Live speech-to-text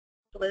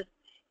Specialist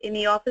in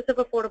the Office of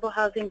Affordable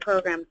Housing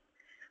Programs.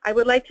 I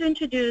would like to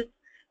introduce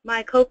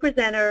my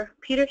co-presenter,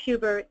 Peter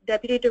Huber,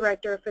 Deputy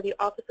Director for the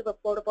Office of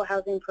Affordable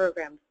Housing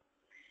Programs.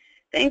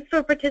 Thanks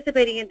for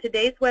participating in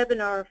today's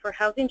webinar for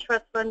Housing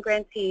Trust Fund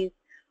grantees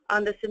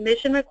on the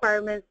submission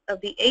requirements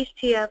of the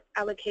HTF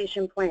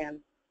Allocation Plan.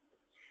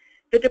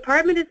 The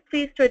Department is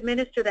pleased to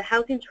administer the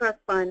Housing Trust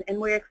Fund, and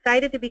we're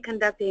excited to be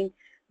conducting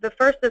the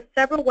first of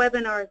several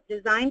webinars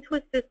designed to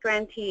assist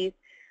grantees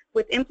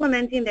with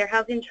implementing their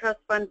Housing Trust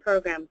Fund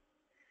program.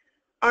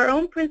 Our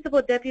own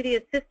Principal Deputy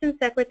Assistant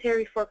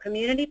Secretary for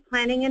Community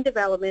Planning and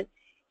Development,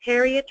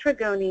 Harriet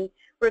Tragoni,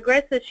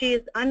 regrets that she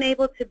is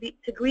unable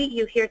to greet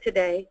you here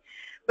today,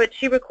 but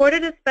she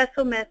recorded a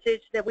special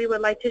message that we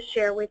would like to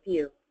share with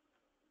you.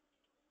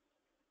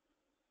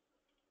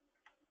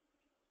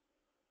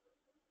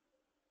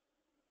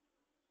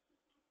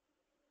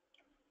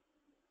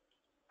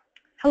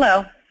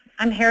 Hello,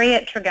 I'm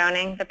Harriet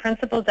Tragoni, the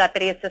Principal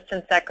Deputy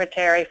Assistant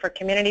Secretary for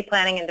Community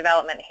Planning and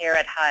Development here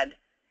at HUD.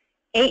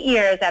 8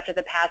 years after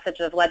the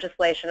passage of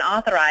legislation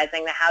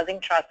authorizing the Housing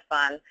Trust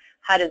Fund,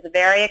 HUD is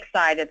very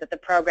excited that the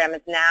program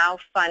is now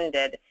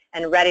funded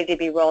and ready to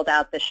be rolled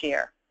out this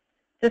year.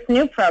 This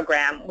new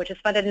program, which is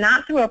funded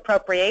not through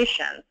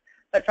appropriations,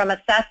 but from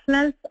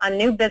assessments on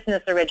new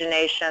business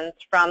originations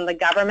from the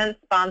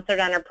government-sponsored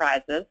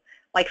enterprises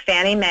like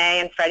Fannie Mae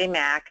and Freddie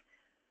Mac,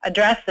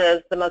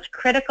 addresses the most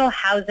critical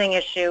housing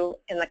issue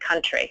in the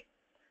country,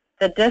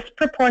 the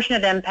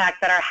disproportionate impact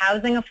that our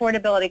housing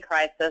affordability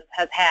crisis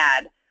has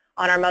had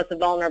on our most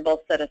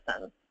vulnerable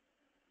citizens.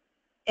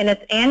 In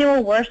its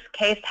annual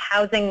worst-case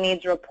housing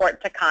needs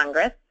report to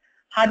Congress,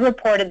 HUD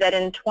reported that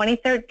in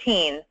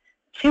 2013,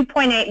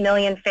 2.8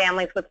 million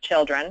families with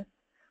children,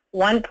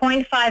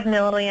 1.5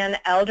 million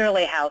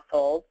elderly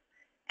households,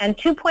 and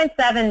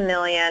 2.7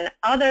 million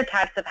other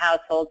types of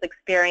households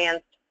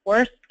experienced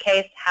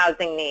worst-case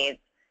housing needs.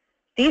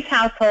 These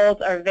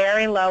households are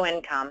very low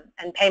income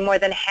and pay more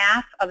than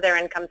half of their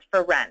incomes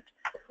for rent,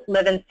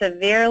 live in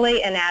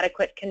severely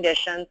inadequate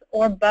conditions,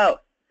 or both.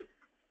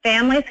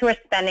 Families who are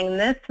spending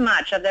this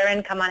much of their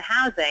income on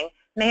housing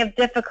may have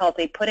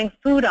difficulty putting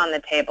food on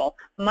the table,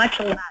 much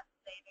less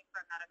saving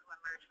for medical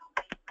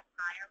emergency,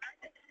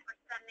 retirement, or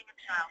sending a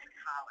child to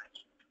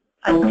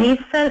college. A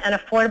decent and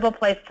affordable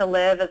place to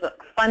live is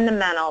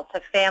fundamental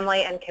to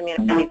family and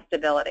community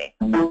stability.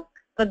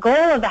 The goal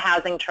of the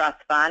Housing Trust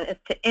Fund is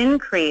to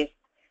increase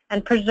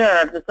and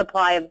preserve the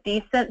supply of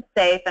decent,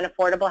 safe, and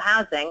affordable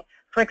housing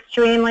for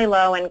extremely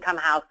low-income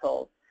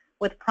households,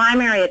 with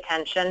primary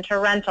attention to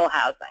rental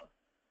housing.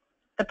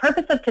 The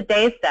purpose of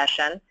today's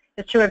session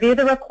is to review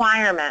the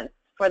requirements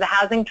for the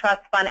Housing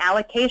Trust Fund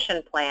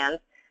allocation plans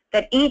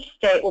that each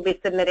state will be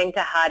submitting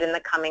to HUD in the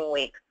coming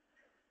weeks.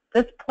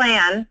 This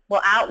plan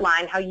will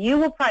outline how you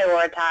will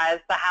prioritize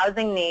the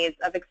housing needs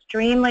of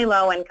extremely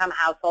low-income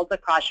households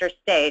across your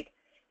state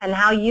and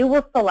how you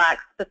will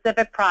select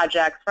specific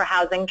projects for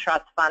Housing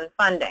Trust Fund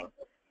funding.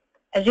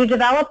 As you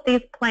develop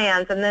these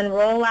plans and then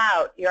roll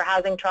out your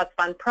Housing Trust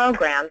Fund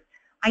programs,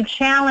 I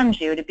challenge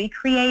you to be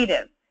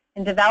creative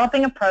in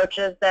developing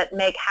approaches that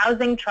make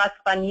Housing Trust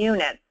Fund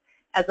units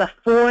as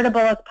affordable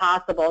as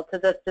possible to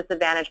this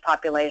disadvantaged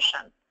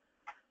population.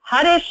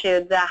 HUD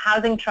issued the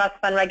Housing Trust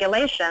Fund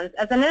regulations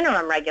as an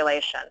interim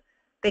regulation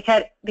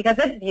because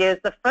it views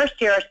the first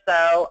year or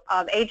so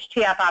of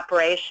HTF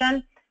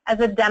operation as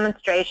a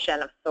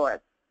demonstration of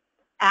sorts.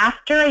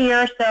 After a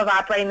year or so of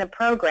operating the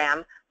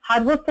program,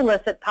 HUD will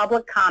solicit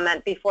public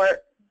comment before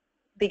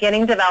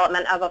beginning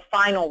development of a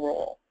final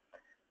rule.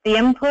 The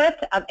input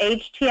of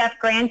HTF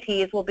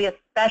grantees will be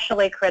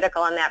especially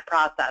critical in that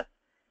process.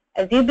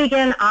 As you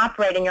begin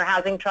operating your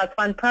Housing Trust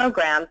Fund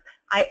programs,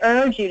 I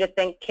urge you to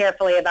think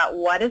carefully about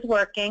what is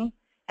working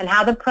and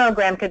how the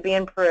program could be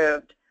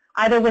improved,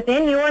 either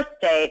within your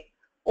state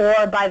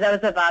or by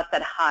those of us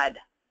at HUD.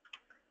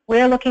 We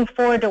are looking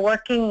forward to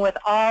working with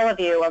all of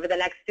you over the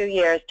next few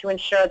years to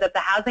ensure that the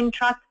Housing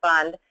Trust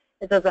Fund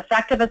is as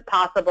effective as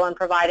possible in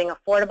providing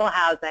affordable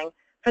housing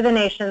for the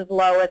nation's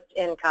lowest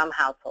income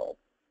households.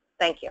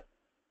 Thank you.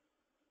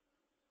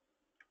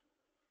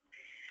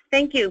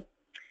 Thank you.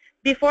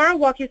 Before I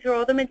walk you through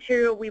all the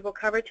material we will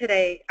cover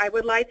today, I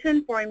would like to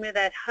inform you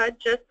that HUD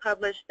just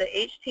published the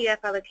HTF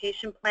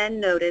Allocation Plan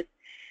Notice,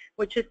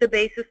 which is the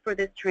basis for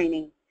this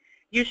training.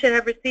 You should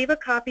have received a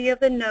copy of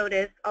the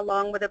notice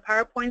along with the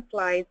PowerPoint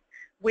slides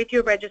with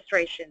your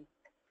registration.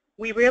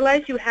 We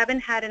realize you haven't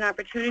had an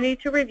opportunity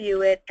to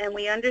review it, and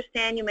we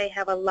understand you may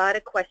have a lot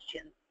of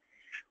questions.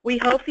 We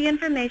hope the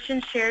information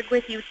shared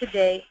with you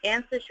today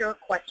answers your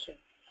questions.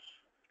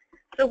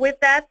 So with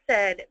that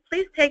said,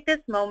 please take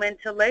this moment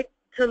to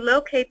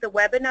locate the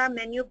webinar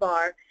menu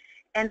bar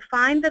and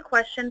find the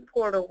question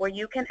portal where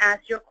you can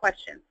ask your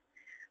questions.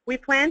 We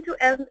plan to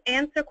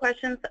answer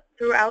questions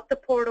through the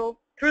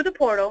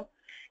portal,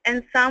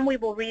 and some we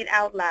will read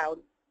out loud.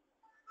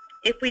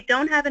 If we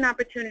don't have an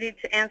opportunity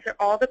to answer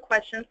all the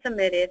questions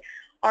submitted,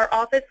 our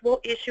office will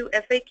issue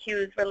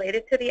FAQs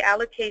related to the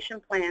allocation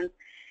plans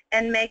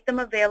and make them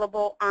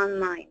available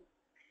online.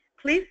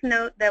 Please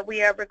note that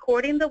we are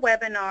recording the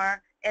webinar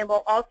and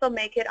we'll also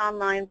make it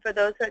online for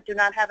those that do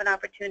not have an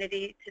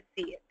opportunity to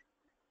see it.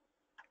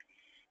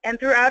 And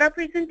throughout our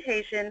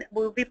presentation,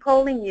 we'll be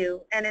polling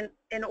you, and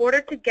in order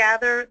to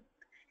gather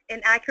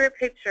an accurate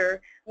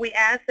picture, we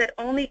ask that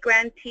only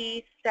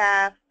grantee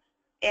staff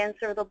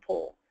answer the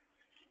poll.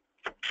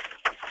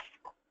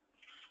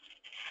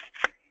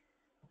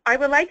 I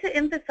would like to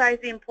emphasize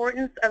the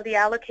importance of the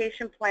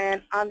allocation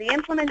plan on the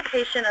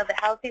implementation of the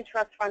Housing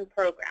Trust Fund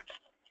program.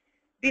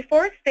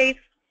 Before states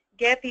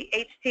get the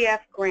HTF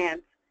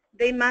grants,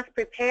 they must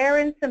prepare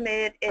and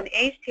submit an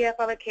HTF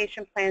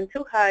allocation plan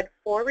to HUD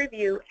for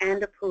review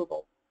and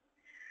approval.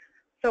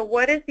 So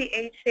what is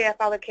the HTF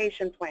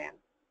allocation plan?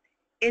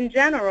 In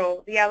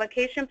general, the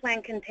allocation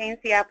plan contains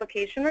the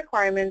application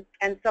requirements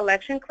and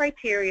selection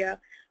criteria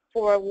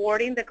for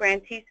awarding the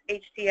grantee's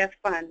HTF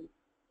funds.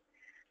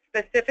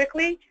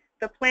 Specifically,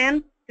 the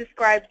plan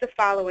describes the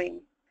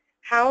following: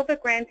 how the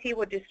grantee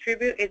will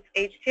distribute its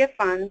HTF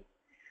funds,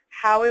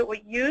 how it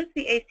would use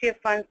the HTF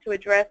funds to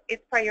address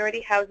its priority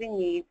housing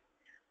needs,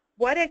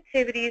 what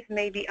activities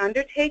may be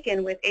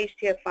undertaken with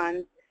HTF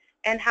funds,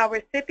 and how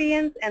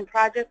recipients and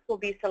projects will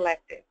be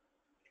selected.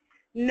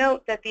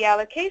 Note that the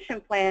allocation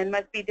plan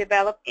must be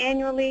developed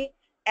annually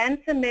and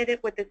submitted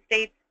with the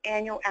state's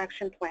annual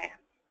action plan.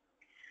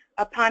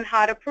 Upon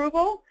HUD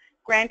approval,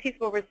 grantees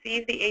will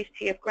receive the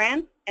HTF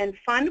grants and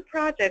fund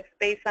projects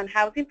based on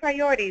housing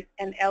priorities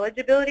and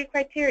eligibility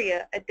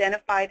criteria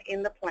identified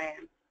in the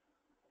plan.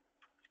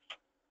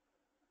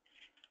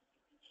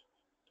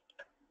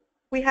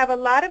 We have a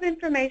lot of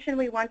information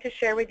we want to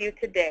share with you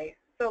today,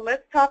 so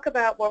let's talk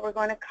about what we're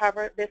going to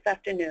cover this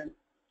afternoon.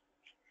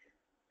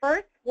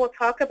 First, we'll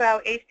talk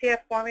about HTF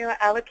formula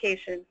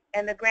allocation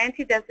and the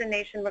grantee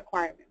designation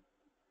requirements.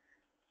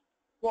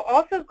 We'll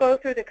also go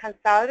through the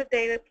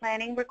consolidated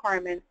planning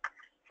requirements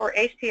for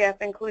HTF,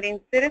 including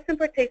citizen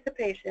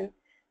participation,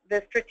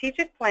 the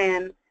strategic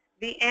plan,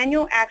 the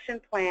annual action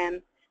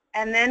plan,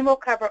 and then we'll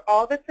cover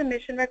all the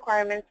submission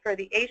requirements for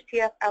the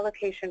HTF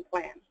allocation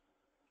plan.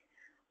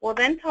 We'll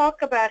then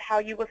talk about how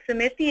you will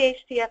submit the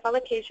HTF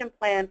allocation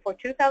plan for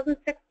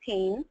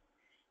 2016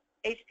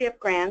 HTF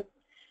grants,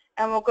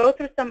 and we'll go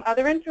through some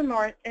other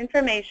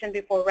information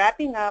before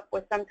wrapping up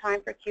with some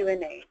time for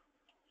Q&A.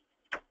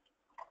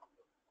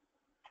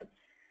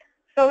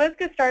 So let's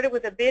get started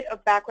with a bit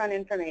of background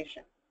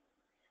information.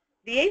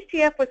 The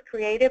HTF was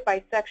created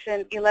by Section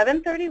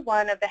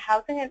 1131 of the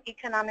Housing and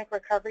Economic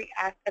Recovery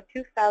Act of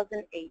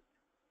 2008.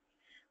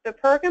 The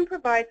program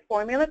provides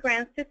formula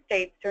grants to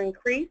states to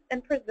increase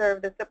and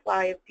preserve the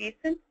supply of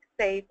decent,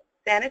 safe,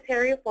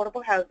 sanitary,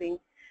 affordable housing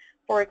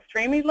for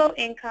extremely low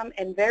income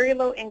and very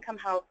low income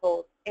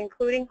households,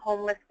 including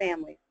homeless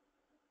families.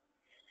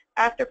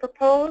 After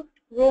proposed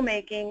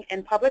rulemaking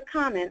and public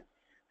comment,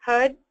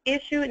 HUD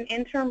issued an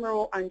interim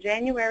rule on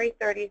January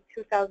 30,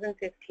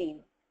 2015.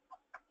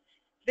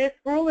 This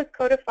rule is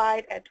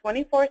codified at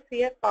 24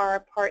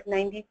 CFR Part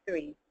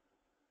 93.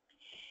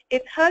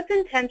 It's HUD's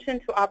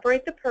intention to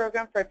operate the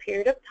program for a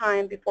period of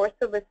time before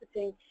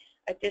soliciting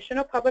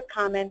additional public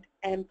comment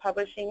and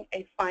publishing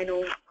a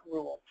final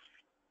rule.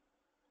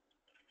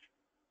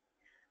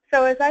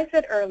 So as I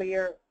said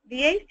earlier,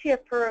 the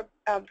HTF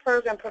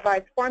program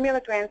provides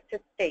formula grants to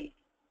states.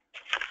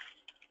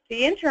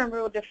 The interim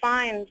rule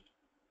defines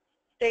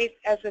states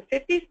as the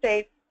 50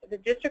 states, the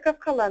District of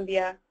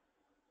Columbia,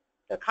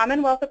 the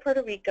Commonwealth of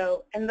Puerto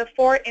Rico, and the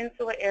 4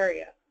 insular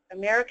areas,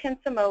 American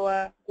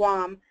Samoa,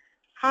 Guam,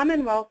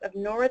 Commonwealth of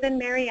Northern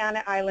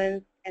Mariana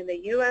Islands, and the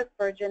U.S.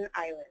 Virgin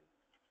Islands.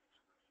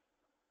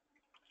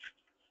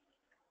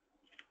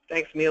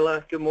 Thanks,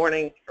 Mila. Good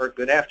morning, or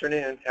good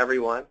afternoon,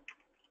 everyone.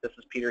 This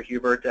is Peter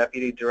Huber,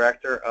 Deputy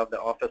Director of the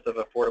Office of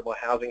Affordable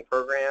Housing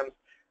Programs.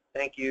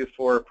 Thank you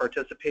for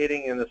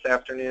participating in this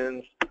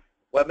afternoon's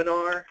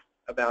webinar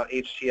about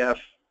HTF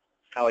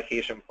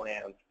allocation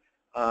plans.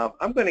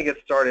 I'm going to get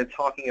started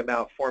talking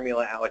about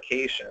formula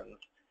allocations.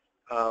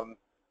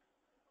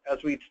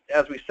 As we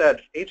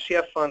said,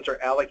 HTF funds are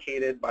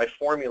allocated by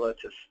formula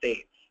to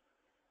states.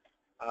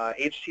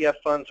 HTF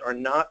funds are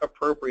not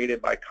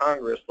appropriated by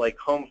Congress like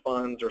home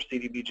funds or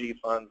CDBG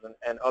funds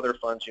and other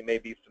funds you may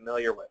be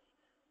familiar with.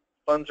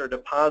 Funds are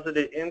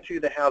deposited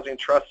into the Housing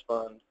Trust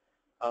Fund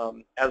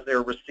as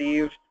they're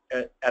received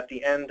at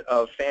the end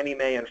of Fannie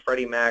Mae and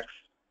Freddie Mac's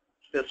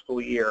fiscal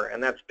year,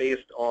 and that's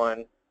based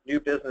on new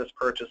business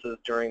purchases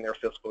during their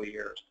fiscal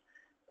years.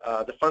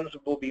 The funds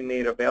will be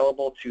made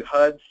available to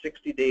HUD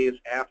 60 days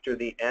after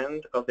the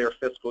end of their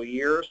fiscal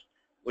years,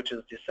 which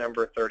is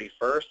December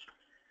 31st.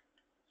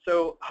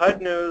 So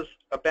HUD knows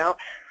about,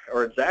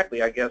 or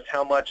exactly, I guess,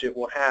 how much it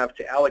will have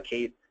to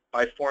allocate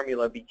by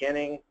formula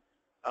beginning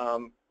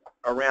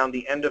around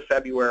the end of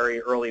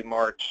February, early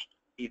March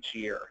each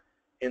year.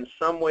 In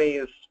some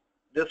ways,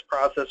 this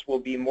process will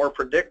be more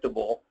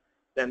predictable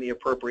than the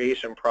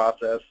appropriation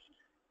process,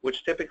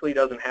 which typically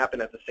doesn't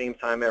happen at the same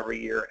time every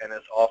year and is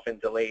often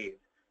delayed.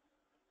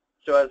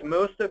 So as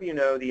most of you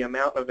know, the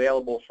amount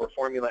available for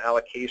formula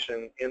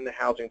allocation in the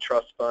Housing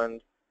Trust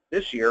Fund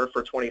this year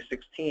for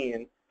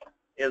 2016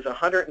 is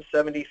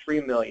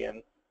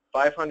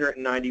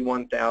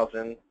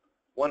 $173,591,000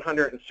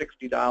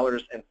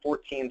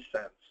 $160.14.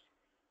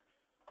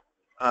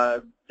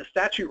 The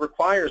statute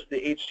requires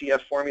the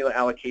HTF formula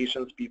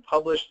allocations be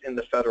published in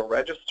the Federal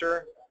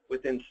Register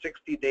within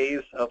 60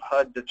 days of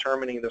HUD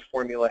determining the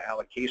formula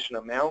allocation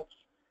amounts.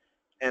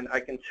 And I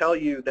can tell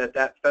you that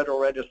that Federal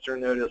Register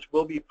notice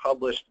will be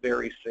published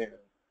very soon,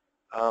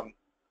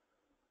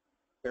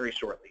 very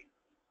shortly.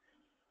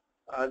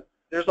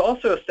 There's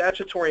also a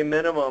statutory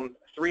minimum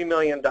 $3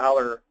 million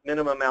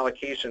minimum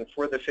allocation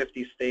for the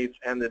 50 states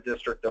and the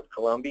District of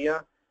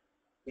Columbia.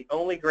 The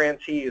only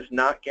grantees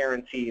not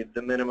guaranteed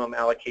the minimum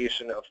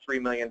allocation of $3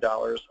 million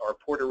are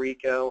Puerto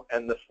Rico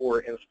and the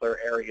 4 insular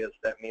areas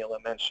that Mila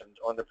mentioned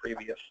on the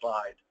previous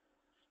slide.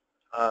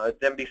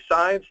 Then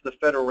besides the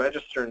Federal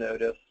Register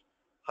notice,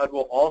 HUD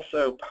will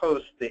also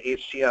post the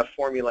HTF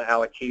formula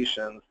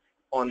allocations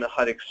on the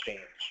HUD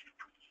exchange.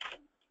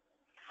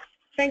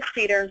 Thanks,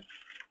 Peter.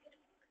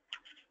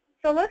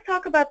 So let's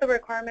talk about the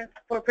requirements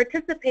for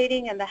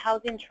participating in the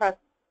Housing Trust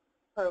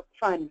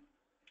Fund.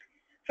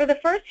 For the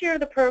first year of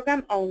the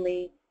program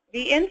only,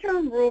 the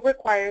interim rule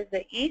requires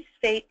that each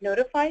state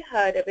notify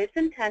HUD of its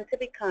intent to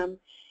become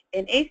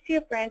an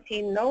HTF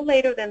grantee no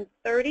later than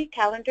 30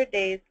 calendar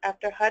days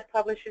after HUD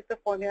publishes the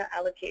formula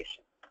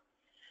allocation.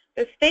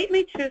 The state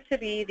may choose to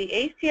be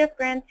the HTF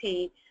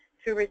grantee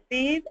to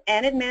receive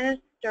and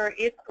administer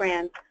its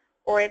grants,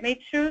 or it may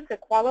choose a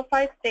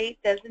qualified state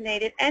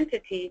designated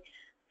entity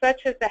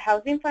such as the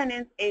Housing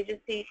Finance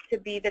Agency to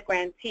be the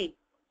grantee.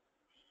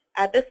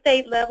 At the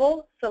state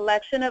level,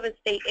 selection of a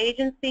state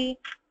agency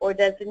or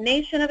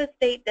designation of a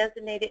state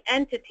designated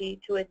entity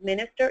to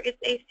administer its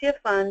HTF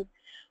funds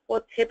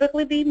will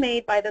typically be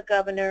made by the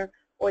governor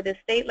or the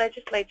state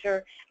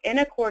legislature in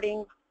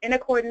accordance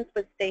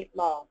with state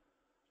law.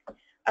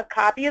 A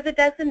copy of the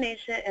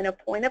designation and a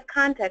point of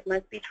contact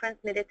must be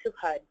transmitted to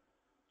HUD.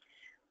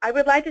 I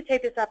would like to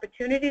take this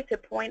opportunity to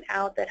point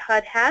out that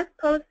HUD has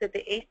posted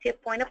the HTF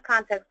point of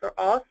contact for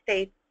all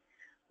states,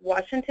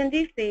 Washington,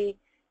 D.C.,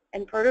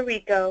 and Puerto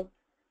Rico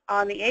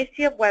on the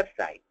HTF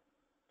website.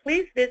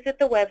 Please visit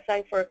the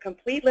website for a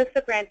complete list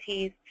of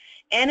grantees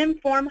and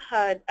inform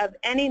HUD of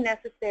any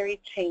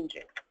necessary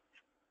changes.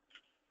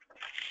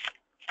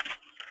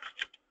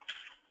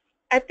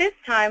 At this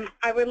time,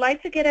 we would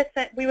like to get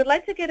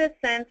a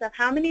sense of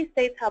how many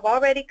states have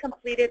already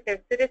completed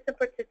their citizen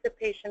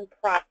participation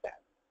process.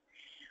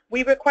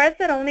 We request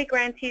that only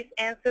grantees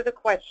answer the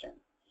question.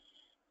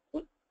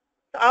 So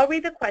I'll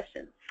read the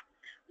questions.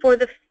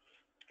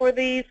 For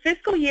the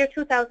fiscal year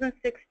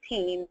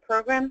 2016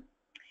 program,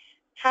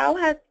 how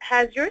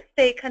has your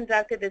state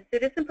conducted the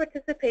citizen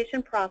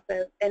participation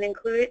process and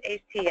included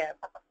HTF?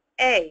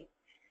 A,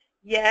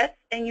 yes,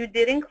 and you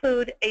did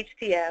include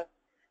HTF.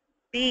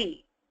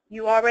 B,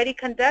 you already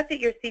conducted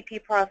your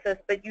CP process,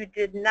 but you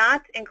did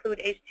not include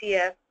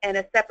HTF, and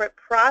a separate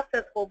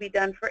process will be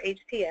done for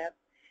HTF.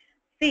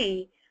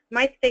 C,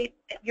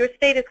 your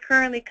state is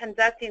currently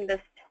conducting the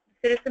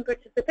citizen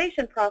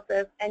participation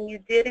process, and you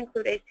did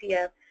include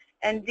HTF.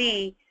 And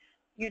D,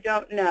 you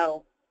don't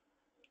know.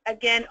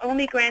 Again,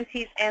 only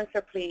grantees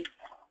answer, please.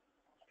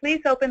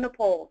 Please open the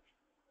polls.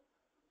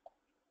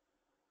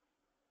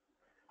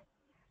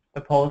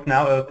 The poll is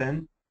now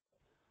open.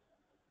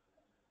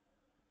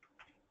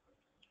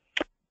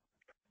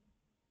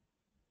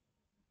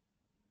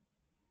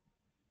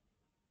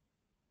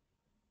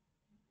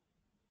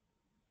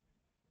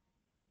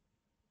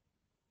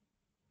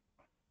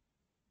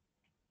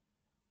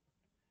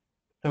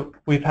 So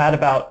we've had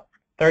about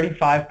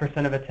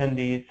 35% of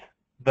attendees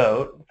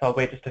vote, so I'll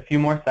wait just a few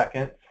more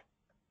seconds.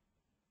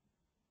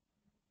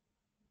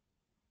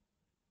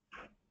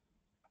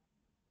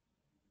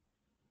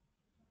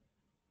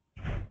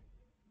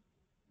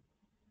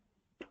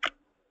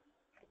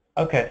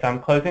 Okay, so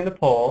I'm closing the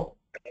poll.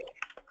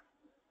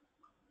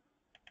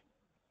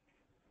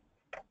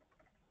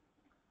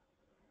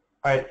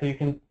 All right, so you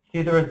can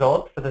see the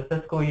results for the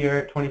fiscal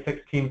year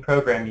 2016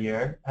 program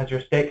year. Has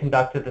your state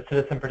conducted the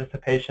citizen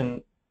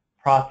participation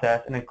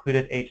process and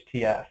included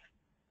HTF?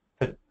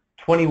 So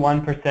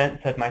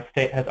 21% said my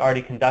state has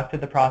already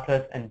conducted the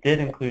process and did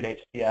include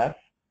HTF.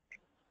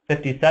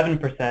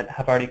 57%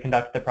 have already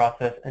conducted the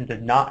process and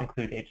did not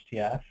include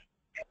HTF.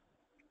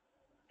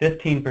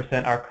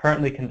 15% are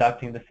currently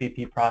conducting the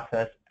CP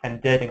process and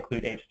did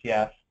include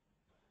HTF.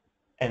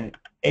 And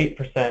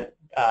 8%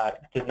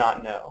 did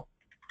not know.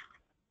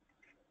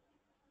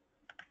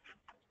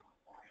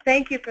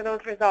 Thank you for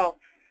those results.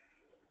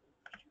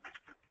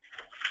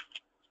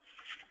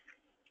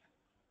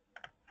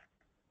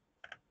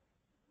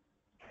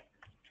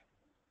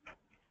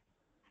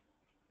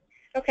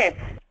 Okay,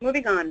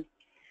 moving on.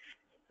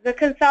 The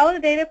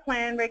Consolidated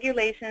Plan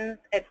regulations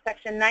at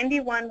Section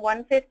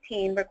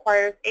 91-115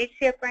 requires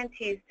HTF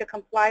grantees to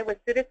comply with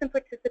citizen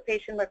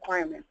participation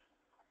requirements.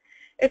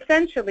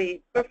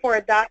 Essentially, before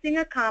adopting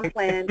a comp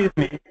plan...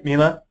 Excuse me,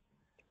 Mila?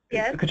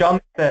 Yes? Could y'all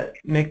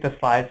make the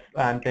slides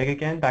big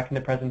again, back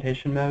into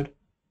presentation mode?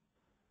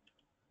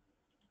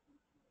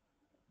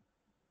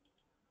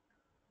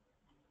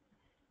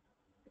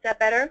 Is that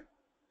better?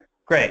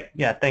 Great,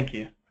 yeah, thank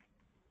you.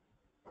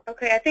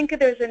 Okay, I think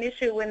there's an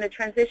issue in the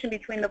transition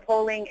between the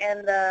polling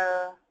and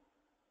the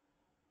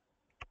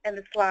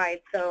slide.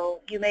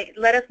 So you may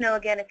let us know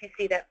again if you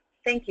see that.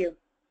 Thank you.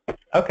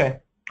 Okay.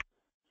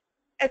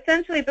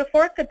 Essentially,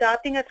 before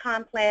adopting a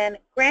comp plan,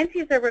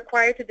 grantees are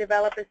required to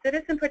develop a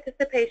citizen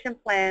participation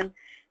plan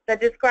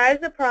that describes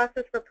the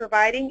process for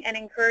providing and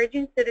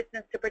encouraging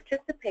citizens to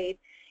participate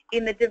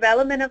in the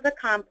development of the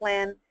comp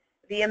plan,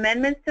 the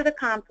amendments to the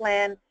comp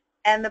plan,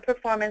 and the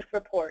performance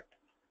report.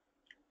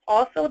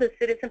 Also, the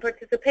citizen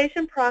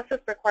participation process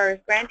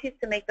requires grantees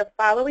to make the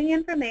following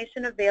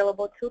information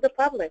available to the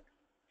public: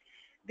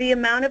 the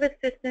amount of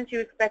assistance you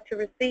expect to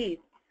receive,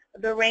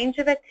 the range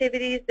of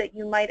activities that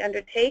you might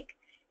undertake,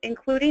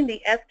 including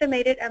the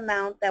estimated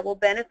amount that will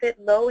benefit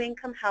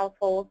low-income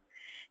households,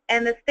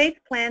 and the state's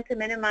plan to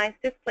minimize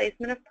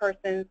displacement of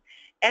persons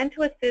and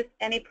to assist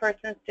any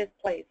persons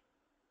displaced.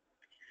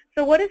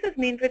 So what does this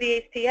mean for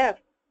the HTF?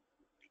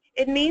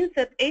 It means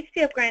that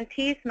HTF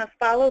grantees must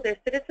follow their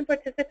citizen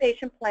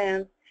participation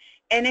plans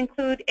and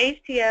include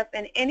HTF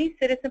in any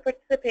citizen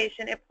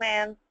participation it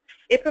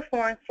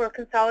performs for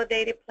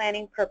consolidated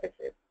planning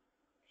purposes.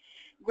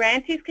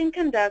 Grantees can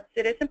conduct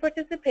citizen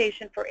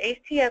participation for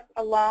HTF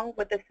along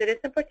with the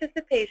citizen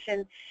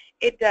participation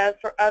it does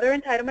for other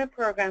entitlement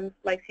programs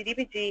like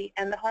CDBG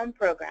and the Home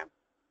Program.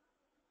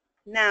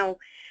 Now,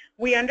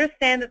 we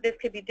understand that this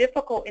could be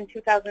difficult in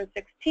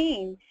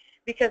 2016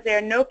 because there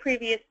are no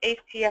previous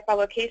HTF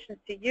allocations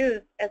to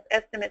use as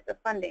estimates of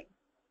funding.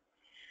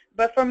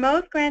 But for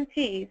most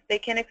grantees, they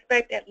can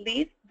expect at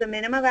least the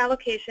minimum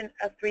allocation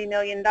of $3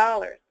 million.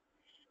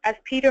 As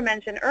Peter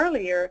mentioned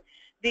earlier,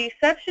 the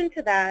exception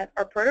to that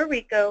are Puerto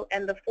Rico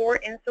and the 4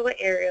 insular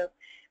areas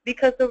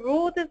because the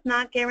rule does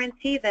not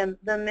guarantee them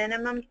the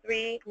minimum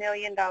 $3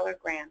 million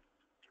grant.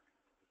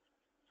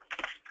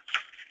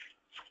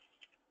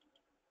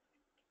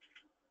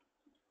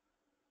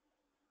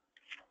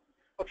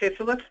 Okay,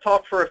 so let's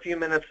talk for a few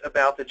minutes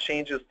about the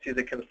changes to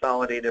the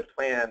consolidated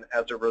plan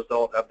as a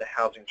result of the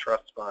Housing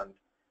Trust Fund.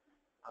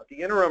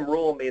 The interim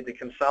rule made the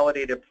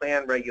consolidated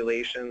plan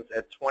regulations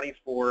at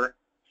 24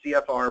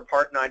 CFR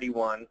Part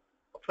 91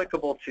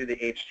 applicable to the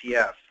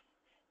HTF.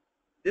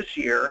 This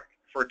year,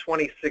 for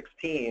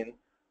 2016,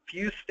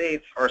 few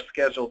states are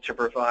scheduled to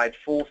provide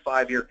full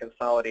 5-year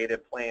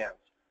consolidated plans.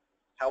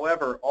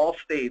 However, all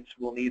states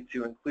will need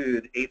to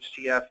include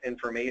HTF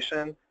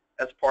information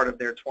as part of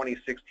their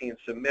 2016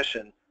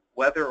 submission,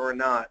 whether or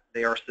not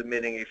they are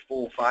submitting a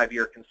full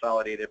 5-year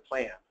consolidated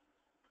plan.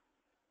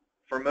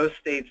 For most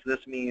states,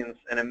 this means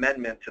an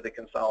amendment to the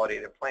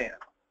consolidated plan.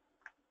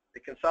 The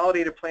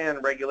consolidated plan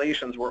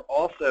regulations were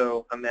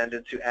also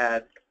amended to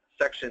add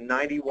Section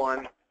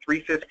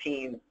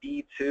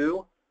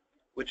 91-315B2,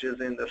 which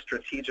is in the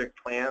strategic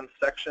plan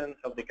section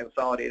of the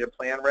consolidated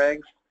plan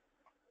regs,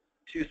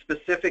 to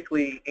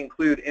specifically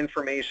include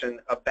information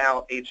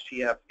about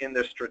HTF in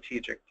the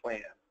strategic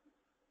plan.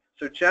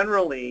 So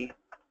generally,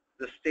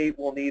 the state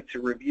will need to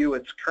review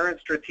its current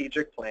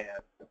strategic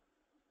plan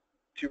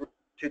to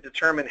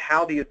determine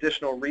how the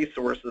additional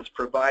resources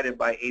provided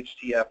by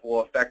HTF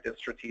will affect its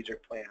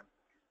strategic plan.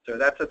 So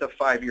that's at the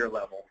 5-year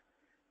level.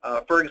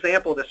 For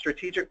example, the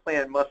strategic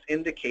plan must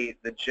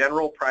indicate the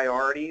general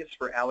priorities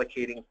for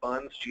allocating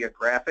funds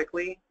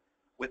geographically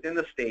within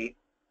the state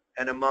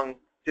and among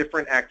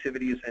different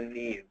activities and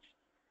needs.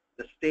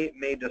 The state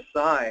may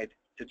decide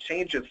to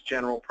change its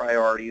general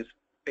priorities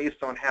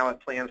based on how it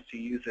plans to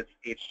use its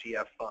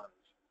HTF funds.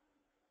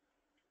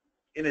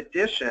 In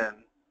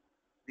addition,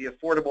 the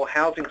affordable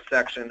housing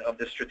section of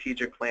the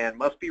strategic plan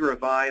must be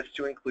revised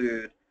to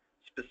include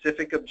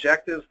specific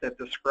objectives that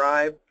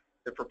describe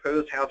the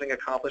proposed housing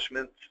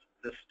accomplishments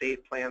the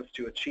state plans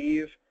to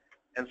achieve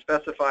and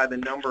specify the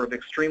number of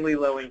extremely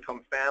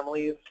low-income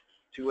families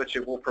to which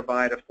it will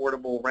provide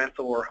affordable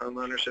rental or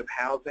homeownership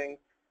housing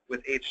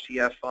with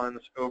HTF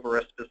funds over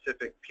a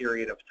specific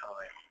period of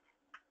time.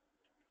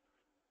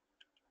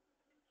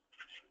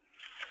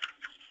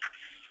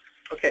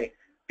 Okay,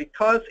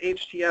 because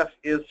HTF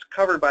is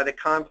covered by the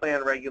comp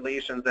plan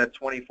regulations at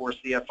 24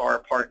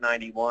 CFR Part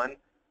 91,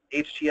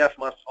 HTF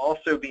must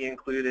also be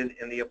included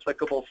in the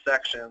applicable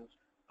sections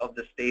of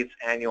the state's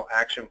annual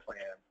action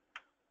plan.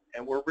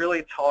 And we're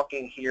really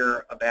talking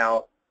here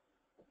about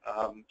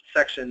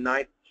sections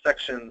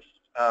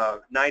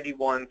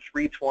 91,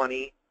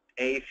 320,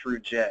 A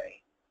through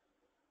J.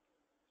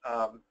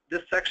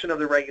 This section of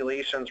the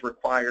regulations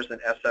requires an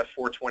SF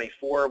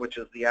 424, which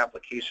is the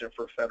application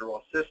for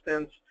federal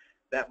assistance.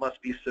 That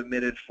must be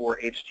submitted for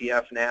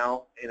HTF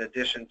now, in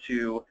addition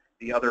to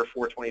the other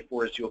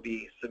 424s you'll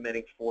be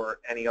submitting for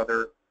any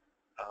other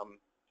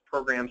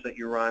programs that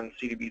you run,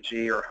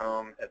 CDBG or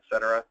home,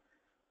 etc.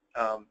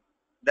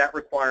 That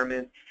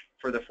requirement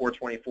for the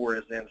 424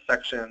 is in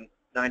section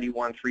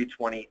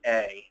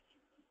 91-320A.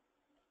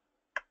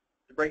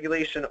 The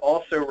regulation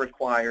also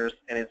requires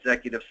an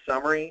executive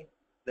summary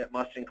that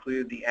must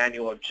include the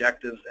annual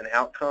objectives and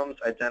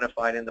outcomes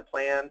identified in the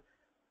plan,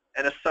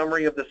 and a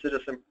summary of the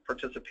citizen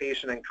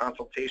participation and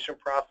consultation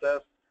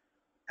process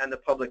and the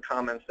public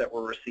comments that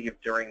were received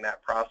during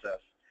that process.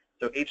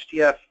 So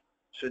HTF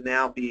should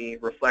now be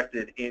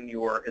reflected in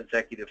your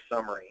executive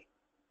summary.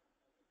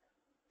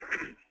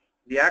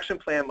 The action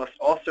plan must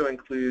also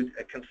include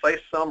a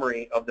concise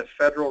summary of the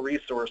federal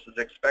resources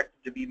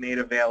expected to be made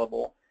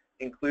available,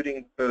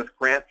 including both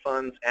grant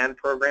funds and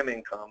program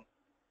income.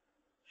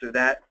 So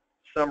that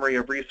summary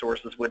of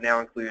resources would now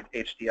include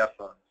HTF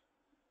funds.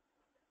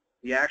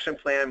 The action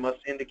plan must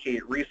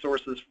indicate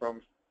resources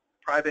from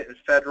private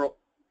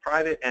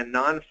and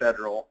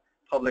non-federal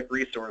public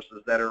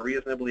resources that are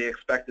reasonably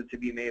expected to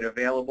be made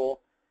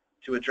available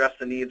to address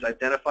the needs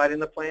identified in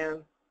the plan,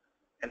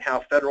 and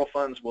how federal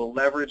funds will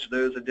leverage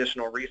those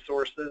additional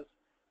resources,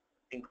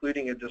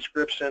 including a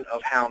description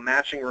of how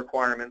matching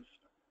requirements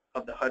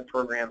of the HUD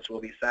programs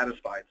will be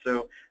satisfied.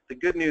 So the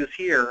good news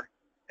here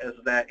is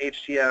that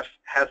HTF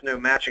has no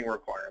matching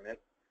requirement,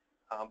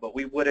 but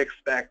we would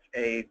expect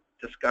a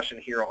discussion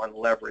here on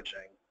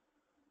leveraging.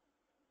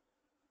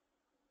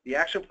 The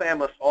action plan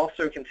must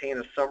also contain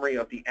a summary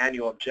of the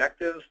annual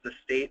objectives the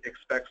state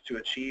expects to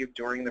achieve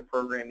during the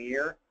program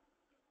year.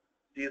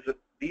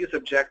 These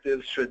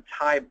objectives should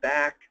tie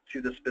back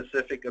to the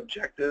specific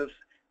objectives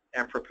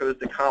and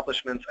proposed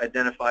accomplishments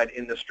identified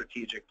in the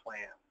strategic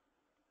plan.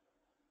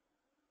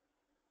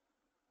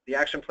 The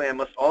action plan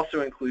must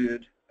also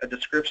include a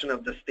description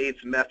of the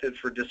state's method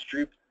for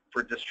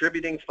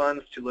distributing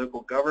funds to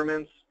local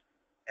governments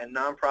and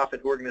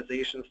nonprofit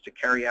organizations to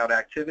carry out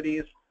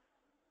activities,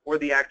 or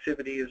the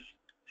activities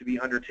to be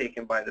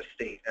undertaken by the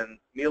state. And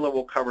Mila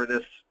will cover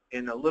this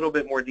in a little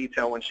bit more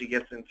detail when she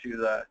gets into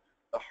the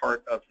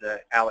heart of the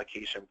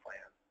allocation plan.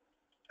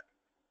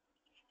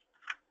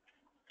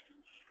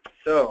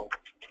 So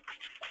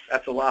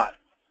that's a lot,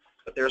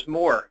 but there's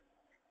more.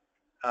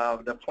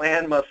 The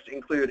plan must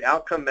include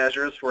outcome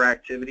measures for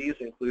activities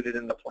included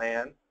in the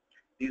plan.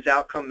 These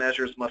outcome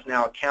measures must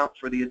now account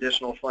for the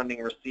additional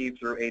funding received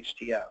through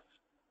HTF.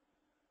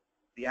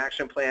 The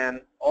action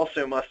plan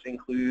also must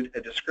include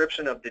a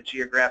description of the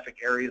geographic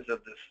areas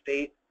of the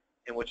state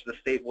in which the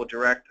state will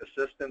direct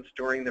assistance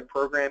during the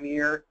program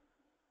year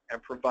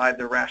and provide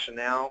the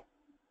rationale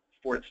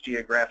for its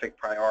geographic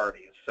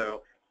priorities.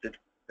 So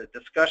the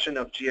discussion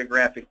of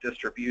geographic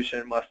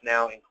distribution must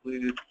now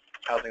include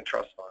housing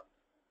trust funds.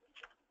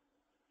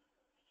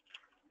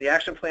 The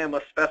action plan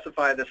must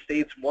specify the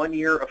state's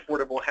one-year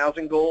affordable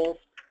housing goals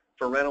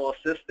for rental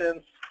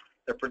assistance,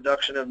 the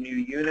production of new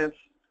units,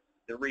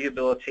 the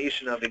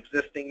rehabilitation of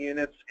existing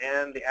units,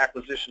 and the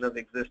acquisition of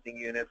existing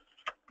units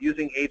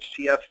using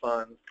HTF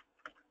funds,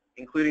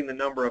 including the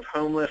number of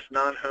homeless,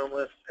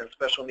 non-homeless, and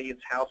special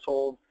needs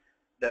households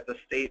that the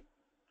state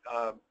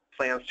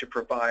plans to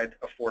provide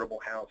affordable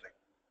housing.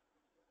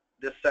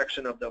 This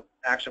section of the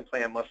action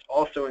plan must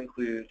also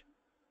include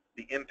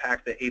the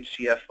impact that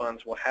HTF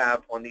funds will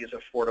have on these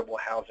affordable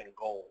housing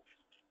goals.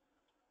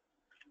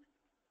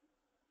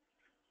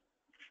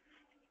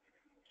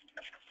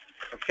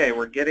 Okay,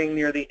 we're getting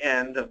near the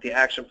end of the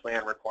action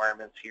plan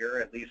requirements here,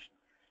 at least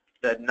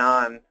the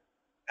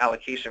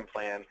non-allocation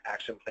plan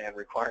action plan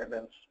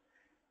requirements.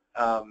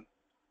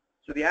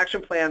 So the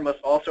action plan must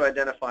also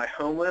identify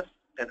homeless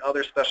and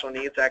other special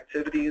needs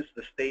activities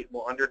the state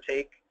will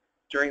undertake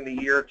during the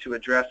year to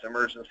address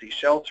emergency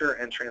shelter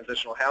and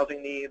transitional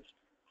housing needs,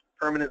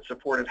 permanent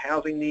supportive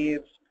housing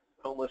needs,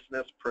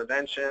 homelessness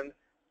prevention,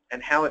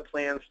 and how it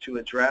plans to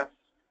address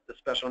the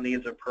special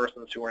needs of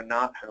persons who are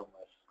not homeless.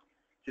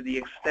 To the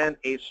extent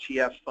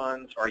HTF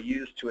funds are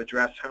used to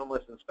address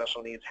homeless and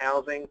special needs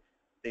housing,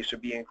 they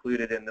should be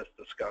included in this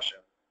discussion.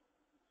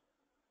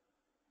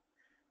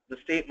 The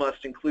state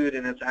must include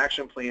in its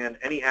action plan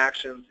any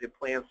actions it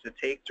plans to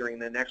take during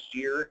the next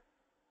year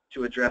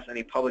to address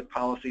any public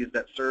policies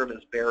that serve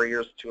as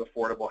barriers to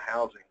affordable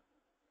housing.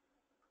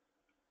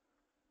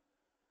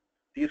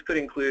 These could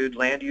include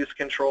land use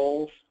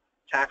controls,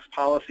 tax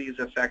policies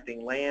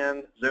affecting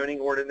land, zoning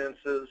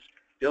ordinances,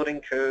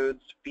 building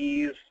codes,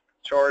 fees,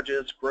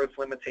 charges, growth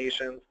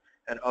limitations,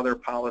 and other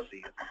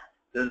policies.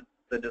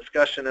 The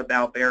discussion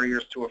about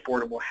barriers to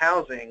affordable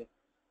housing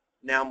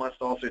now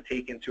must also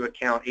take into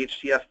account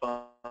HTF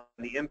funds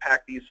and the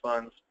impact these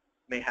funds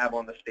may have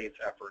on the state's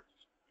efforts.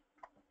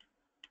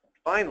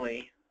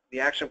 Finally, the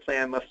action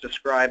plan must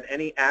describe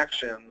any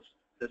actions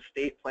the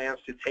state plans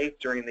to take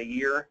during the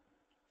year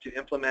to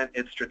implement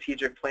its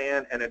strategic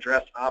plan and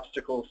address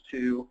obstacles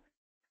to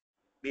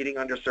meeting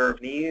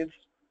underserved needs,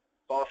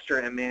 foster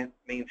and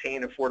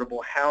maintain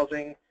affordable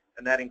housing,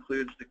 and that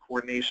includes the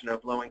coordination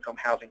of low-income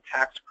housing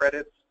tax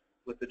credits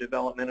with the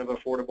development of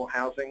affordable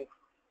housing,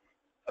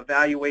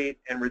 evaluate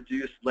and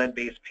reduce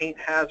lead-based paint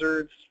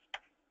hazards,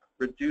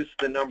 reduce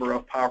the number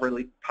of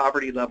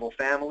poverty-level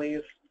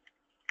families,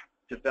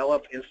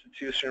 develop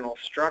institutional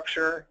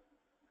structure,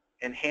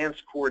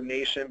 enhance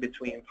coordination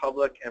between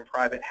public and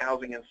private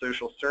housing and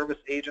social service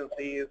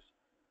agencies,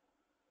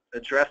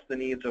 address the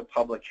needs of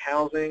public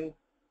housing,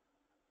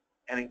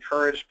 and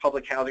encourage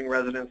public housing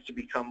residents to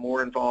become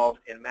more involved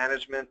in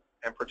management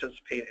and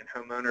participate in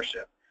home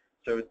ownership.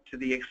 So to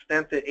the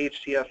extent that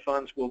HTF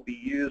funds will be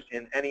used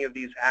in any of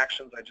these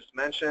actions I just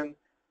mentioned,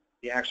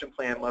 the action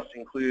plan must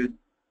include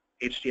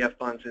HTF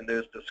funds in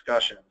those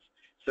discussions.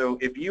 So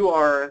if you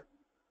are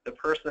the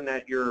person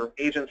at your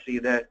agency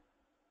that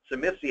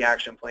submits the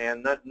action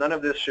plan, none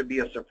of this should be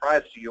a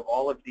surprise to you.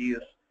 All of these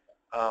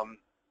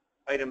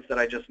items that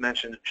I just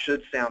mentioned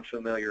should sound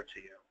familiar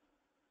to you.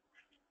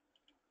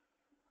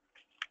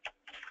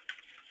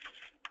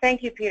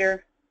 Thank you,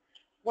 Peter.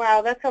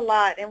 Wow, that's a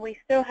lot, and we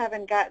still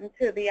haven't gotten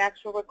to the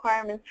actual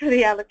requirements for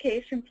the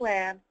allocation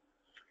plan.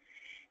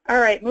 All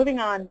right, moving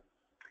on.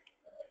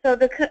 So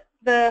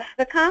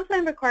the comp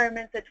plan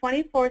requirements at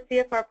 24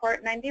 CFR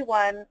Part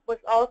 91 was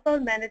also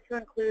amended to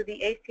include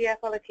the HTF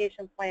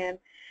Allocation Plan,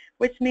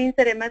 which means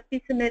that it must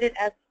be submitted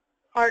as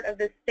part of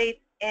the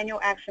state's annual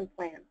action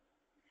plan.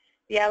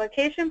 The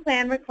allocation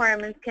plan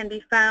requirements can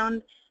be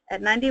found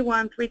at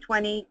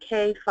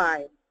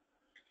 91-320-K5.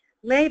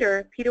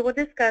 Later, Peter will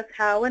discuss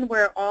how and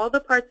where all the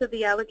parts of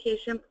the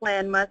allocation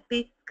plan must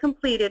be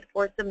completed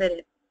or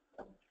submitted.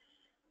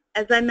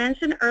 As I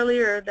mentioned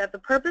earlier, that the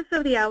purpose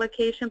of the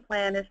allocation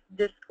plan is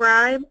to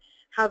describe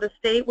how the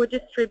state would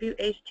distribute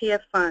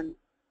HTF funds.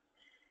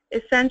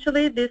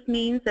 Essentially, this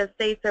means that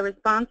states are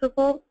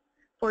responsible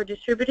for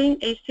distributing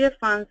HTF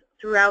funds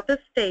throughout the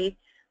state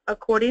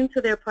according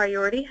to their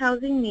priority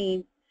housing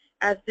needs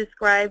as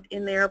described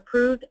in their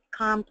approved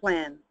comp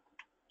plan.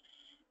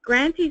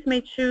 Grantees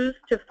may choose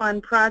to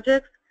fund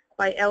projects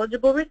by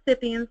eligible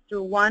recipients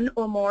through one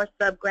or more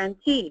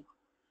sub-grantees.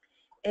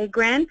 A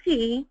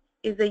grantee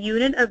is a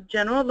unit of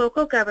general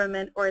local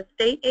government or a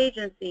state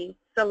agency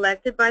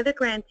selected by the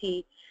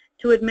grantee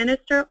to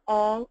administer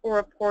all or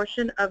a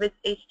portion of its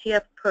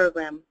HTF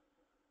program.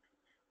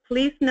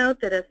 Please note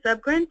that a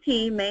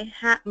sub-grantee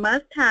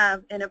must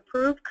have an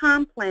approved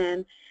comp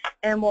plan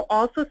and will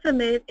also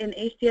submit an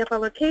HTF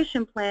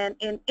allocation plan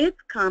in its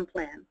comp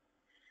plan.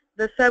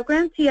 The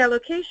sub-grantee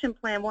allocation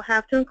plan will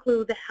have to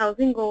include the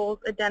housing goals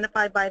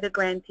identified by the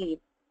grantee.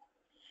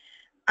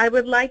 I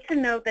would like to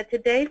note that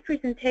today's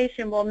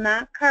presentation will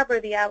not cover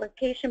the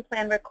allocation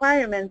plan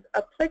requirements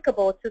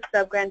applicable to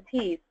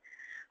sub-grantees.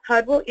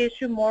 HUD will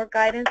issue more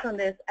guidance on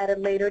this at a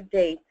later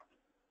date.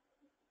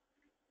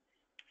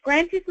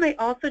 Grantees may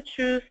also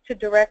choose to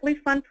directly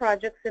fund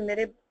projects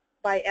submitted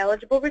by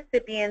eligible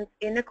recipients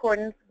in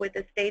accordance with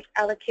the state's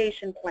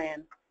allocation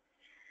plan.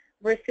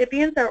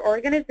 Recipients are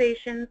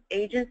organizations,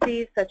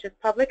 agencies such as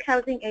public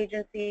housing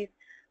agencies,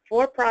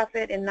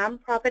 for-profit and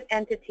nonprofit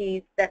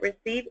entities that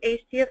receive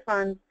HTF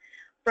funds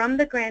from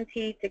the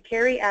grantee to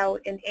carry out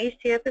an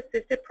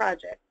HTF-assisted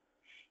project.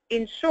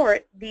 In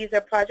short, these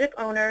are project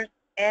owners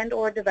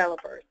and/or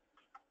developers.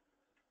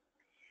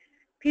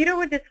 Peter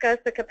will discuss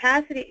the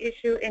capacity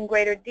issue in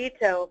greater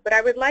detail, but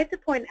I would like to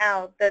point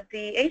out that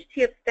the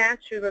HTF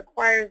statute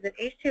requires that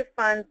HTF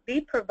funds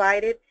be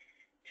provided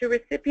to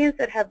recipients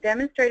that have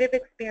demonstrated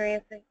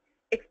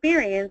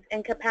experience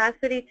and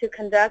capacity to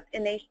conduct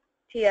an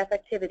HTF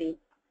activity.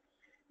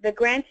 The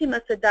grantee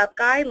must adopt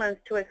guidelines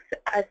to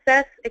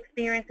assess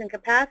experience and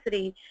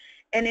capacity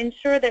and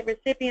ensure that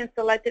recipients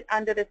selected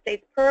under the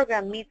state's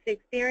program meets the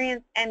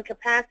experience and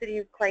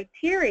capacity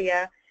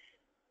criteria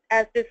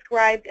as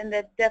described in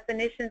the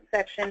definition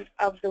section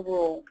of the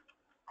rule.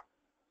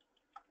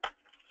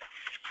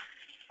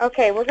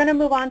 Okay, we're going to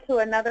move on to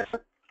another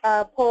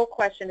poll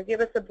question to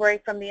give us a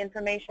break from the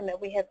information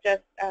that we have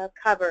just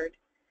covered.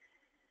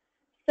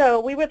 So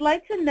we would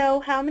like to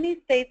know how many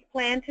states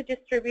plan to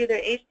distribute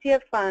their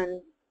HTF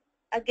funds.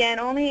 Again,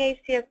 only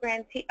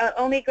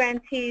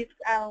grantees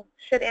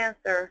should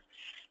answer.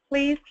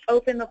 Please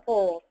open the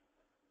poll.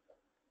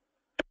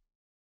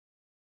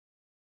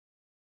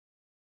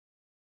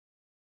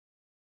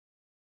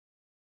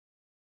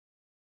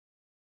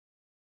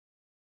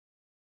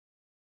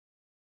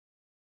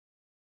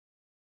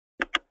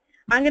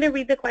 I'm going to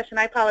read the question.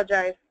 I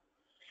apologize.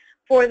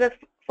 For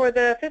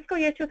the fiscal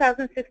year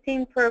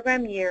 2016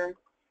 program year,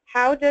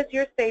 how does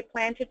your state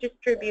plan to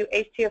distribute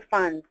HTF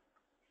funds?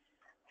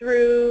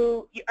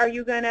 Are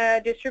you going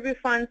to distribute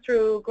funds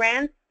through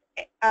grants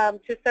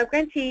to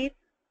sub-grantees?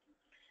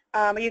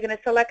 Are you going to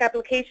select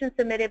applications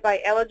submitted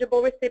by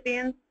eligible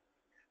recipients?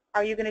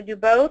 Are you going to do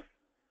both,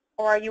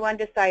 or are you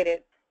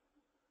undecided?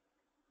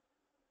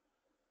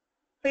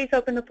 Please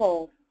open the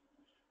poll.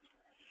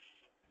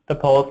 The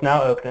poll is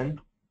now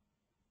open.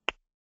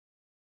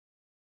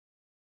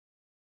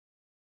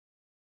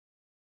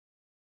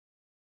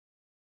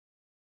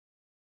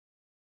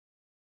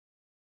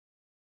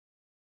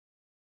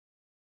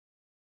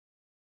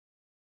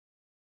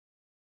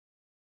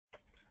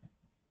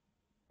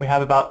 We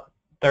have about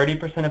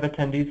 30% of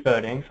attendees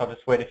voting, so I'll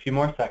just wait a few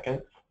more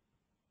seconds.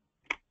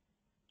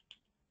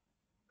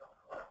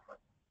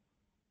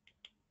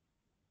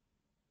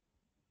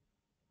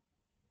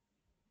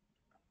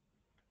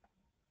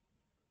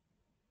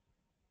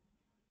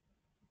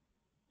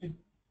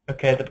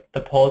 Okay,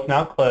 the poll is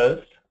now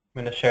closed.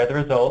 I'm going to share the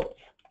results.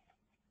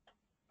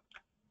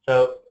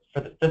 So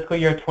for the fiscal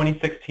year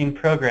 2016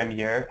 program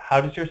year,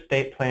 how does your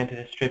state plan to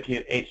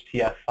distribute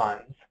HTF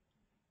funds?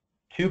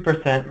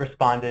 2%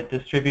 responded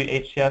distribute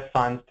HTF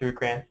funds through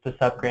grants to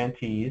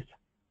sub-grantees.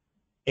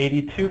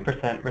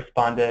 82%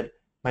 responded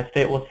my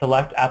state will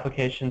select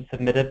applications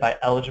submitted by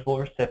eligible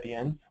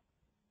recipients.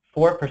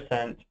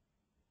 4%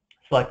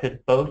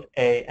 selected both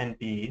A and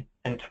B,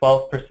 and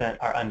 12%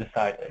 are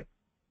undecided.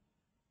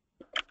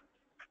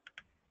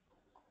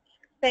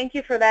 Thank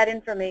you for that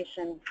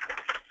information.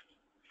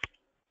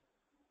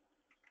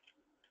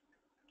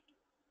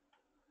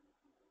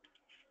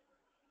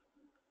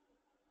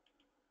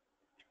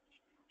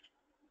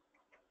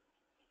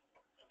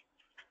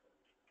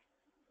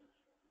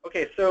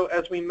 Okay, so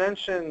as we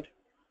mentioned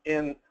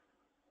in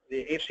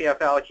the HTF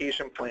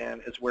allocation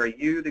plan is where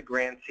you, the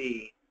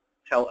grantee,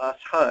 tell us,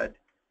 HUD,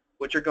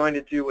 what you're going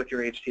to do with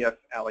your HTF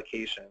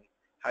allocation,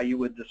 how you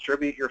would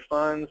distribute your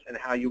funds, and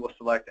how you will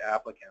select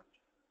applicants.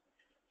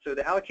 So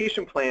the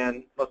allocation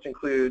plan must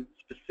include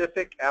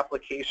specific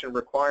application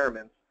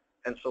requirements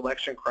and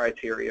selection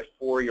criteria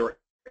for your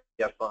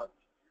HTF funds.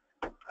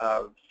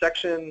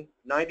 Section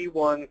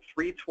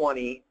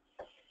 91-320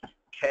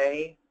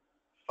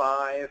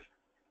 K5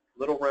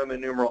 little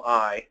Roman numeral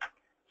I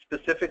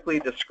specifically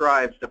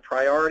describes the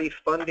priority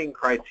funding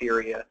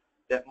criteria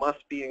that must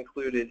be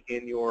included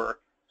in your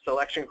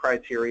selection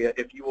criteria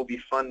if you will be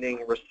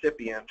funding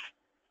recipients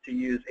to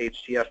use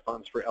HTF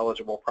funds for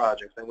eligible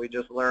projects. And we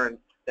just learned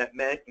that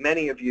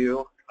many of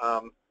you,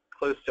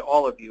 close to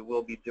all of you,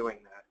 will be doing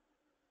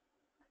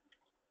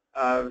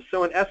that.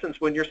 So in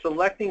essence, when you're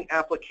selecting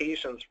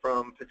applications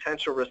from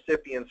potential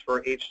recipients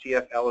for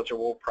HTF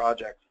eligible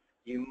projects,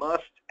 you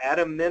must, at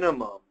a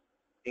minimum,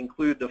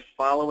 include the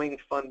following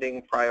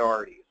funding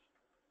priorities.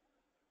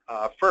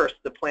 First,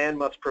 the plan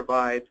must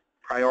provide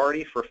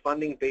priority for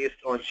funding based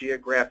on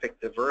geographic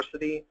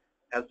diversity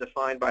as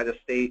defined by the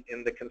state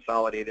in the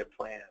Consolidated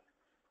Plan.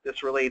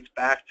 This relates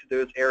back to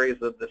those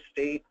areas of the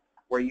state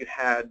where you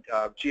had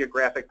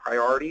geographic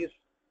priorities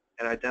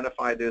and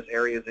identify those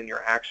areas in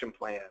your action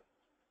plan.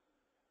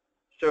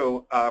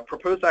 So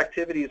proposed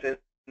activities in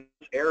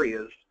these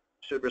areas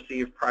should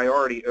receive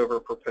priority over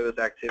proposed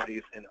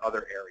activities in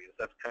other areas.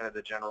 That's kind of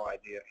the general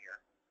idea here.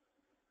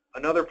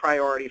 Another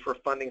priority for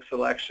funding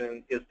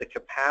selection is the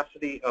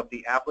capacity of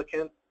the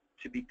applicant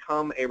to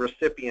become a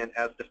recipient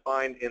as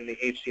defined in the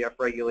HTF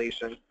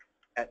regulation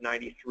at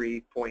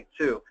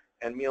 93.2.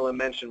 And Mila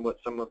mentioned what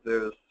some of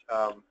those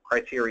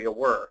criteria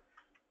were.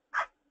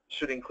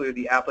 Should include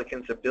the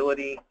applicant's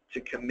ability to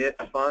commit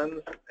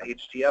funds,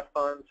 HTF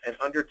funds, and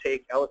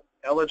undertake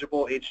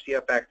eligible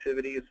HTF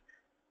activities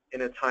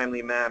in a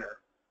timely manner.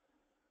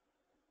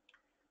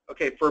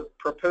 Okay, for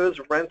proposed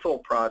rental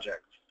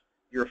projects,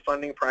 your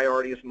funding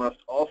priorities must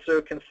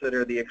also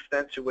consider the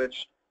extent to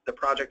which the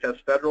project has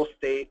federal,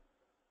 state,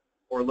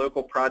 or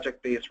local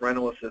project-based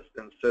rental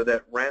assistance so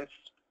that rents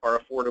are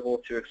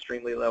affordable to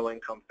extremely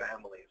low-income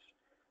families.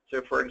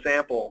 So for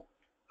example,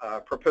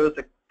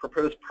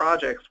 proposed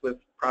projects with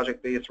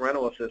project-based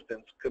rental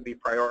assistance could be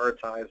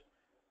prioritized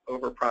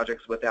over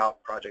projects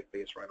without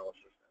project-based rental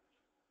assistance.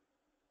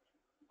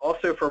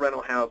 Also for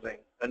rental housing,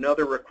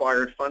 another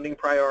required funding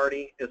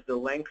priority is the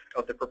length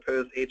of the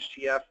proposed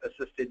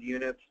HTF-assisted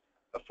units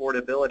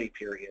affordability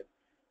period.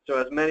 So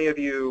as many of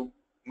you,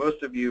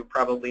 most of you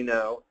probably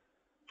know,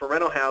 for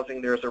rental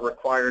housing there's a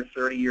required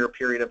 30-year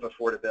period of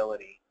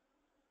affordability.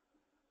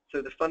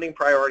 So the funding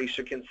priority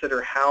should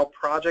consider how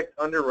project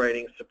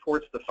underwriting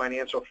supports the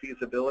financial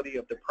feasibility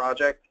of the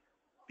project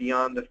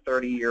beyond the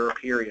 30-year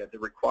period, the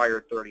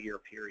required 30-year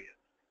period.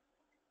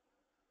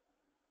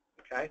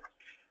 Okay?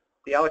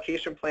 The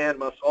allocation plan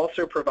must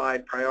also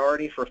provide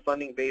priority for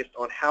funding based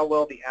on how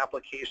well the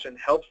application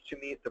helps to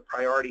meet the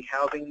priority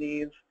housing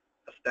needs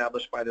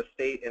established by the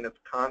state in its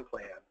CON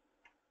plan.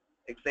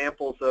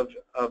 Examples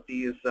of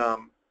these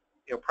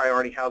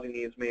priority housing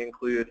needs may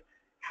include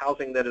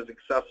housing that is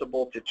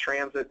accessible to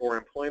transit or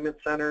employment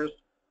centers,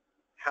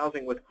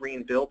 housing with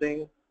green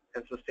building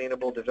and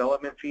sustainable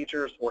development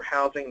features, or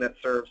housing that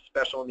serves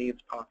special needs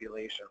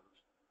populations.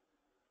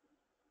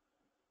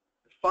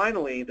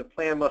 Finally, the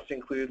plan must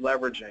include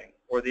leveraging,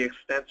 or the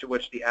extent to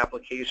which the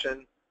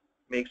application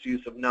makes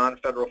use of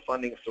non-federal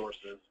funding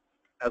sources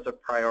as a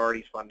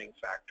priority funding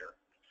factor.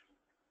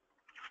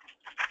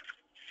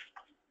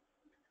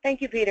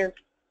 Thank you, Peter.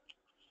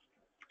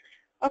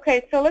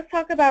 Okay, so let's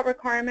talk about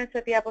requirements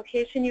that the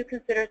application you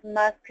consider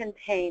must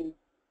contain.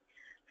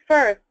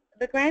 First,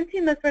 the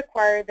grantee must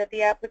require that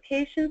the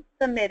application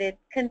submitted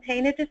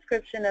contain a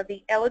description of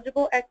the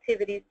eligible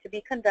activities to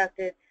be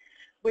conducted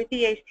with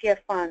the HTF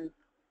funds.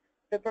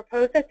 The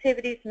proposed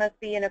activities must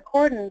be in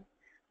accordance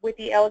with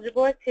the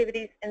eligible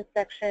activities in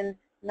section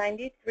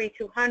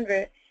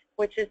 93-200,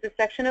 which is the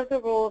section of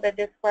the rule that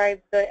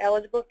describes the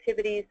eligible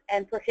activities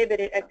and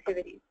prohibited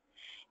activities,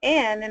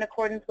 and in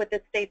accordance with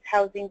the state's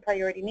housing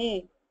priority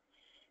needs.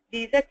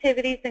 These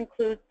activities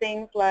include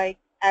things like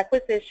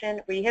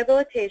acquisition,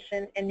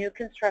 rehabilitation, and new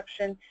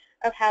construction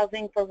of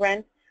housing for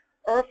rent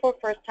or for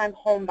first-time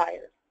home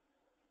buyers.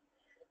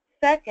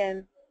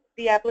 Second,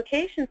 the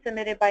application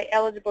submitted by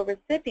eligible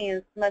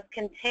recipients must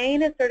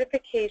contain a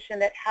certification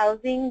that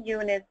housing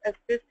units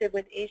assisted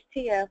with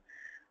HTF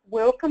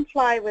will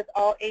comply with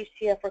all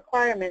HTF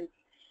requirements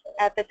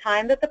at the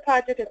time that the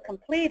project is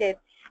completed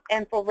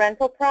and for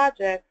rental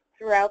projects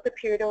throughout the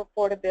period of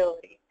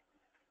affordability.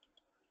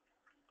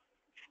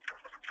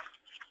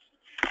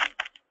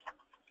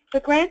 The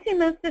grantee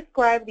must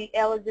describe the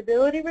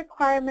eligibility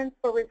requirements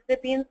for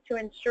recipients to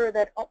ensure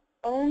that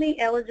only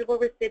eligible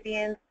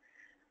recipients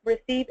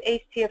receive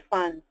HTF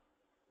funds.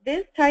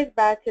 This ties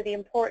back to the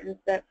importance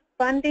that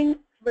funding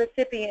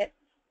recipients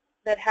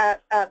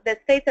that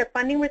states are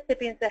funding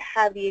recipients that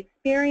have the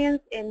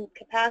experience and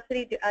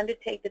capacity to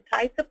undertake the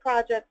types of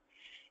projects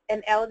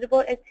and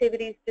eligible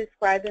activities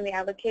described in the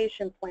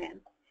allocation plan.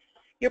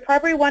 You're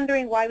probably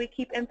wondering why we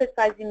keep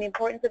emphasizing the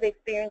importance of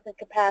experience and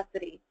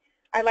capacity.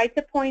 I'd like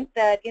to point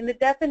that in the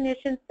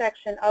definition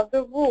section of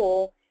the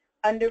rule,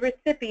 under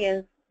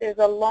recipients, there's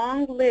a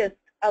long list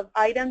of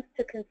items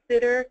to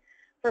consider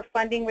for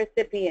funding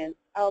recipients.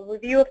 I'll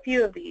review a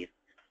few of these.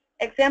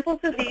 Examples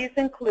of these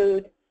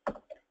include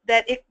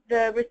that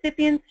the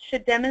recipients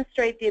should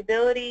demonstrate the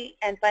ability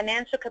and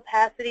financial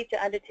capacity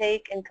to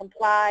undertake and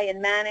comply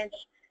and manage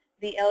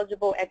the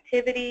eligible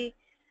activity,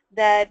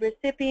 that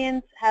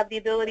recipients have the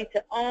ability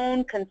to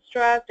own,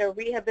 construct, or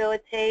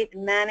rehabilitate,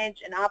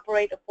 manage, and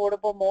operate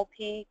affordable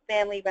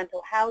multi-family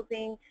rental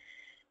housing,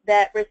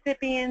 that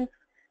recipients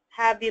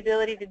have the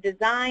ability to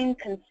design,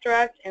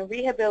 construct, and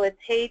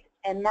rehabilitate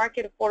and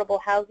market affordable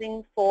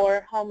housing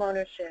for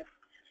homeownership.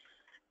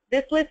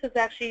 This list is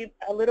actually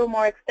a little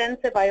more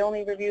extensive. I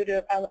only reviewed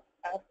a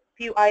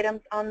few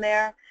items on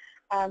there.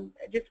 I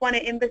just want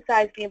to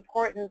emphasize the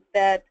importance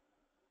that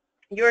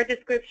your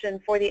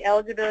description for the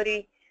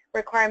eligibility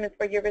requirements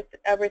for your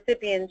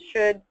recipients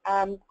should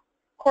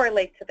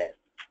correlate to this.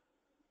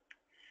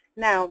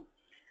 Now,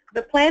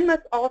 the plan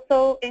must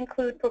also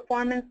include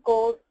performance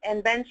goals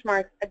and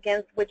benchmarks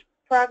against which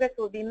progress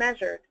will be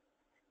measured.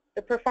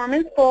 The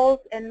performance goals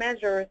and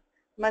measures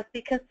must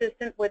be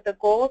consistent with the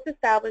goals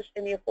established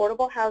in the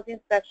affordable housing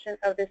section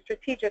of the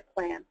strategic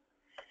plan.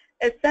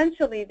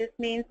 Essentially, this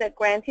means that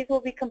grantees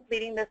will be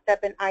completing the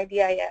step in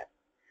IDIS.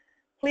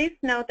 Please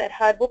note that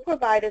HUD will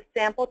provide a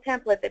sample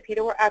template that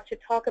Peter will actually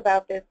talk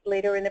about this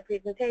later in the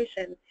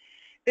presentation.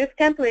 This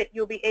template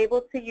you'll be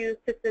able to use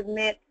to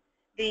submit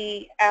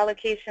the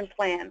allocation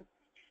plan.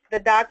 The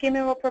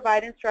document will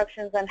provide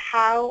instructions on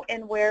how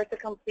and where to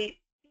complete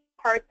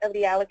parts of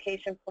the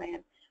allocation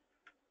plan.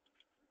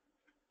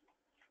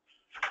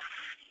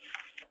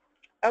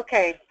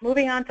 Okay,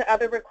 moving on to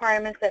other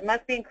requirements that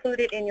must be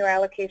included in your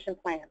allocation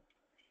plan.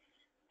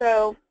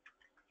 So,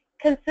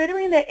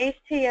 considering that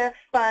HTF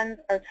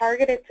funds are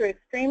targeted to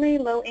extremely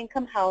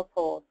low-income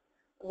households,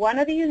 one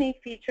of the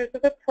unique features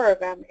of the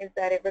program is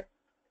that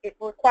it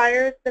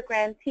requires the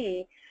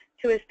grantee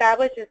to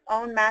establish its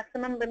own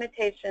maximum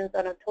limitations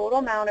on a total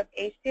amount of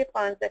HTF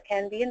funds that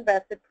can be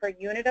invested per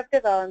unit of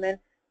development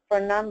for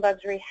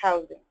non-luxury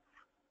housing.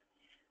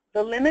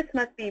 The limits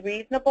must be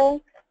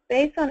reasonable,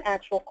 based on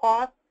actual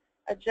costs,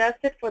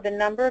 adjusted for the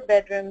number of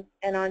bedrooms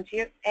and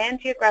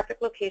geographic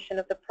location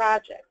of the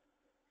project.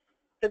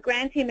 The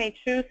grantee may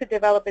choose to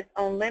develop its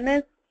own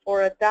limits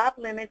or adopt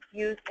limits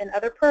used in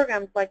other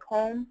programs like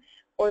HOME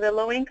or the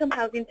Low-Income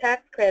Housing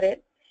Tax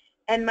Credit,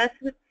 and must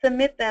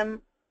submit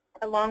them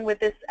along with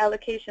this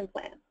allocation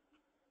plan.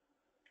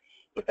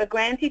 If a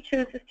grantee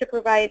chooses to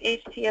provide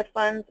HTF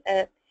funds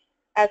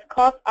as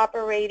cost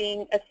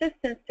operating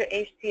assistance to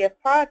HTF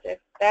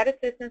projects, that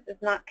assistance is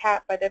not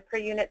capped by the per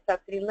unit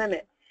subsidy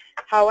limit.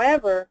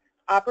 However,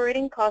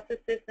 operating cost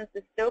assistance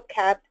is still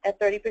capped at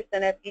 30%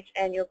 of each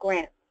annual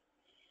grant.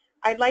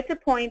 I'd like to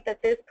point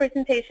that this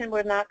presentation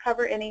will not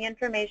cover any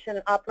information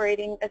on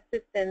operating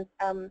assistance.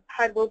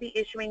 HUD will be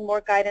issuing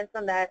more guidance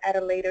on that at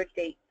a later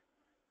date.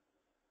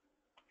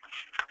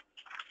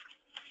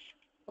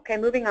 Okay,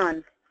 moving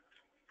on.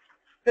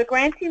 The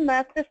grantee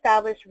must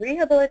establish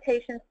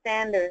rehabilitation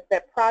standards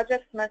that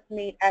projects must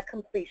meet at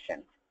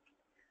completion.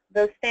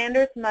 Those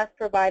standards must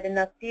provide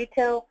enough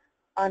detail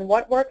on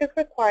what work is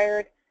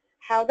required,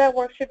 how that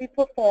work should be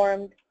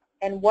performed,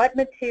 and what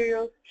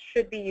materials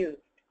should be used.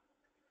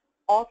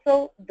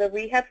 Also, the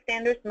rehab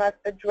standards must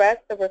address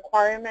the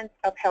requirements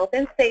of health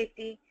and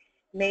safety,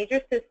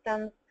 major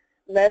systems,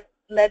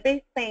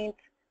 lead-based paint,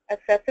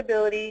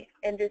 accessibility,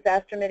 and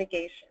disaster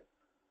mitigation.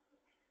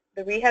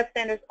 The rehab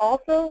standards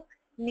also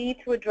need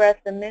to address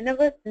the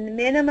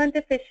minimum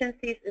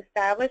deficiencies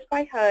established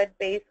by HUD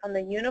based on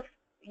the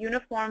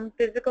Uniform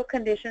Physical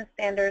Condition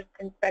Standards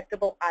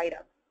inspectable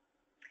items.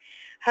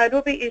 HUD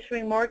will be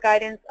issuing more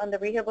guidance on the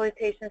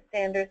rehabilitation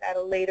standards at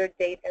a later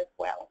date as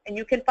well. And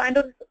you can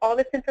find all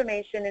this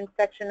information in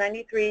Section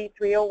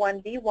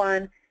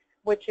 93-301B1,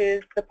 which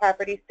is the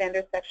property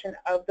standards section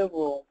of the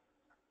rule.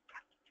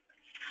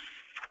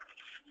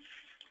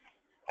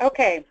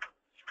 Okay,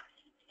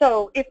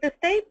 so if the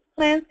state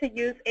plans to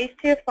use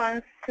HTF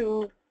funds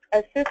to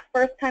assist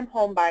first-time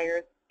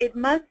homebuyers, it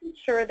must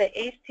ensure that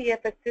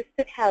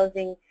HTF-assisted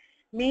housing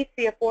meets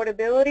the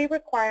affordability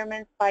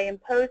requirements by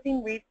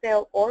imposing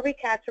resale or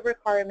recapture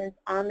requirements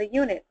on the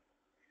units.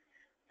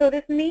 So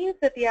this means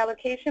that the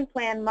allocation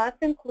plan must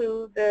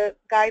include the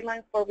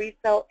guidelines for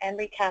resale and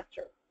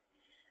recapture.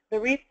 The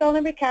resale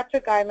and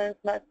recapture guidelines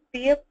must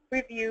be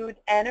reviewed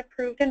and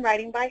approved in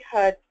writing by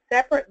HUD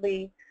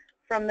separately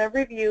from the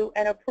review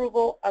and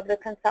approval of the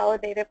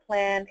consolidated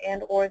plan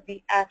and or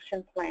the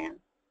action plan.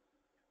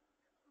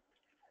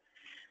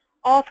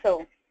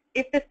 Also,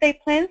 If the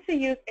state plans to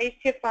use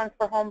HTF funds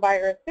for home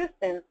buyer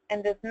assistance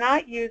and does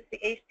not use the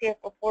HTF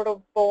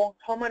affordable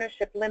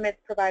homeownership limits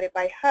provided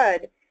by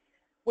HUD,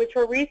 which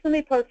were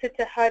recently posted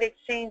to HUD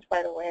Exchange,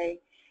 by the way,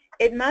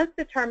 it must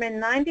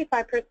determine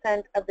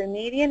 95% of the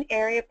median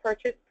area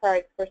purchase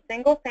price for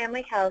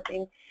single-family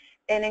housing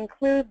and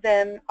include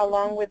them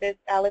along with its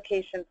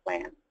allocation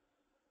plan.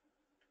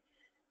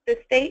 The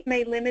state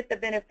may limit the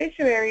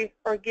beneficiaries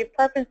or give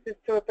preferences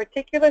to a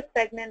particular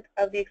segment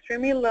of the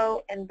extremely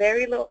low and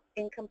very low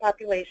income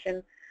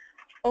population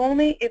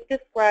only if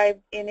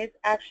described in its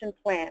action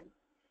plan.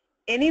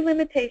 Any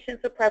limitations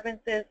or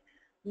preferences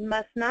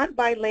must not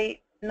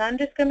violate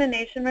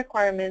non-discrimination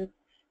requirements,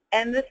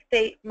 and the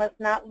state must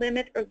not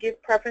limit or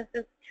give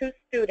preferences to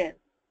students.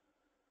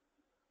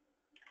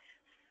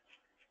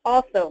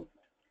 Also,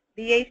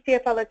 the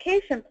HTF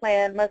Allocation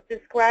Plan must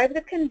describe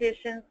the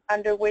conditions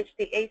under which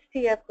the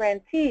HTF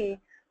grantee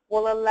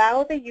will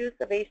allow the use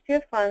of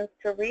HTF funds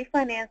to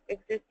refinance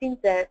existing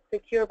debt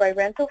secured by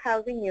rental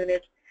housing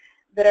units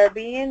that are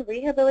being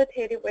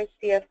rehabilitated with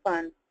HTF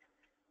funds.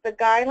 The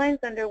guidelines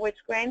under which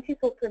grantees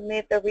will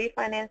permit the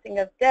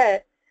refinancing of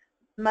debt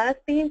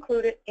must be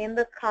included in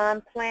the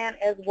COM plan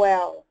as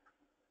well.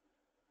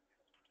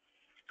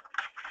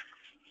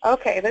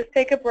 Okay, let's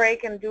take a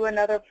break and do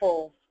another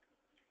poll.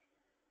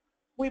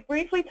 We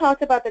briefly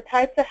talked about the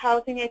types of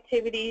housing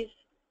activities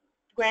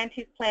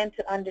grantees plan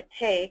to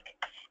undertake,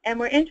 and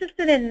we're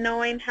interested in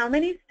knowing how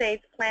many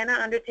states plan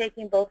on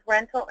undertaking both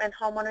rental and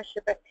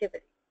homeownership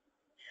activities.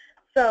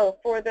 So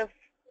for the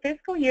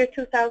fiscal year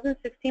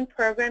 2016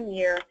 program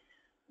year,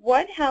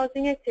 what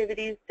housing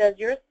activities does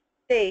your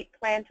state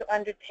plan to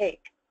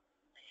undertake?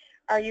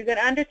 Are you going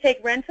to undertake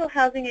rental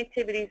housing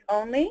activities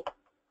only?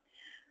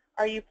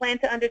 Are you plan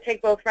to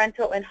undertake both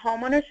rental and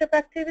homeownership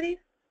activities?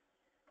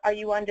 Are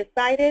you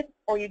undecided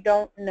or you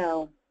don't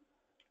know?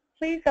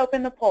 Please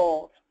open the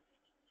polls.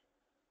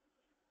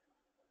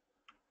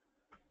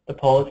 The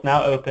poll is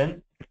now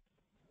open.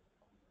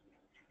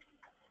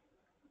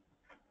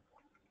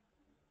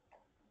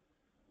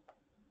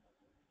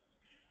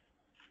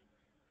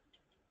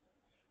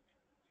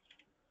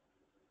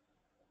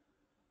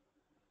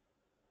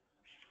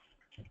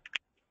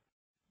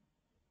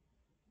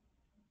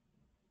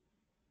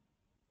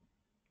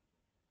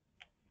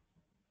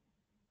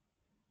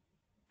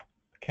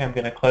 Okay, I'm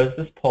going to close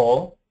this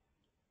poll.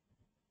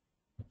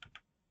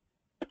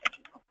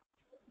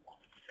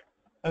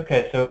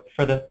 Okay, so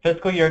for the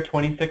fiscal year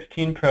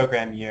 2016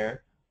 program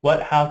year,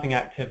 what housing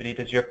activity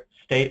does your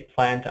state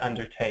plan to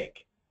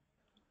undertake?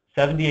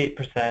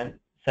 78%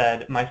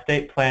 said, my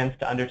state plans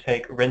to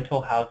undertake rental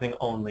housing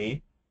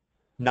only.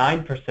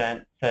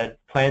 9% said,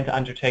 plan to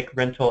undertake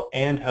rental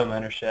and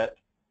homeownership.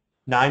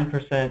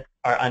 9%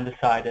 are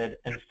undecided,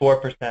 and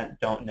 4%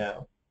 don't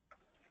know.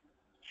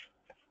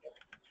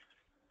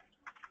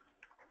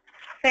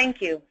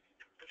 Thank you.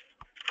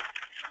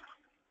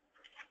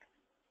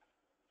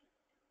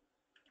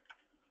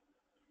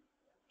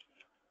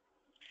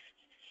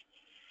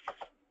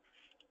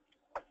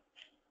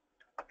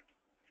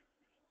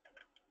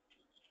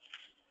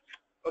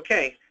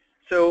 Okay,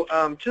 so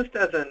just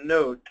as a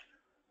note,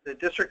 the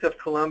District of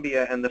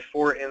Columbia and the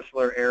 4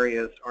 insular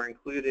areas are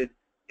included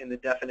in the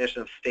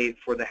definition of state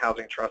for the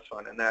Housing Trust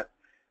Fund, and that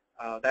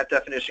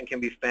definition can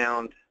be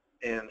found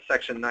in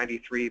Section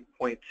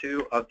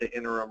 93.2 of the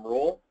interim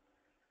rule.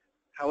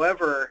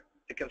 However,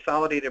 the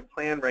Consolidated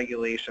Plan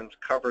regulations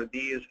cover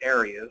these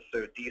areas,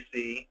 so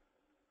DC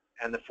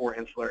and the 4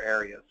 insular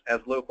areas, as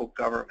local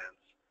governments.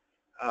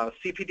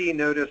 CPD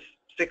Notice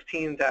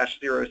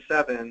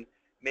 16-07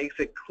 makes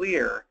it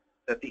clear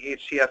that the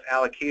HTF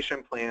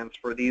allocation plans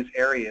for these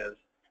areas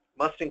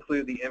must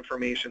include the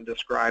information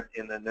described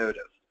in the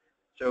notice.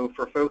 So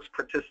for folks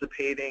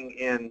participating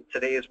in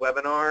today's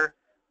webinar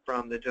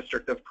from the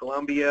District of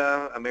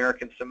Columbia,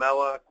 American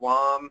Samoa,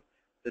 Guam,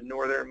 the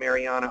Northern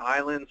Mariana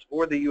Islands,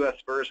 or the U.S.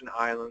 Virgin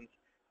Islands,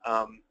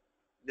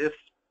 this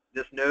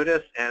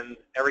notice and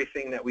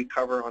everything that we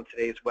cover on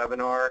today's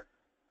webinar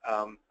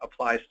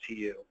applies to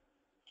you.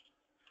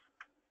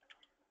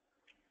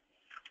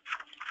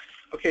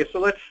 Okay, so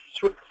let's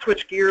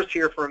switch gears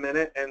here for a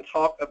minute and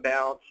talk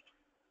about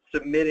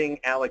submitting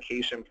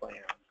allocation plans.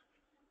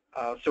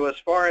 So as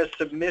far as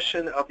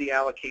submission of the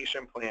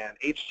allocation plan,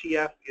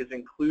 HTF is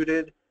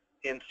included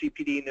in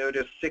CPD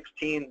Notice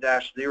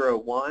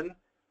 16-01,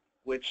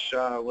 which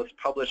was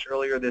published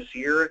earlier this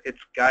year. It's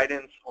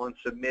guidance on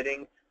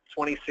submitting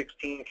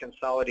 2016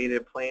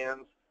 consolidated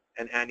plans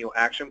and annual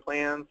action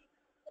plans.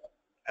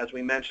 As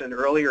we mentioned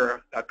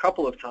earlier a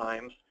couple of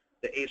times,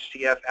 the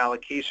HTF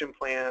allocation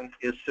plan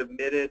is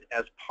submitted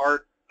as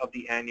part of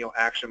the annual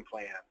action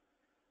plan.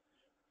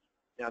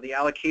 Now, the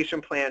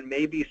allocation plan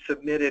may be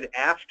submitted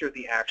after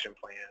the action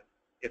plan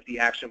if the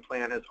action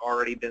plan has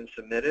already been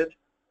submitted.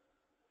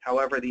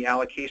 However, the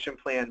allocation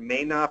plan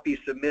may not be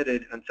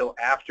submitted until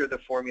after the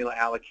formula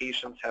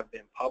allocations have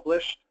been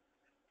published.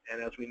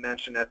 And as we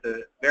mentioned at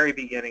the very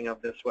beginning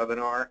of this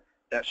webinar,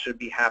 that should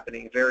be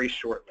happening very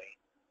shortly.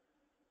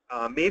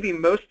 Maybe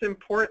most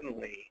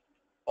importantly,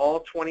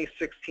 all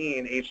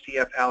 2016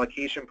 HTF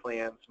allocation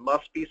plans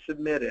must be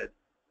submitted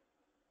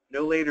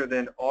no later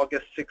than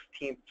August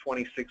 16,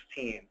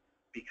 2016,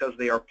 because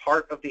they are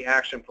part of the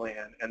action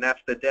plan, and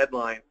that's the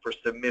deadline for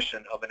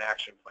submission of an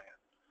action plan.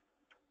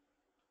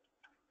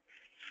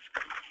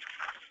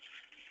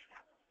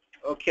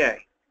 Okay,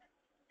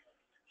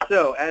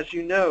 so as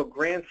you know,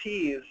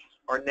 grantees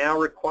are now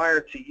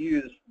required to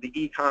use the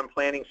Econ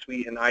Planning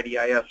Suite and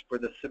IDIS for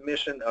the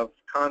submission of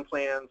con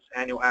plans,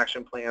 annual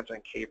action plans,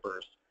 and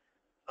capers.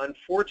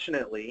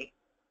 Unfortunately,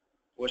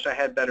 wish I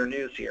had better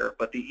news here,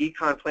 but the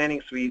Econ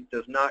Planning Suite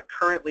does not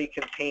currently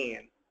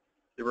contain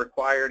the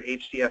required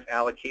HTF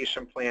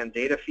allocation plan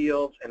data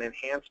fields and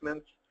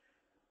enhancements.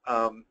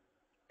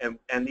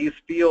 And these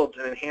fields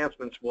and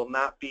enhancements will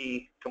not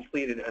be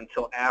completed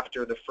until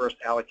after the first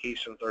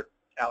allocation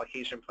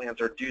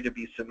plans are due to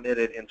be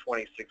submitted in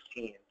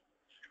 2016.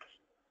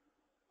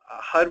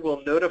 HUD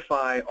will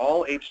notify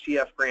all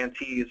HTF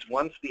grantees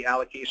once the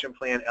allocation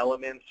plan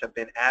elements have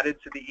been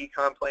added to the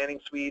Econ Planning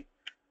Suite.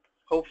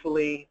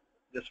 Hopefully,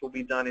 this will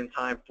be done in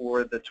time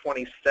for the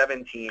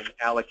 2017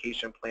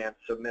 allocation plan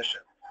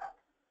submission.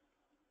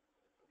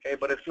 Okay,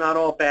 but it's not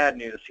all bad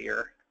news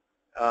here.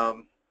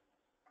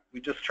 We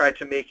just tried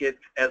to make it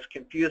as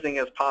confusing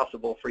as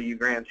possible for you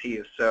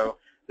grantees. So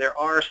there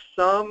are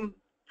some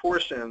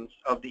portions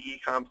of the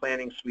Econ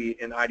Planning Suite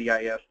in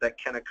IDIS that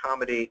can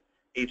accommodate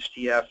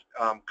HTF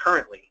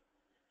currently.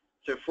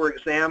 So for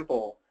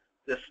example,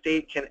 the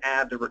state can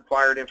add the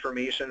required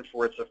information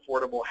for its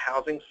affordable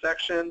housing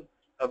section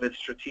of its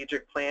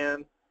strategic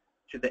plan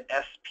to the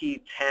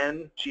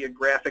SP10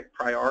 geographic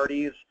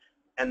priorities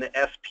and the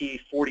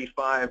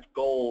SP45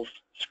 goals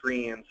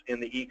screens in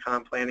the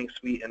Econ Planning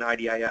Suite and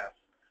IDIS.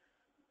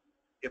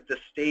 If the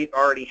state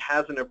already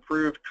has an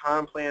approved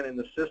con plan in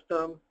the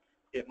system,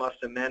 it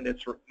must amend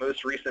its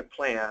most recent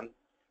plan.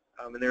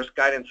 And there's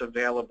guidance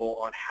available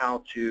on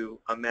how to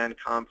amend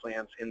con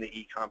plans in the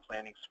Econ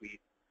Planning Suite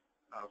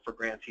for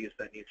grantees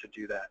that need to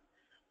do that.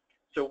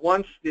 So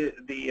once the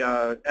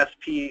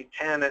SP10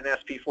 and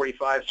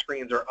SP45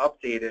 screens are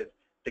updated,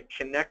 the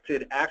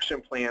connected action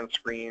plan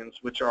screens,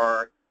 which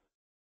are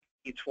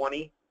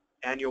E20,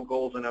 annual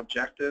goals and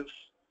objectives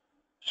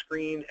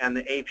screen, and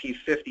the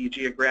AP50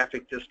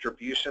 geographic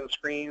distribution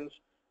screens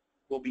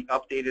will be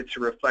updated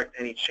to reflect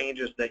any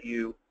changes that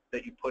you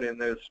put in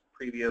those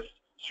previous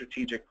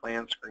strategic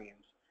plan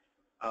screens.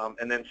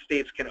 And then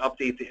states can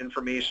update the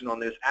information on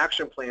those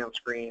action plan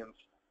screens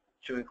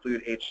to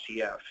include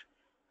HTF.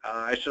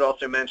 I should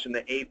also mention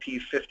the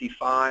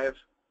AP55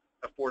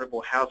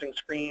 affordable housing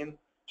screen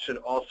should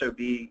also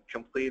be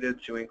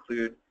completed to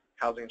include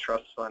Housing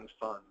Trust Fund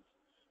funds.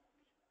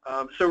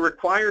 So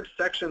required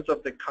sections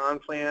of the con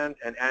plan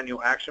and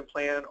annual action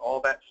plan, all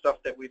that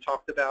stuff that we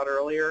talked about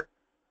earlier,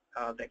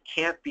 that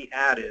can't be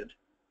added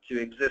to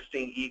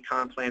existing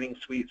Econ Planning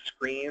Suite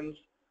screens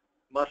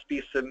must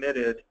be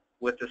submitted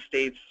with the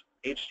state's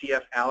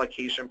HTF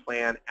allocation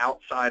plan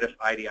outside of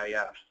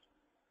IDIS.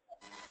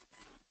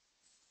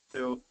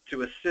 So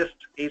to assist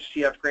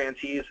HTF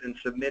grantees in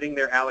submitting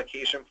their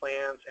allocation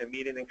plans and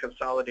meeting the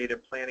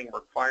consolidated planning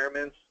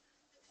requirements,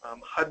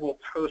 HUD will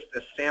post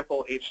a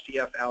sample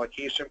HTF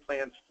allocation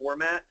plans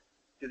format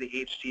to the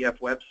HTF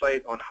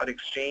website on HUD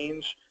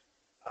Exchange,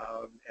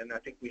 and I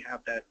think we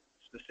have that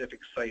specific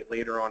site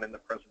later on in the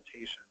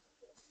presentation.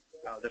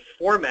 The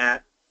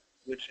format,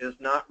 which is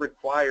not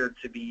required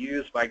to be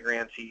used by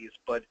grantees,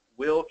 but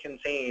will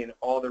contain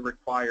all the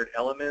required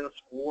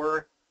elements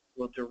or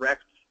will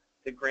direct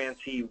the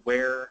grantee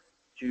where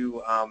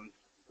to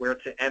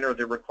enter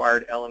the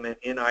required element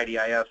in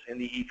IDIS in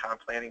the Econ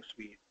Planning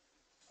Suite.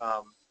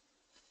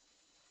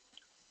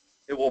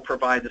 It will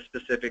provide the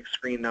specific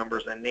screen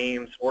numbers and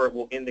names, or it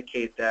will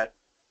indicate that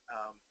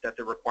that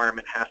the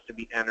requirement has to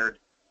be entered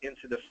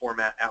into the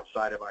format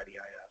outside of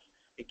IDIS.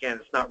 Again,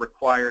 it's not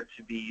required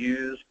to be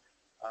used.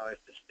 If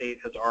the state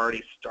has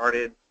already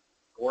started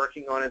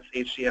working on its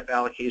HTF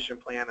allocation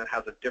plan and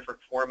has a different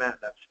format,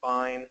 that's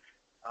fine.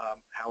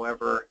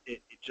 However,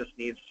 it just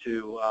needs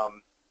to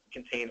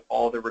contain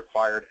all the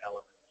required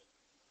elements.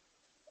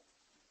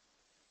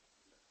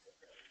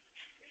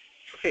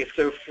 Okay,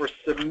 so for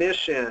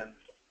submission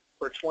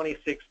for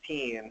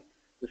 2016,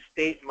 the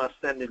state must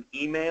send an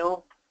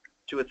email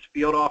to its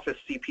field office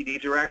CPD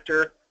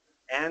director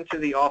and to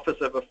the Office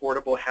of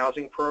Affordable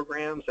Housing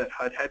Programs at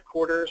HUD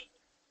headquarters.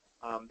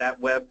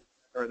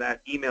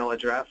 That email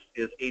address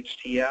is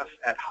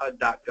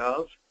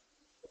htf@hud.gov,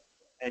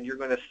 and you're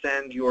going to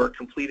send your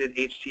completed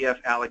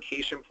HTF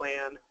allocation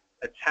plan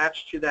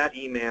attached to that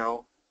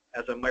email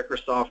as a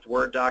Microsoft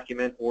Word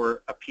document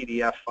or a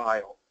PDF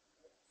file.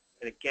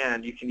 And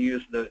again, you can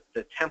use the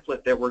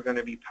template that we're going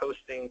to be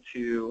posting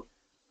to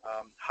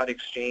HUD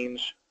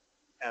Exchange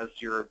as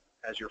your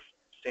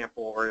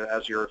sample or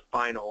as your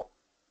final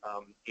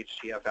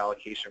HTF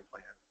allocation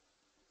plan.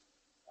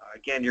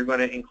 Again, you're going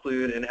to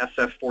include an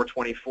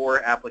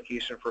SF-424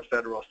 application for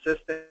federal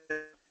assistance,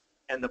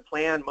 and the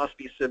plan must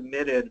be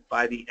submitted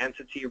by the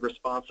entity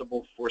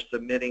responsible for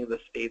submitting the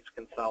state's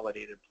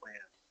consolidated plan.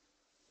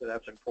 So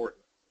that's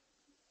important.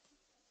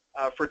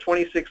 For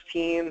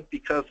 2016,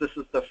 because this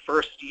is the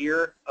first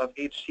year of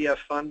HTF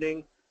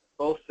funding,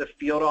 both the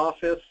field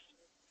office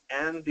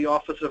and the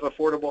Office of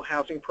Affordable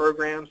Housing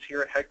Programs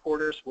here at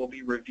headquarters will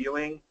be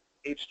reviewing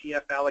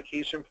HTF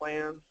allocation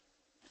plans.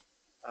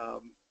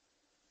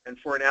 And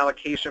for an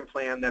allocation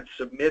plan that's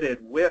submitted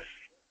with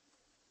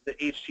the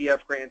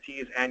HTF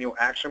Grantee's annual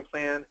action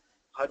plan,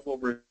 HUD will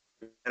review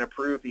and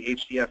approve the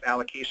HTF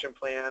allocation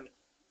plan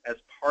as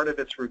part of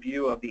its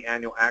review of the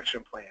annual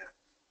action plan.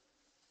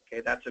 Okay,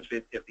 that's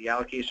if the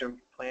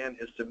allocation plan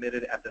is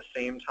submitted at the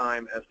same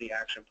time as the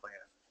action plan.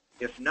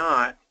 If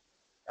not,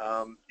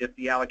 if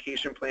the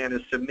allocation plan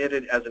is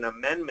submitted as an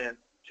amendment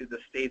to the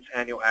state's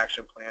annual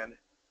action plan,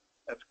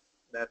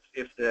 that's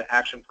if the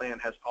action plan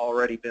has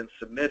already been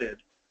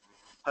submitted,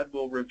 HUD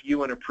will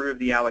review and approve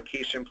the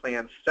allocation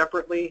plan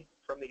separately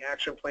from the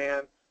action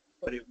plan,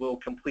 but it will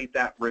complete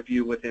that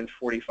review within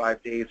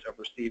 45 days of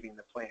receiving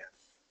the plan.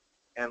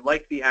 And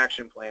like the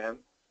action plan,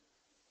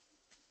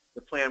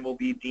 the plan will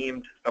be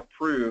deemed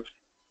approved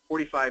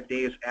 45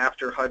 days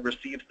after HUD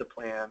receives the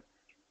plan,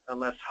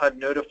 unless HUD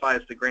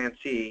notifies the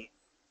grantee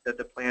that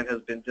the plan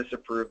has been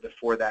disapproved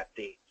before that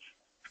date.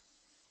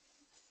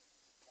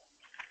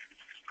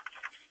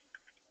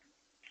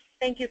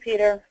 Thank you,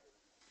 Peter.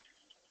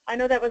 I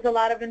know that was a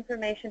lot of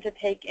information to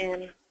take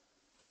in.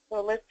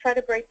 So let's try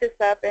to break this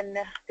up and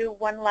do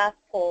one last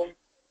poll.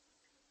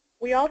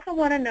 We also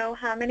want to know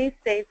how many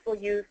states will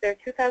use their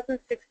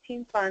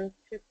 2016 funds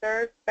to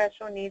serve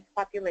special needs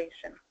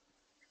population.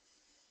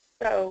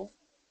 So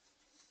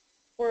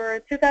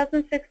for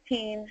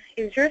 2016,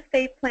 is your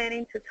state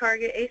planning to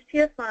target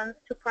HTF funds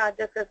to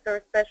projects that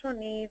serve special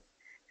needs,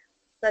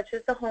 such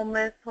as the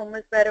homeless,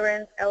 homeless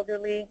veterans,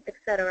 elderly,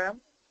 etc.?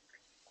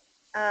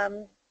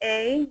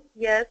 A,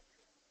 yes,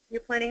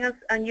 you're planning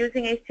on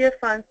using HTF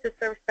funds to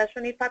serve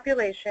special need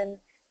population.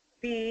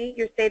 B,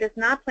 your state is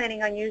not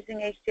planning on using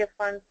HTF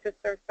funds to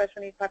serve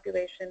special need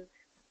population.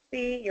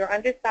 C, you're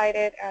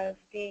undecided.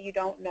 D, you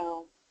don't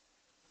know.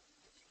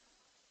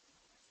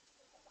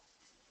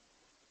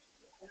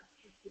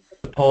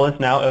 The poll is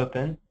now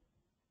open.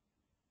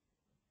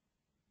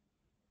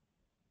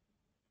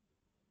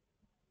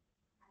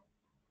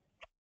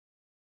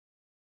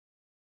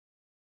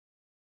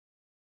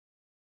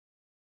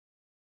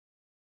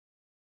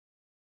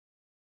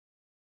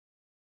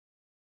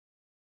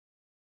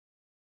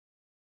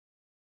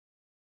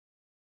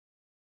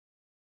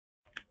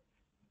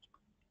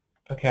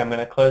 Okay, I'm going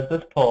to close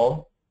this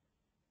poll.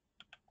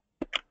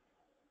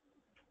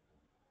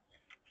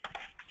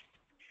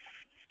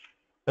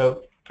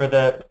 So for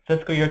the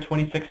fiscal year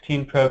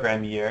 2016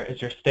 program year,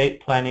 is your state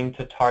planning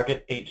to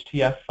target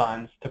HTF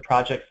funds to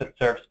projects that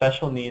serve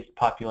special needs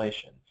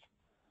populations?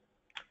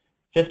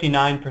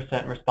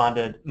 59%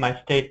 responded,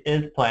 my state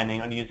is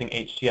planning on using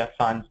HTF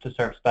funds to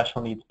serve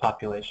special needs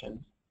populations.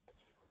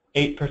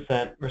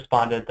 8%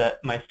 responded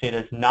that my state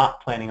is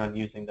not planning on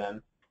using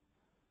them.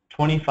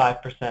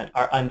 25%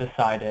 are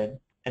undecided,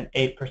 and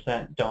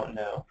 8% don't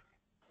know.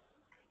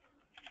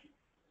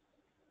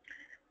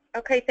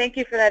 Okay, thank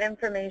you for that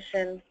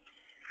information.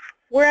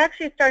 We're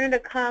actually starting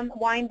to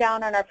wind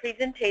down on our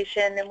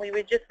presentation, and we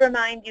would just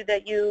remind you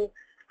that you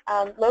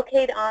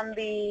locate on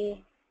the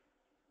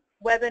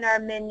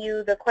webinar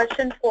menu the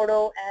question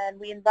portal, and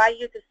we invite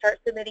you to start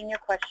submitting your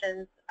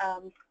questions.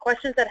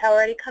 Questions that have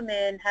already come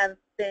in have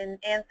been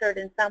answered,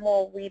 and some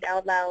will read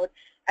out loud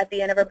at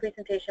the end of our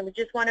presentation. We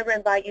just want to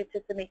invite you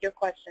to submit your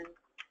questions.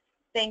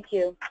 Thank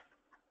you.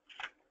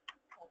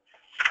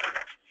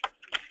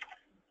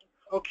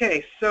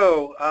 Okay,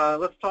 so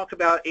let's talk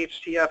about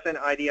HTF and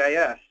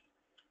IDIS.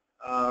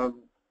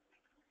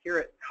 Here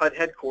at HUD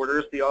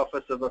headquarters, the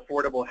Office of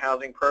Affordable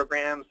Housing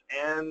Programs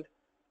and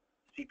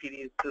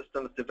CPD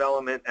Systems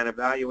Development and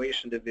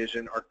Evaluation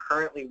Division are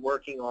currently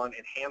working on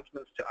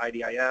enhancements to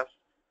IDIS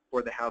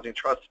for the Housing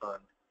Trust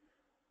Fund.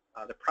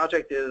 The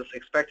project is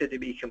expected to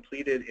be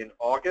completed in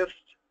August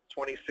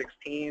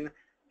 2016,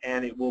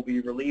 and it will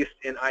be released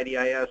in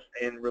IDIS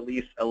in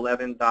Release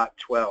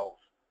 11.12.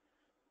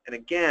 And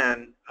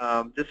again,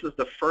 this is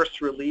the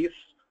first release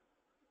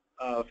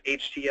of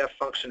HTF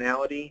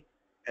functionality,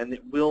 and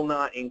it will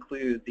not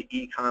include the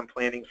Econ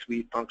Planning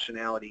Suite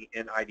functionality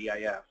in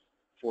IDIS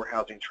for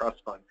Housing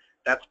Trust Fund.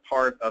 That's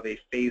part of a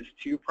Phase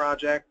 2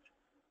 project,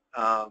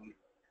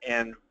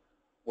 and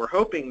we're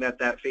hoping that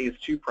that Phase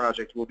 2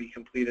 project will be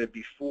completed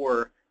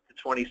before the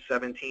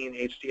 2017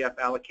 HTF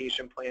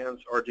allocation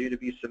plans are due to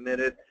be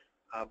submitted,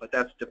 but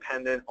that's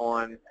dependent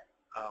on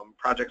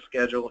project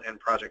schedule and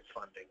project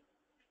funding.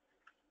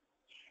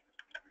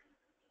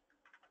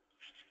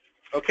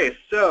 Okay,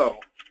 so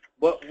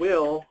what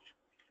will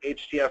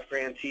HTF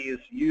grantees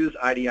use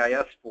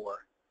IDIS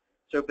for?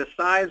 So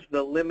besides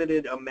the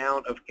limited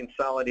amount of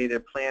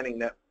consolidated planning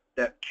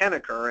that can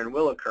occur and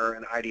will occur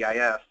in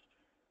IDIS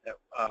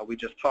that we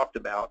just talked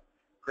about,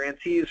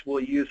 grantees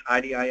will use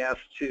IDIS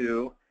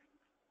to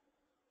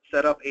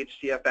set up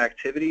HTF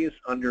activities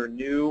under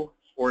new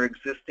or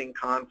existing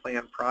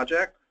con-plan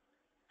projects.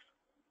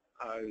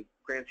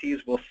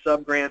 Grantees will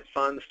subgrant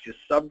funds to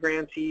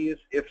subgrantees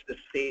if the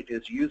state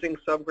is using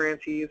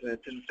subgrantees, and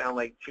it didn't sound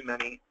like too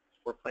many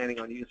we're planning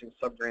on using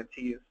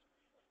sub-grantees.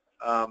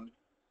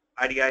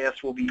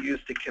 IDIS will be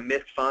used to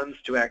commit funds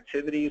to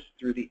activities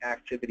through the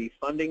activity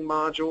funding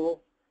module.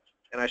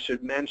 And I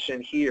should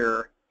mention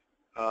here,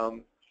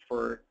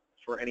 for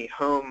any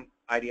home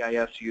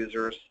IDIS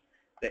users,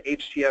 the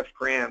HTF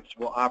grants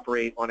will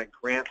operate on a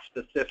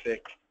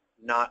grant-specific,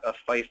 not a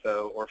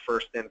FIFO or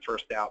first-in,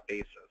 first-out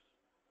basis.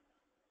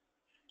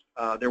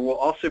 There will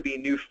also be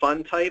new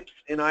fund types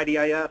in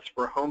IDIS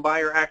for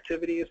homebuyer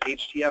activities,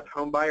 HTF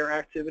homebuyer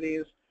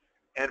activities,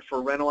 and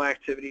for rental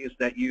activities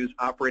that use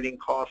operating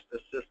cost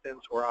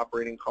assistance or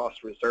operating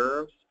cost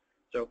reserves.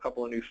 So a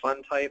couple of new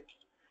fund types.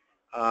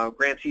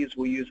 Grantees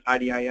will use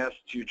IDIS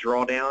to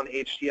draw down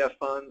HTF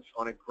funds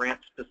on a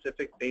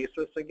grant-specific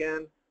basis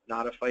again,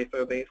 not a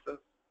FIFO basis.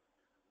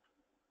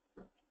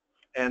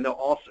 And they'll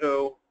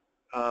also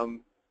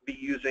be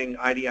using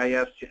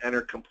IDIS to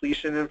enter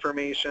completion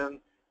information,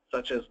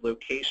 such as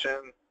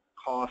location,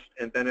 cost,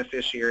 and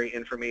beneficiary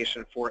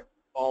information for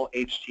all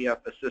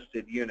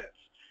HTF-assisted units.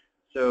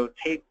 So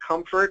take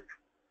comfort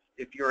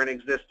if you're an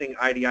existing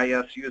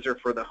IDIS user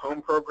for the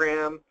home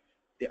program.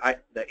 The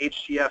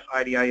HTF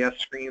IDIS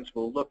screens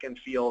will look and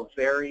feel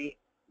very,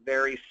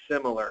 very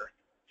similar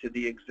to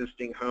the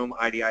existing home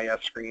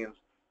IDIS screens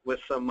with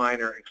some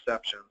minor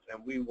exceptions.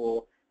 And we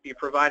will be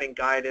providing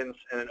guidance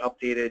and an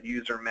updated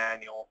user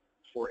manual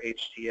for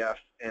HTF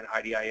and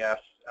IDIS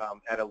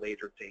at a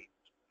later date.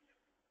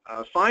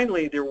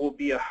 Finally, there will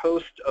be a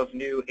host of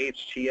new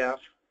HTF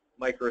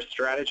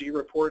MicroStrategy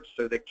reports,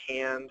 so the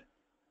canned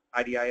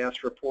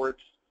IDIS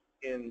reports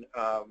in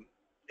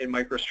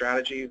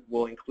MicroStrategy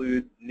will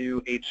include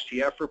new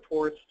HTF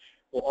reports.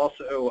 We'll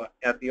also,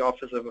 at the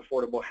Office of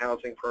Affordable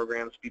Housing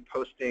Programs, be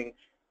posting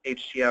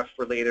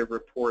HTF-related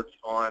reports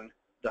on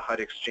the HUD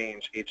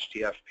Exchange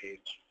HTF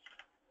page.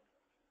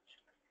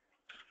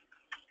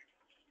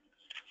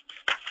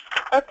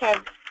 Okay.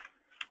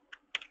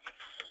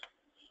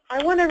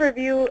 I want to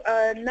review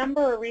a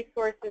number of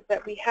resources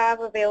that we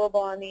have available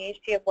on the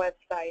HTF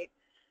website.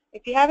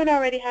 If you haven't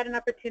already had an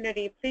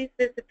opportunity, please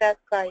visit that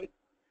site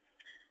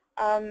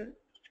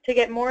to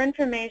get more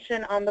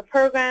information on the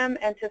program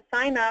and to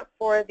sign up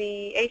for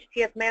the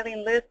HTF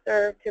mailing list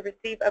or to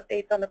receive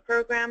updates on the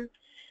program.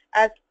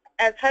 As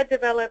HUD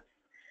develops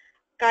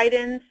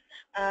guidance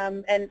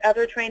and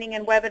other training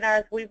and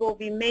webinars, we will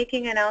be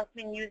making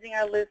announcements using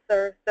our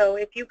listserv. So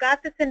if you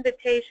got this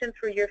invitation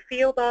through your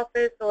field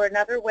office or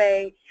another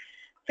way,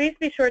 please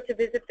be sure to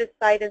visit this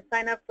site and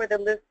sign up for the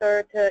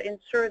listserv to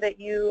ensure that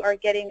you are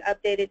getting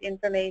updated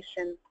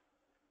information.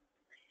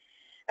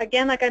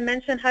 Again, like I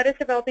mentioned, HUD is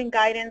developing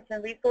guidance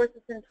and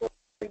resources and tools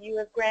for you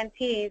as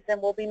grantees,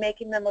 and we'll be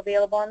making them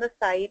available on the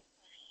site.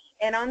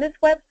 And on this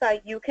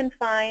website, you can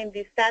find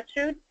the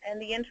statute and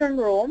the interim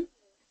rule.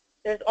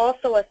 There's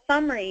also a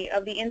summary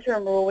of the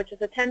interim rule, which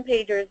is a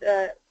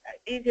 10-pager,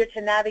 easier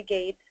to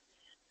navigate.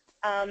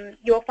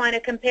 You'll find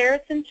a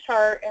comparison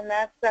chart, and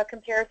that's a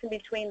comparison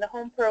between the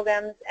home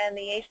programs and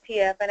the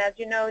HTF. And as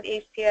you know,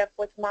 the HTF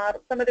was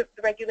modeled, some of the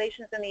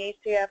regulations in the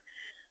HTF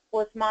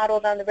was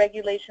modeled on the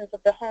regulations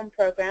of the home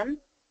program.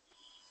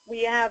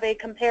 We have a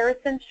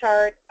comparison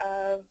chart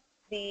of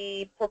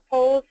the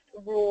proposed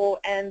rule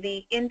and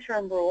the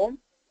interim rule.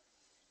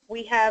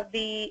 We have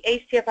the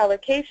HTF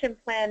Allocation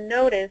Plan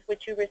Notice,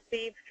 which you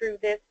received through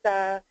this,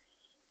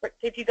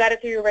 if you got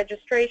it through your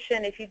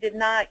registration. If you did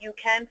not, you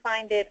can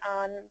find it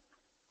on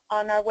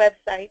our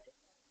website.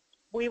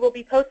 We will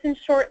be posting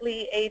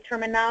shortly a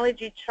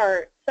terminology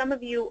chart. Some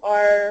of you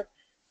are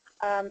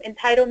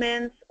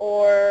entitlements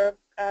or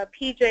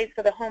PJs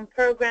for the home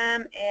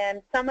program,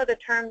 and some of the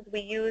terms we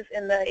use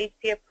in the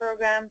HTF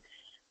program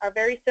are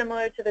very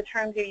similar to the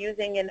terms you're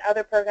using in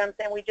other programs,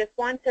 and we just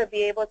want to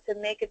be able to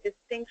make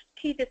a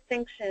key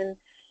distinction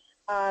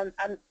on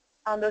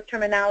those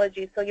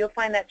terminologies. So you'll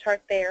find that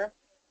chart there.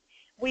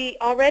 We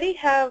already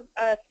have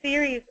a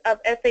series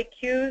of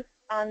FAQs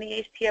on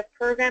the HTF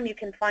program you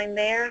can find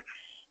there.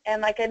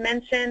 And like I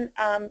mentioned,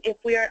 if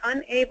we are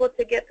unable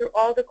to get through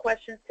all the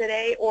questions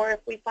today, or if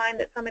we find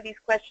that some of these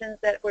questions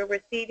that we're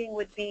receiving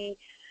would be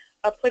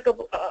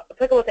applicable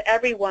to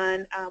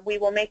everyone, we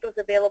will make those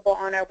available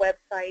on our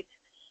website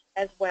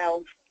as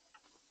well.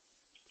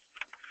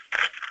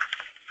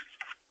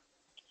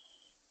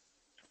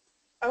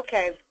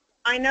 Okay,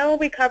 I know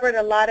we covered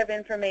a lot of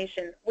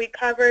information. We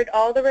covered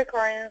all the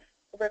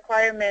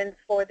requirements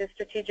for the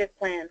strategic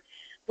plan.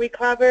 We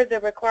covered the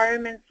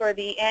requirements for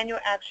the annual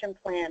action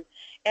plan,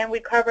 and we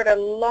covered a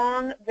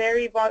long,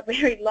 very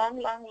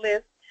long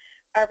list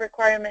of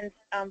requirements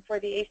for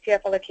the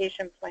HTF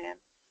allocation plan.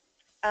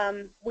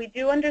 We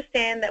do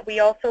understand that we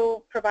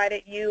also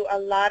provided you a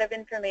lot of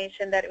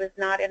information that was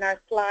not in our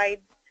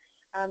slides,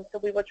 so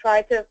we will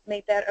try to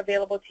make that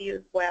available to you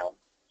as well.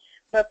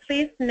 But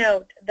please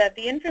note that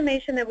the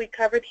information that we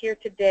covered here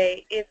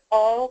today is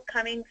all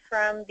coming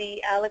from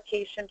the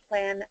allocation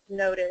plan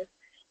notice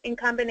in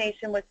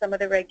combination with some of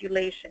the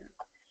regulations.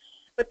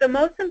 But the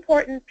most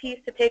important piece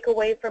to take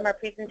away from our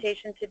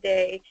presentation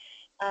today,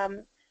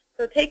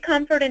 so take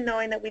comfort in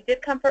knowing that we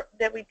did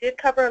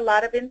cover a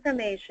lot of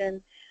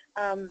information,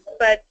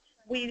 but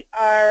we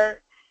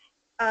are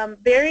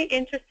very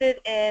interested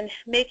in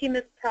making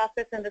this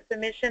process and the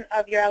submission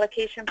of your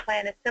allocation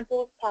plan as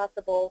simple as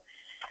possible,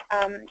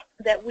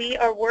 that we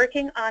are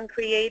working on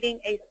creating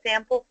a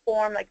sample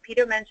form, like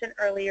Peter mentioned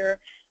earlier.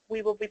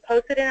 We will be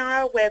posted on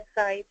our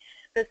website.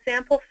 The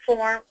sample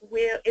form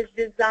is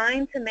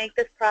designed to make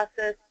this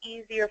process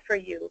easier for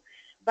you.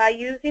 By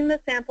using the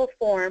sample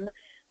form,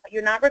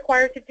 you're not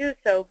required to do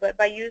so, but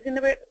by using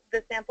the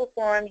sample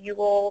form, you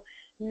will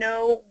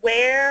know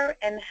where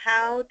and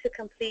how to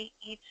complete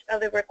each of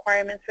the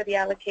requirements for the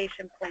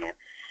allocation plan.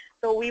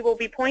 So we will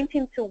be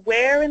pointing to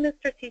where in the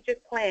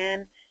strategic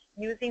plan,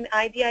 using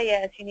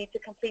IDIS, you need to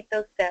complete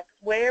those steps,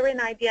 where in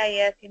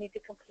IDIS you need to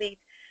complete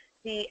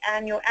the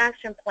annual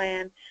action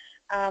plan,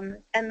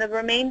 and the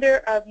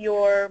remainder of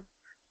your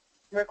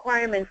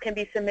requirements can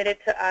be submitted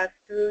to us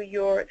through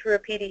a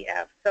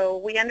PDF. So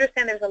we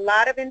understand there's a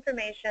lot of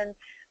information,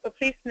 but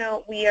please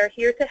note we are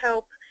here to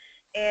help,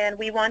 and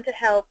we want to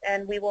help,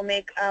 and we will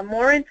make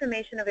more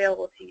information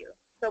available to you.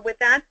 So with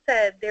that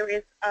said, there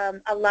is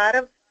a lot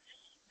of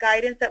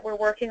guidance that we're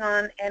working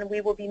on, and we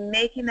will be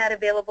making that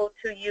available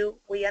to you.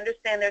 We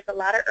understand there's a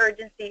lot of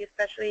urgency,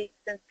 especially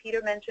since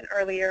Peter mentioned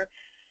earlier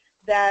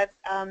that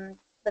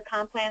the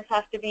comp plans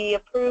have to be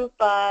approved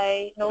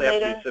by no later.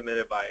 They have to be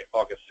submitted by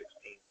August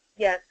 16th.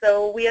 Yes,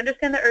 so we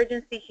understand the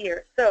urgency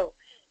here. So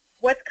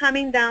what's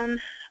coming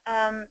down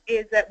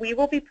is that we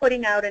will be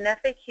putting out an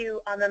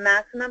FAQ on the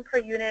maximum per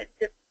unit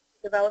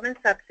development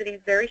subsidies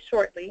very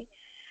shortly.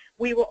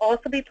 We will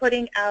also be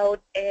putting out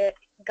a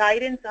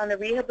guidance on the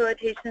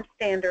rehabilitation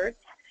standards.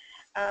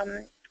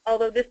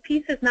 Although this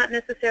piece is not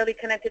necessarily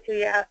connected to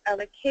the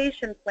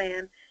allocation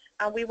plan,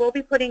 we will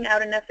be putting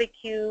out an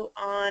FAQ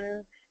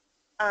on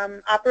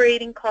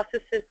operating cost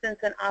assistance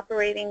and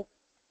operating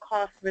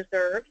cost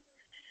reserves.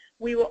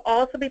 We will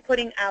also be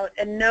putting out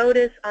a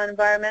notice on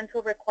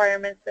environmental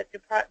requirements that the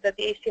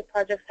HTF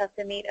projects have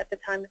to meet at the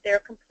time that they're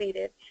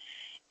completed.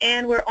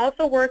 And we're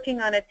also working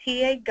on a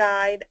TA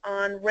guide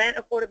on rent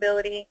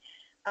affordability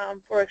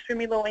for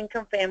extremely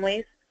low-income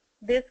families.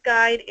 This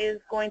guide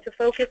is going to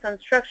focus on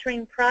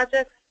structuring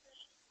projects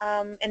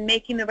and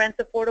making the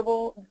rents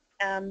affordable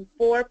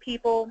for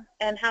people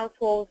and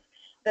households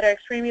that are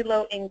extremely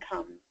low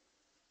income.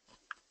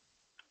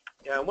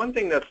 Yeah, one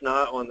thing that's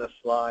not on the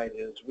slide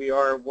is we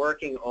are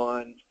working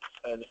on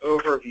an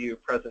overview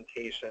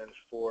presentation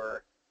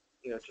for,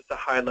 just a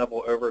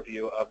high-level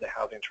overview of the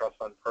Housing Trust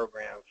Fund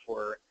program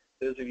for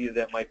those of you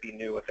that might be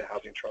new with the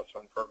Housing Trust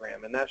Fund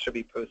program, and that should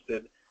be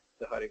posted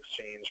to HUD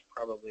Exchange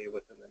probably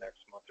within the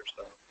next month or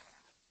so.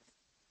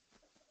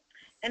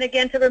 And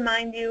again, to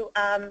remind you,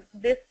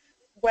 this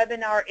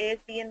webinar is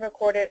being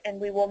recorded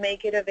and we will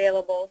make it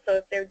available. So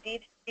if there are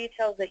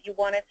details that you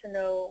wanted to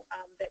know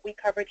that we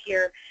covered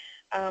here,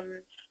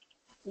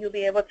 you'll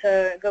be able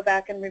to go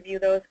back and review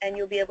those, and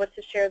you'll be able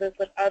to share those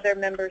with other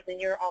members in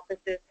your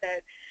offices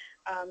that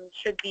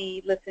should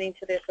be listening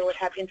to this or would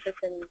have interest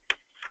in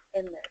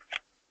this.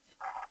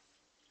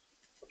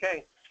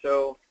 Okay,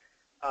 so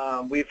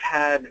we've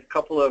had a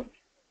couple of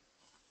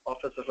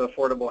Office of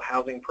Affordable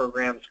Housing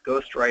Programs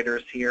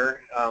ghostwriters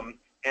here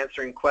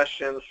answering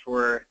questions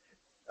for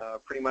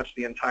pretty much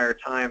the entire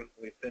time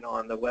we've been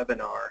on the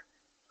webinar.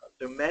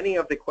 So many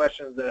of the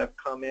questions that have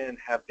come in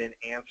have been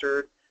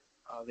answered.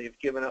 They've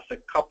given us a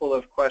couple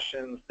of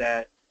questions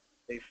that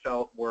they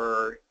felt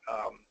were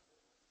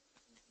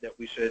that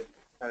we should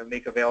kind of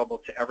make available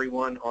to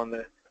everyone on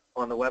the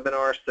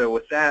webinar. So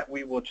with that,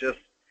 we will just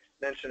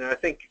mention, and I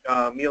think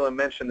Mila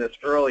mentioned this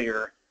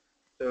earlier.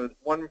 So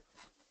one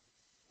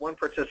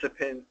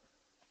participant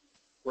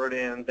wrote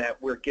in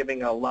that we're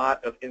giving a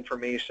lot of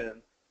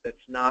information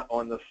that's not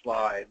on the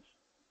slides,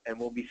 and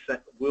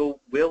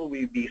will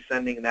we be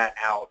sending that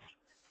out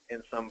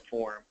in some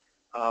form?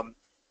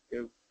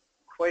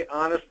 Quite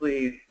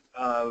honestly,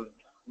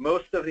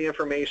 most of the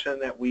information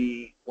that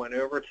we went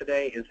over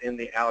today is in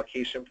the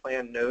allocation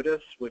plan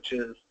notice, which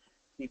is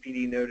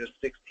CPD notice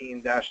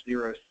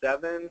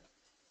 16-07.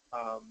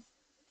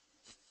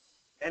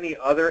 Any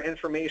other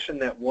information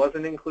that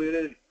wasn't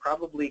included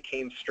probably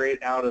came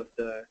straight out of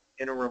the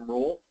interim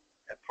rule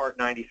at Part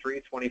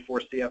 93,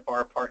 24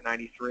 CFR Part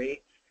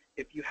 93.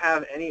 If you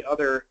have any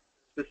other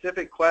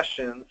specific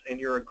questions and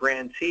you're a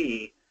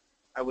grantee,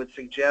 I would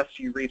suggest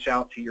you reach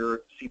out to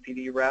your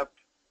CPD rep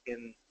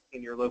in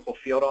your local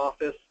field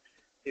office.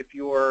 If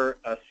you're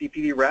a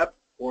CPD rep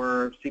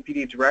or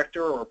CPD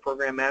director or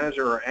program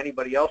manager or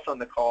anybody else on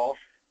the call,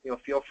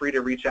 feel free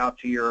to reach out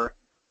to your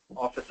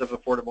Office of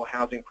Affordable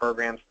Housing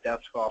Programs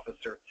desk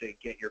officer to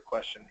get your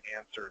question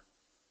answered.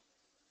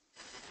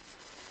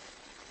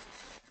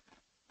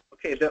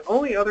 Okay, the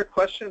only other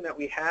question that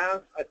we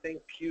have, I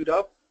think, queued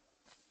up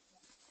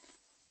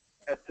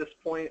at this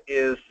point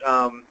is,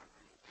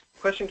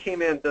 question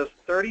came in, does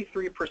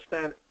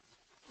the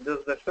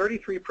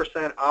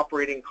 33%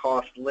 operating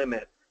cost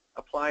limit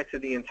apply to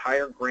the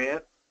entire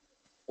grant,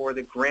 or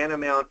the grant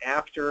amount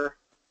after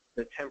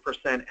the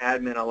 10%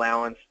 admin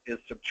allowance is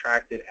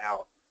subtracted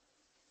out?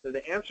 So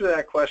the answer to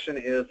that question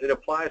is it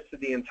applies to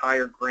the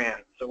entire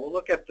grant. So we'll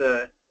look at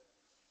the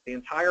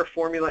entire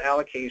formula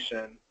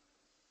allocation,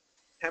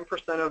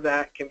 10% of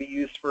that can be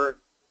used for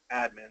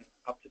admin.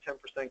 Up to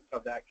 10%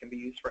 of that can be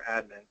used for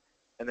admin.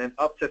 And then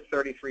up to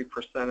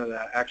 33% of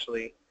that,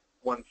 actually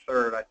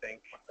 1/3, I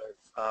think,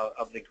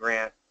 of the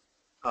grant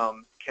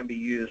can be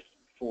used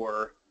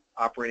for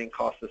operating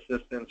cost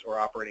assistance or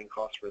operating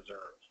cost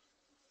reserves.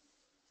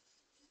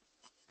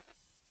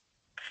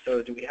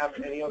 So do we have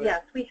any other?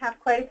 Yes, we have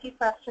quite a few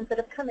questions that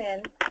have come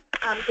in.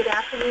 Good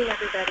afternoon,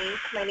 everybody.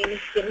 My name is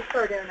Jenny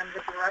Furdo, and I'm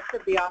the Director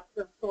of the Office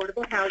of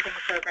Affordable Housing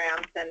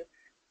Programs. And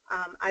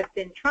I've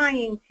been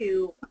trying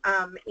to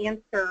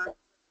answer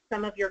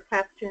some of your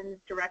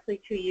questions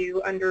directly to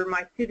you under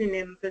my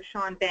pseudonym,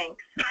 Vashon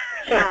Banks.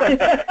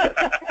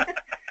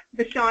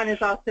 Vashon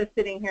is also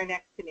sitting here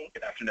next to me.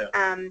 Good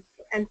afternoon.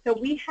 And so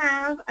we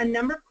have a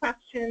number of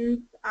questions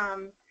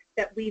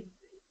that we've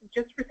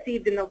just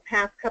received in the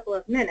past couple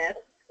of minutes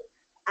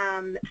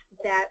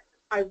that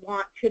I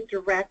want to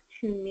direct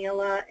to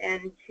Neela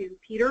and to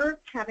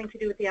Peter, having to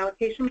do with the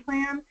allocation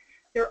plan.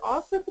 There are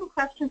also some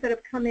questions that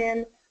have come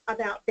in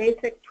about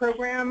basic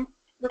program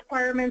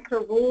requirements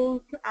or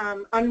rules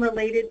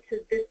unrelated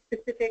to this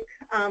specific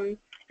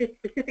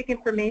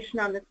information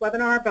on this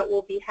webinar, but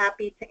we'll be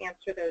happy to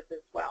answer those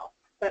as well.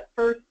 But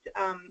first,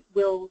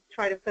 we'll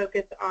try to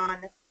focus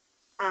on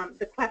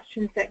the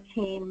questions that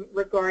came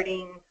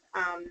regarding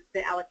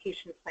the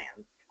allocation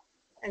plans.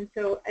 And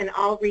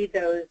I'll read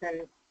those,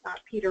 and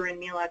Peter and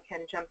Neela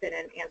can jump in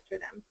and answer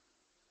them.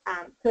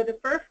 So the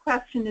first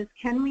question is,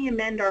 can we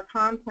amend our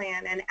comp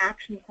plan and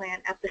action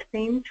plan at the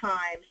same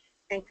time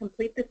and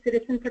complete the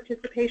citizen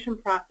participation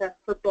process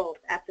for both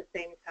at the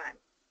same time?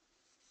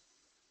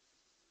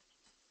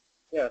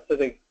 Yeah, so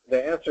the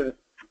answer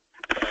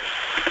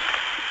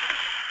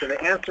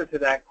to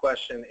that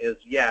question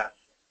is yes.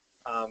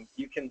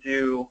 You can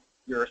do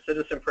your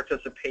citizen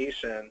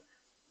participation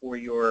for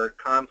your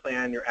comp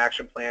plan, your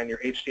action plan, your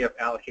HTF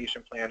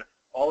allocation plan,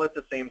 all at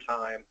the same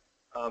time.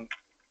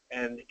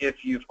 And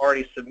if you've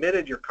already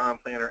submitted your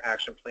comp plan or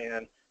action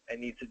plan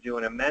and need to do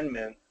an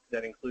amendment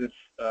that includes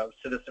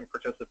citizen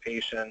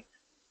participation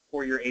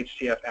for your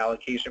HTF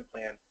allocation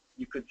plan,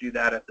 you could do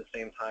that at the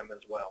same time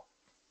as well.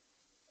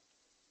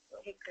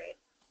 Okay, great.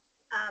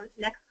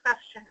 Next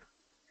question.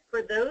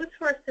 For those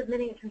who are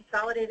submitting a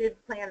consolidated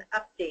plan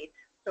update,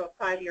 so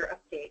a 5-year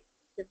update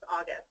this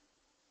August,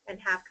 and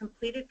have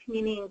completed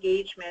community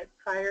engagement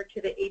prior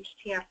to the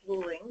HTF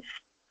ruling,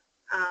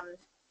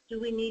 do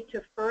we need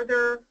to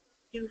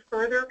do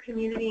further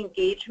community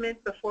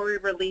engagement before we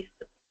release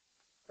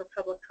for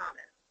public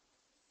comment?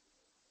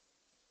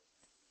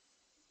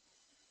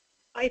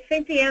 I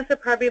think the answer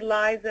probably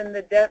lies in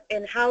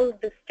how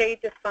the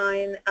state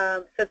define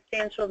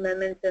substantial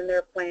amendments in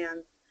their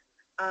plans.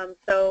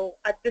 So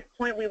at this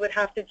point, you would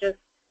have to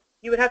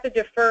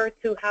defer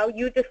to how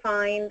you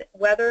defined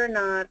whether or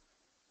not.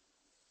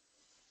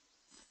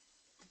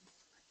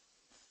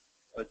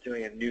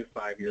 Doing a new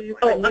 5-year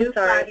plan. Oh, a new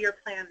 5-year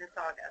plan this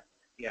August.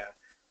 Yeah.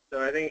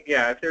 So I think,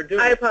 yeah, if they're doing.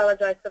 I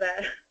apologize for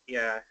that.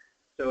 Yeah.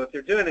 So if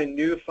they're doing a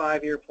new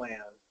 5-year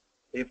plan,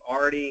 they've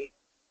already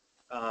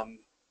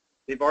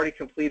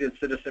completed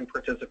citizen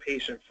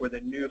participation for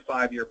the new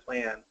 5-year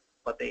plan,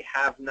 but they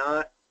have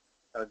not,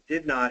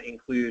 did not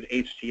include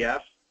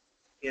HTF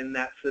in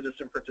that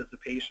citizen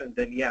participation.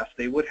 Then yes,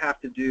 they would have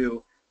to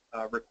do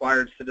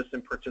required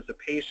citizen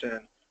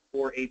participation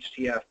for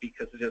HTF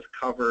because it is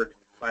covered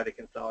by the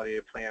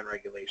Consolidated Plan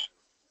regulation.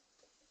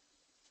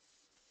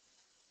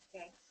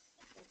 Okay,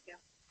 thank you.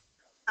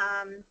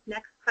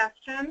 Next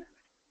question.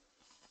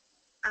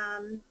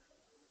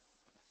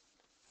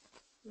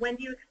 When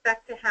do you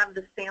expect to have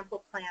the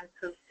sample plan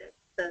posted,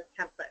 the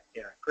template?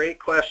 Yeah, great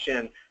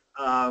question.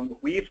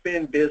 We've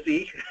been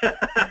busy,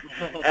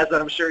 as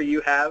I'm sure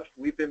you have.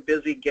 We've been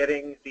busy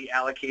getting the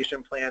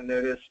allocation plan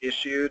notice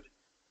issued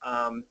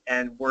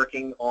and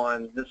working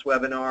on this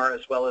webinar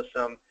as well as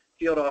some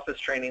field office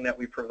training that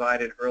we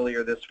provided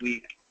earlier this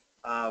week.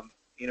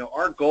 You know,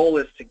 our goal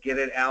is to get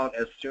it out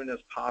as soon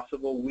as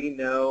possible. We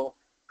know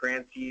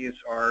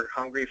grantees are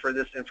hungry for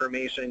this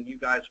information. You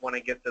guys want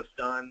to get this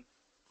done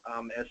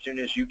as soon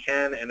as you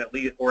can, and at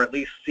least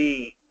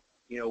see,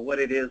 you know, what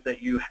it is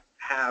that you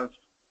have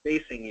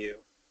facing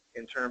you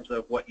in terms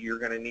of what you're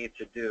going to need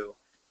to do.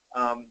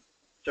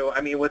 So, I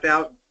mean,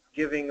 without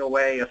giving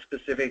away a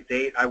specific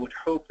date, I would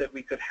hope that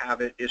we could have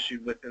it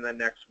issued within the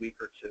next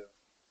week or two.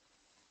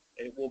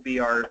 It will be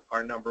our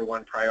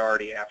 #1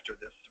 priority after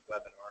this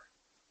webinar.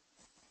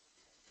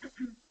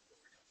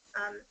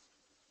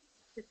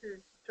 This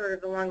is sort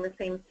of along the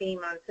same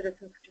theme on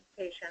citizen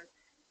participation.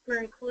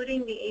 We're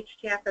including the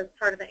HTF as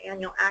part of the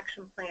annual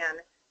action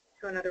plan.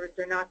 So in other words,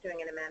 they're not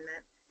doing an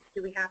amendment.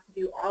 Do we have to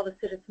do all the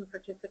citizen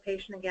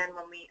participation again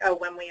when we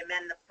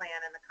amend the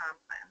plan and the comp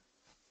plan?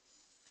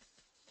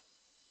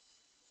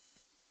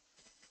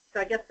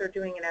 So I guess they're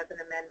doing it as an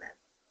amendment.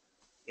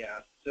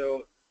 Yeah.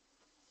 So,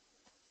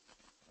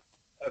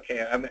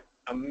 okay, I'm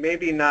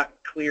maybe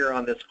not clear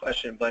on this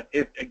question, but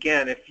if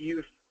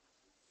you've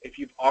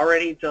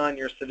already done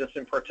your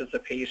citizen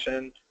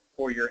participation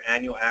for your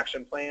annual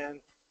action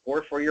plan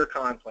or for your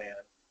comp plan,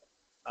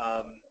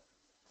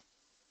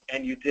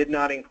 and you did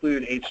not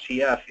include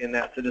HTF in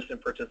that citizen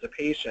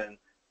participation,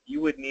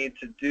 you would need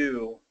to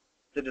do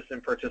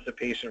citizen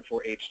participation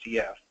for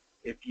HTF.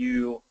 If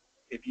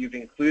you've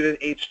included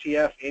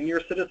HTF in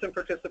your citizen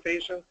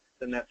participation,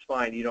 then that's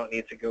fine. You don't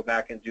need to go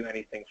back and do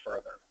anything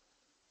further.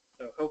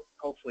 So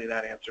hopefully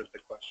that answers the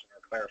question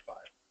or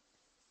clarifies.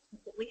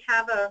 We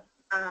have a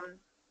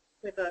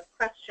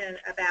question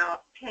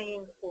about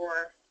paying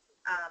for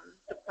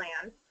the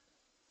plan,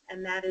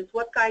 and that is,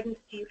 what guidance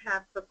do you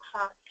have for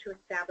cost to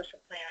establish a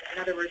plan?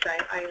 In other words,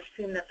 I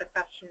assume that the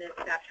question is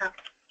that how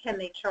can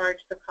they charge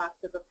the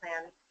cost of the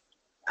plan,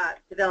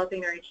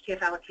 developing their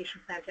HTF allocation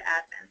plan to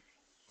admin?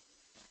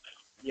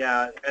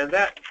 Yeah, and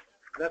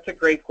that's a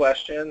great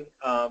question.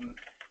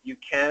 You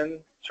can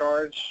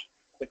charge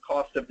the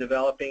cost of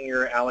developing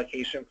your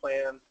allocation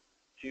plan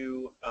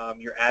to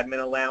your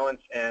admin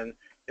allowance, and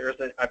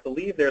I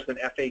believe there's an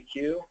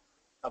FAQ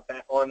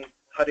on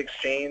HUD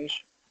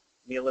Exchange.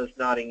 Mila's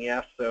nodding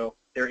yes, so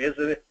there is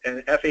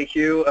an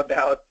FAQ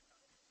about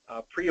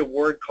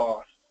pre-award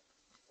costs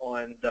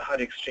on the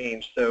HUD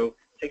Exchange. So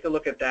take a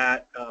look at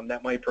that.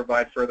 That might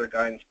provide further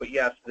guidance. But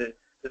yes, the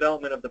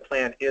development of the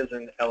plan is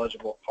an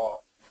eligible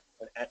cost,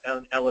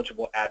 an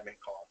eligible admin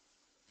cost.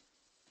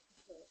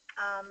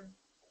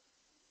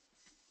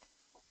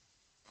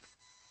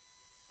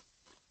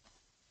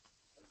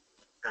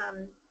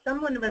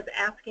 Someone was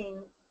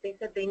asking, they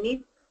said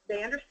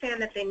they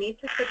understand that they need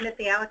to submit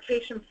the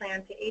allocation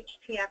plan to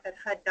HTF at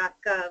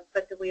HUD.gov,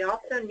 but that we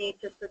also need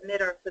to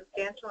submit our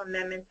substantial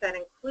amendments that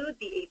include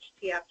the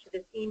HTF to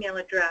this email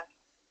address,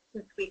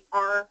 since we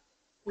aren't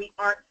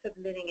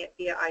submitting it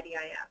via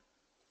IDIS.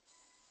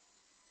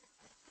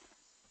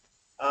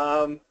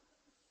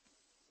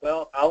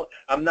 Well,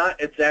 I'm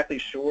not exactly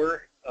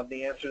sure of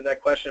the answer to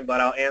that question, but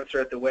I'll answer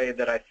it the way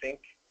that I think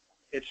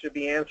it should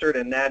be answered,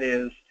 and that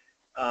is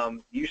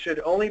you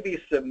should only be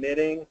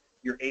submitting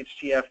your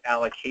HTF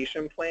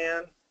allocation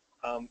plan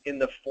in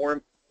the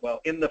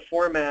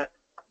format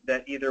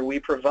that either we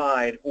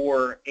provide,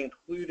 or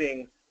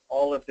including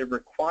all of the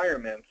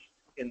requirements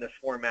in the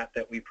format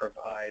that we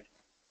provide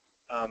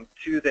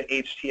to the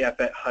HTF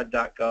at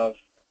HUD.gov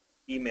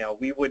email.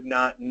 We would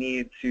not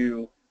need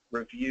to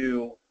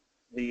review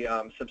the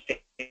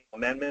substantial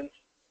amendments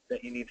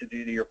that you need to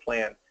do to your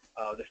plan.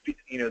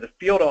 The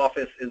field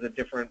office is a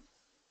different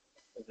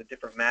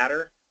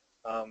matter.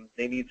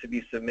 They need to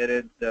be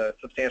submitted. The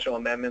substantial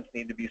amendments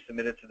need to be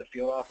submitted to the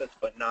field office,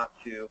 but not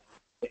to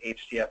the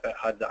HTF at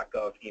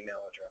HUD.gov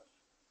email address.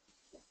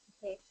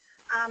 Okay.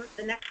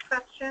 The next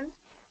question.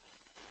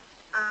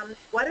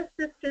 What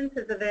assistance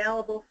is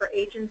available for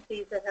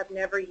agencies that have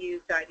never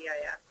used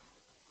IDIS?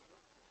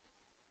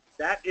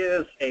 That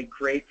is a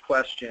great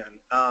question,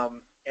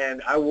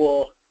 and I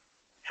will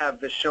have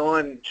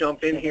Vishon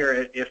jump in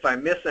here if I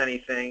miss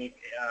anything,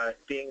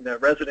 being the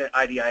resident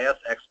IDIS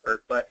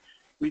expert. But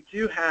we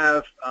do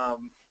have,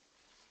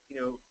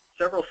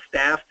 several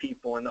staff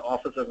people in the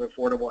Office of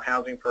Affordable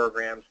Housing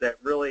Programs that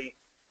really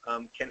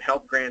can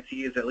help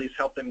grantees, at least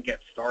help them get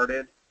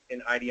started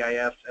in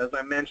IDIS. As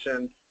I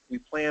mentioned, we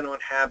plan on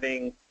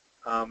having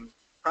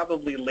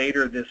probably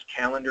later this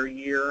calendar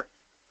year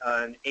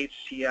an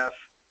HTF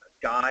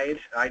guide,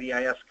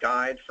 IDIS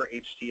guide for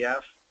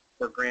HTF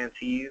for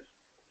grantees.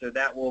 So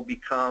that will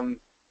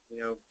become,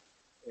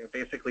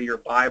 basically your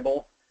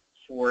Bible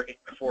for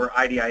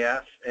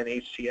IDIS and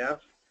HTF.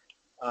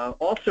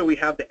 Also, we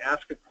have the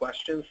Ask a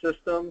Question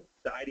system,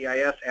 the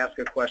IDIS Ask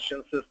a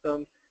Question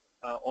system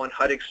on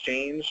HUD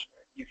Exchange.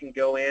 You can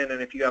go in,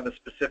 and if you have a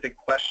specific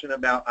question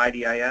about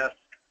IDIS,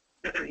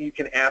 you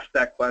can ask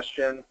that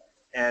question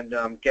and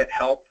get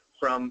help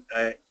from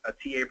a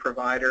TA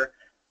provider.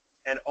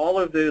 And all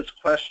of those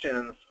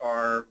questions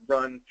are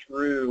run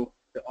through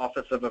the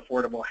Office of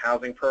Affordable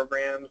Housing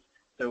Programs.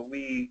 So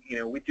we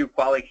do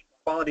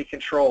quality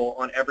control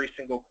on every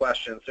single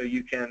question, so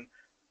you can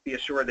be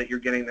assured that you're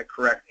getting the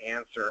correct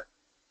answer.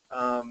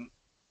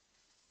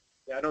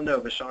 I don't know,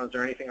 Vishon, is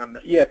there anything I'm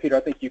missing? Yeah, Peter,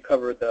 I think you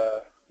covered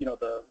the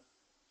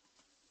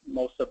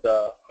most of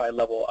the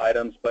high-level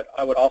items, but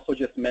I would also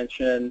just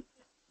mention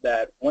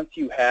that once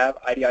you have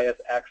IDIS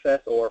access,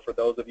 or for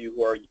those of you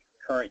who are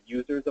current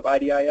users of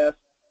IDIS,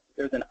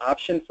 there's an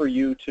option for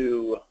you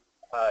to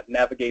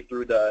navigate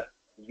through the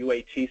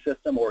UAT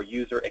system, or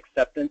user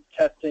acceptance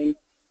testing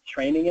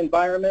training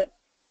environment.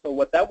 So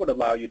what that would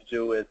allow you to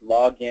do is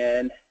log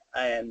in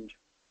and,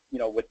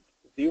 with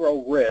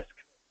zero risk,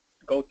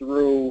 go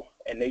through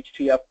an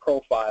HTF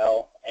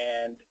profile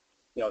and,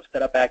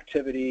 set up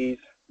activities,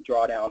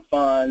 draw down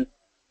funds,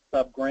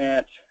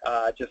 sub-grant,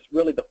 just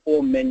really the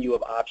full menu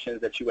of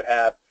options that you would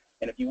have.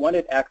 And if you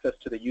wanted access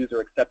to the user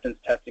acceptance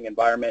testing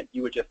environment,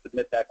 you would just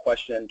submit that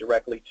question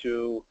directly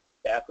to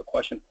the Ask a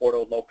Question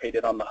portal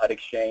located on the HUD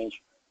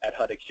Exchange at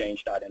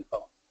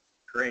hudexchange.info.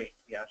 Great.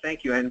 Yeah,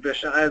 thank you. And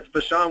as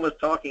Vishon was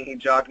talking, he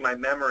jogged my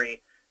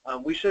memory.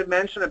 We should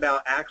mention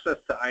about access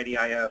to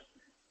IDIS.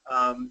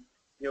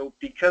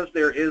 Because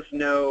there is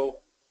no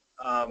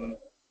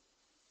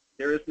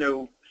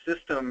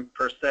system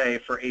per se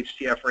for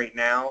HTF right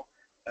now.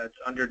 It's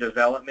under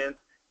development.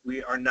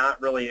 We are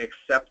not really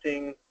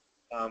accepting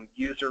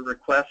user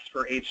requests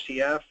for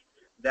HTF.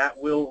 That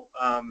will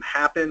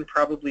happen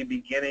probably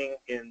beginning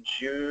in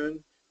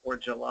June or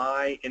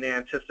July in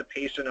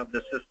anticipation of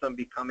the system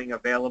becoming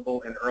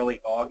available in early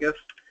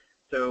August.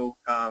 So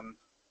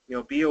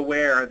be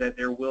aware that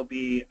there will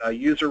be a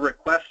user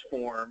request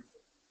form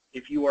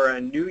if you are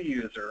a new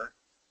user,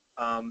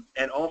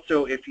 and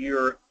also if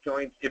you're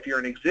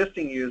an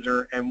existing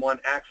user and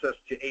want access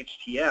to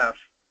HTF,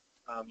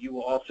 you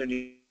will also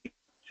need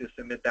to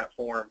submit that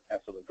form.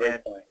 Absolutely,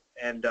 great point.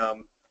 And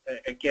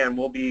again,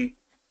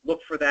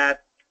 look for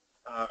that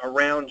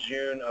around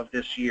June of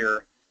this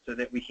year, so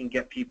that we can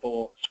get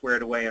people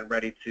squared away and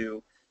ready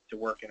to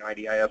work in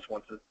IDIS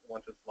once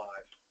it's live.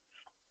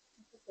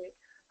 Okay.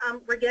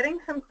 We're getting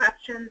some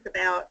questions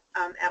about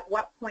at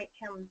what point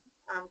can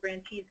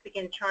grantees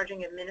begin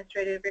charging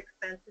administrative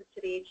expenses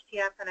to the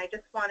HTF, and I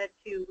just wanted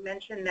to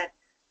mention that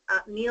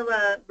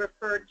Mila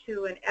referred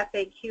to an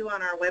FAQ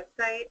on our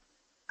website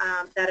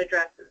that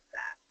addresses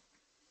that.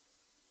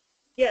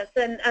 Yes,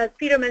 and as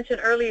Peter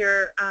mentioned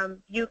earlier,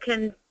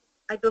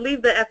 I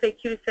believe the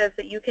FAQ says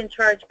that you can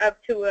charge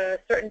up to a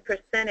certain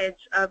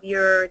percentage of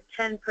your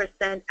 10%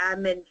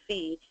 admin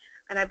fee,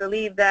 and I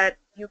believe that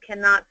you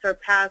cannot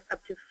surpass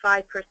up to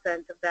 5%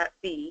 of that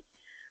fee.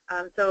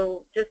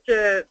 So just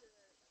to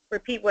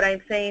repeat what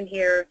I'm saying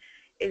here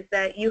is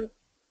that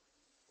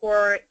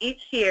for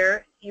each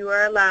year, you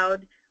are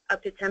allowed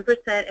up to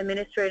 10%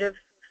 administrative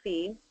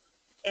fee,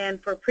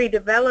 and for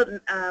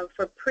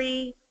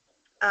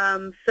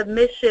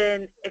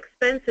submission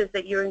expenses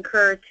that you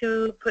incur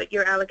to put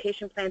your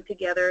allocation plan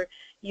together,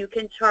 you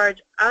can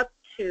charge up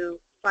to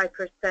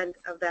 5%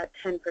 of that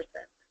 10%.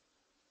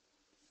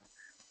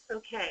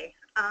 Okay,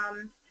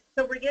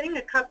 so we're getting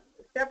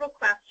several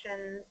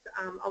questions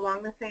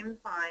along the same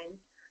lines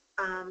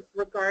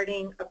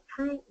regarding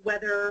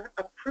whether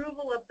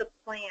approval of the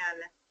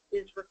plan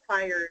is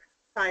required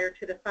prior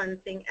to the funds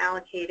being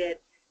allocated,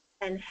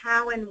 and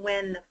how and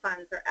when the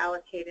funds are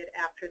allocated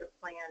after the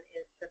plan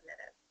is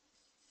submitted.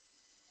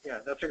 Yeah,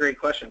 that's a great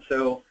question.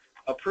 So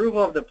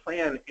approval of the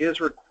plan is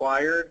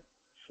required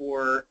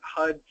for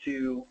HUD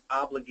to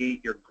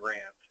obligate your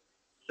grant.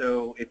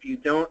 So if you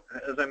don't,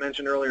 as I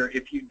mentioned earlier,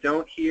 if you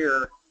don't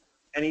hear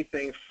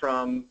anything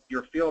from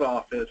your field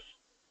office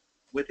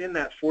within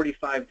that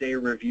 45-day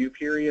review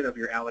period of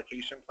your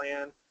allocation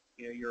plan,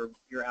 your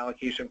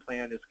allocation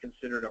plan is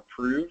considered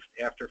approved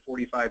after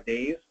 45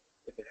 days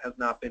if it has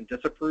not been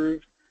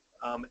disapproved.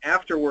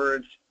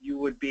 Afterwards, you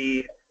would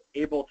be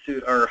able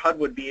to, or HUD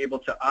would be able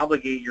to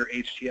obligate your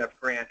HTF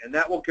grant, and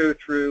that will go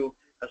through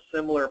a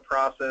similar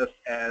process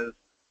as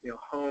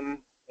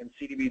home and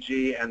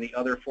CDBG and the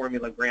other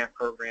formula grant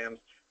programs.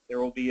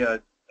 There will be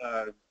a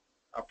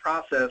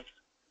process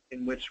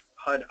in which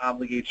HUD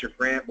obligates your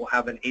grant. We'll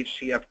have an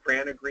HTF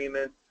grant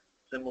agreement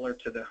similar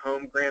to the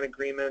home grant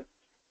agreement.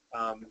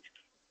 So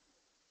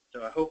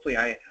hopefully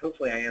I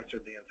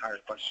answered the entire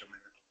question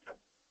there.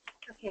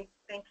 Okay,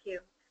 thank you.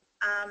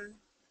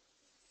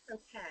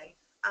 Okay.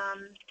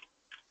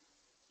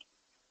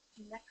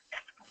 Next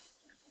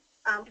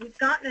question. We've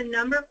gotten a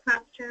number of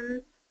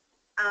questions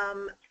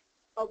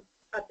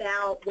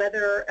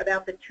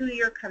about the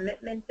 2-year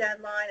commitment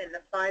deadline and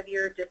the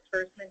 5-year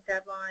disbursement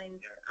deadline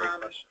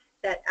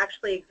that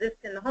actually exist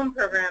in the home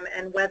program,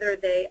 and whether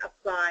they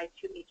apply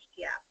to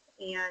HTF.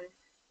 And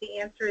the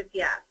answer is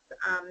yes.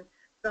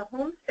 The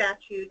home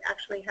statute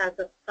actually has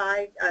a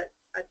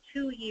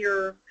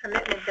 2-year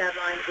commitment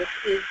deadline, which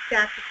is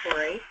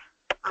statutory,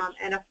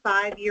 and a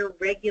 5-year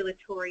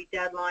regulatory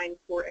deadline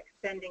for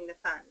expending the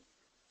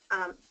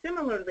funds.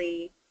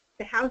 Similarly,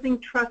 the Housing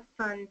Trust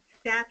Fund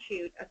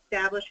statute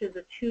establishes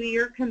a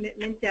 2-year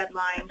commitment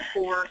deadline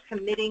for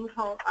committing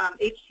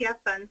HTF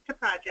funds to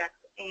projects,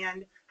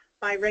 and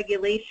by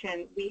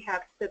regulation, we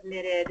have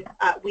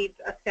we've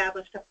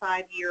established a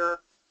 5-year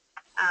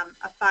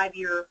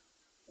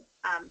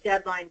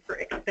deadline for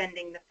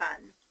expending the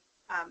funds.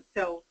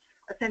 So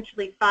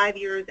essentially 5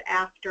 years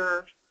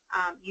after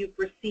you've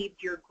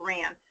received your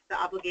grant, the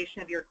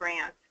obligation of your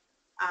grant,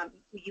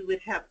 you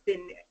would have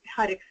been,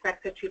 HUD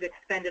expects that you've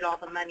expended all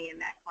the money in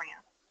that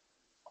grant.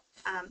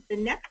 The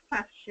next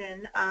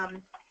question,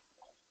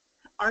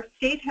 our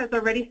state has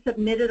already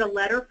submitted a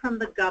letter from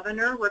the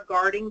governor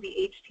regarding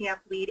the HTF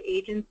lead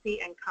agency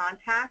and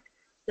contact.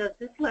 Does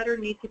this letter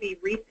need to be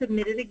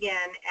resubmitted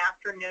again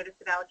after notice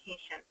of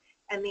allocation?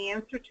 And the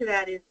answer to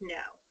that is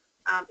no.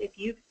 If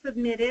you've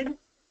submitted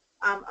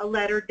a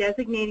letter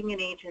designating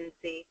an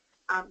agency,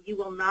 you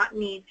will not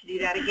need to do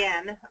that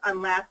again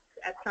unless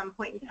at some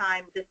point in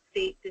time the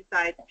state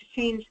decides to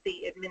change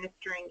the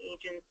administering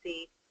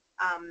agency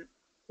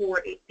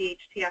for the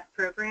HTF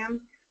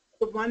program.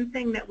 The one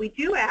thing that we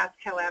do ask,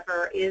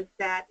 however, is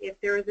that if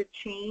there is a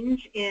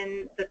change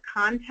in the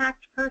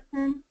contact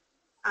person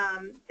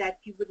that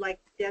you would like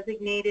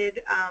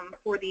designated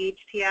for the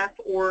HTF,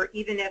 or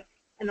even if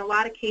in a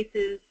lot of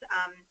cases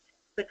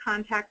the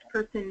contact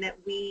person that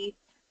we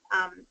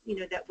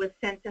that was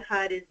sent to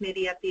HUD is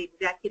maybe at the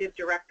executive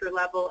director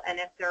level, and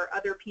if there are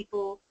other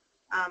people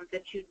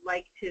that you'd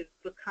like to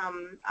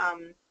become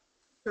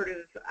sort of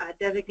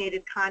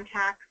designated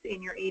contacts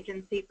in your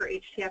agency for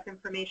HTF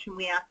information,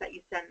 we ask that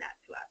you send that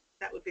to us.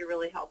 That would be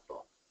really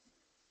helpful.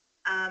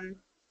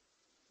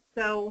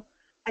 So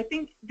I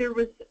think there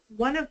was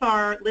one of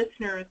our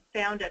listeners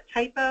found a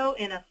typo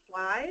in a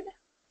slide.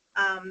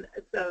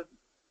 It's a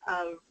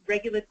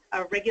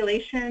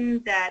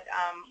regulation that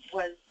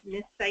was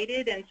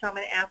miscited, and so I'm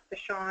going to ask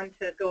Sean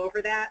to go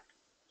over that.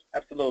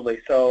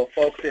 Absolutely. So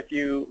folks, if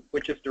you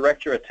would just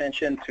direct your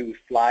attention to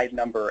slide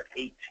number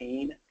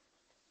 18,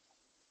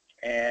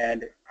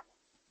 and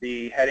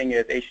the heading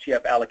is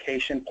HTF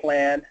Allocation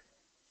Plan.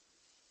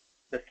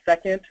 The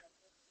second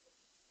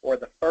or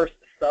the first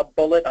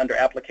sub-bullet under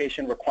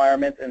application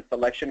requirements and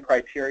selection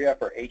criteria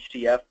for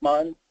HTF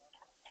funds,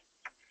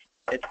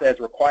 it says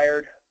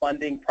required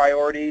funding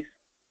priorities,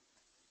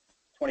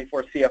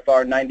 24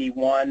 CFR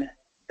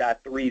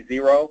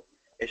 91.30.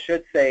 It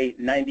should say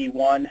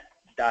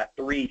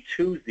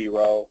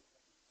 91.320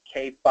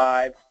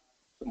 K5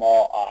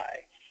 small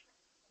I.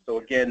 So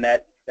again,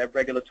 that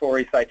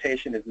regulatory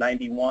citation is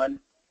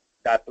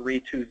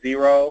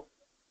 91.320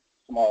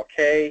 small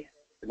k,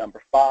 the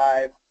number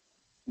 5,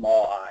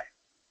 small I.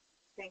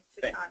 Thanks,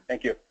 Sean.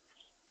 Thank you.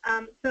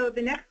 So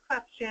the next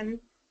question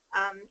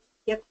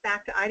gets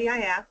back to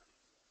IDIS.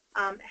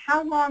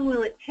 How long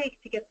will it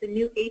take to get the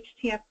new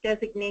HTF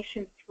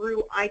designation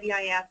through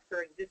IDIS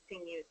for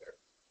existing users?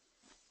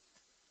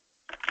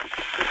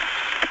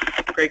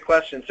 Great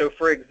question. So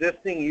for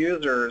existing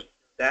users,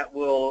 that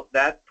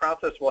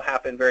process will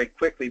happen very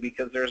quickly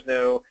because there's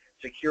no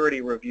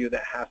security review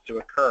that has to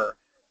occur.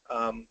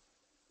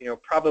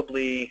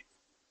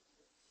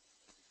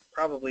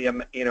 Probably a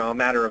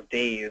matter of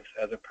days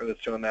as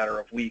opposed to a matter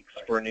of weeks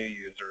for new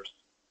users.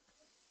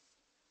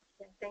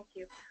 Okay, thank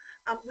you.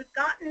 We've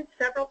gotten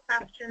several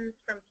questions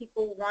from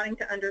people wanting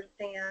to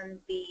understand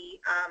the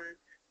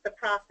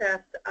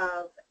process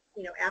of,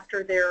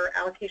 after their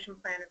allocation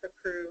plan is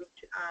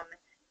approved,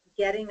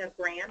 getting a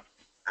grant.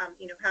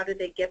 How do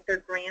they get their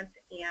grant,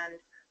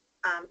 and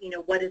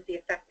what is the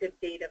effective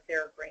date of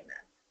their agreement?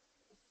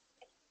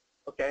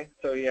 Okay,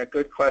 so yeah,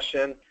 good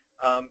question.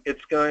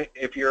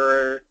 If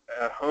you're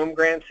a home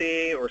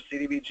grantee or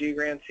CDBG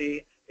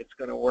grantee, it's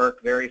going to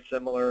work very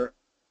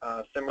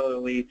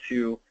similarly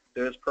to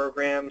those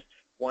programs.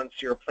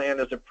 Once your plan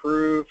is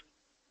approved,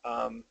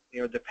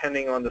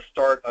 depending on the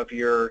start of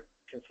your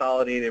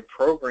consolidated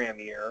program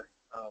year,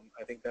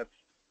 I think that's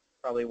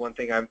probably one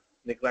thing I've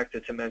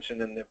neglected to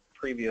mention in the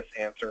previous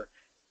answer.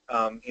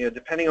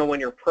 Depending on when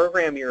your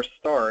program year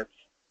starts,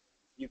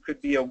 you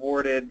could be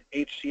awarded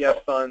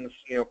HTF funds,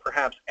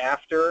 perhaps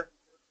after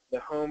the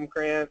home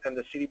grant and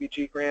the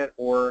CDBG grant,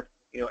 or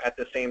at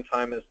the same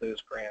time as those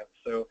grants.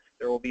 So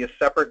there will be a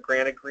separate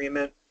grant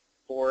agreement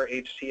for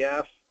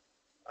HTF.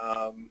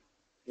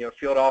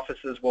 Field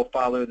offices will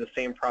follow the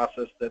same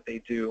process that they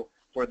do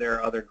for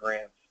their other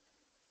grants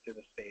to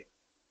the state.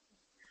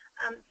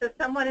 So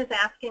someone is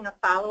asking a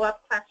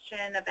follow-up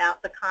question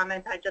about the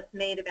comment I just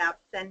made about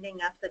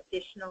sending us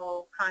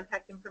additional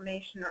contact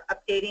information or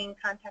updating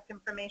contact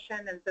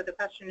information. And so the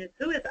question is,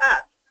 who is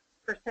us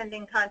for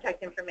sending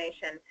contact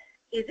information?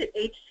 Is it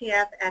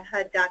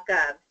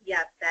htf@hud.gov?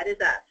 Yes, that is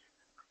us.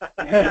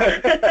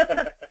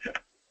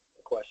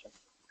 Good question.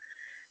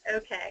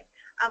 Okay.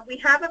 We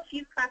have a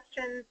few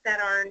questions that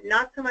are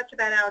not so much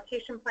about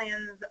allocation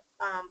plans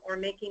or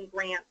making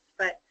grants,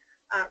 but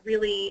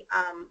really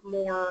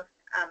more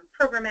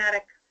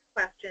programmatic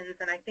questions,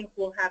 and I think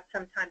we'll have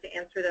some time to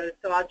answer those,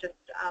 so I'll just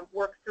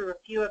work through a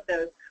few of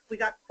those. We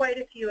got quite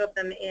a few of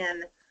them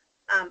in.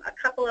 A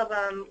couple of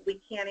them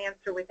we can't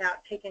answer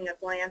without taking a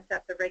glance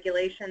at the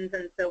regulations,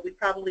 and so we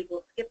probably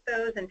will skip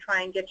those and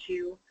try and get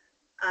you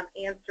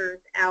answers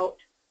out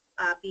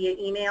via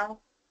email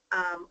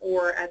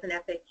or as an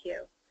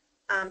FAQ.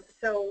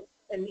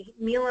 And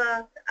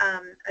Mila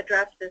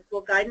addressed this.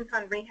 Will guidance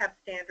on rehab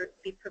standards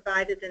be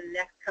provided in the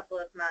next couple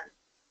of months?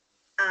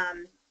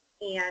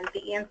 And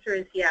the answer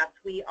is yes.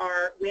 We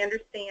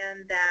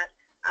understand that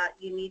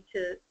you need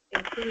to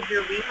include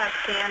your rehab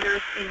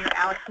standards in your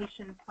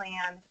allocation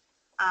plan.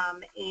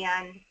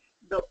 And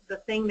the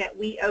thing that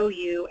we owe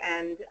you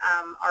and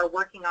are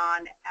working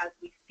on as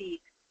we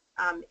speak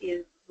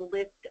is the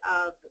list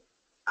of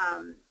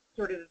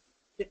sort of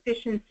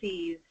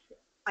deficiencies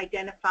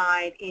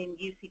identified in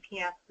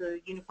UCPS,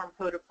 the Uniform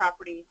Code of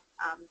Property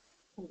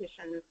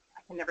Conditions,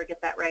 I can never get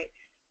that right,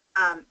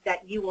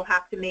 that you will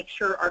have to make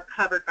sure are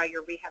covered by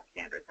your rehab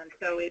standards. And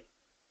so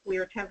we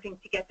are attempting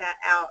to get that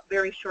out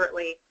very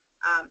shortly.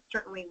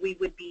 Certainly we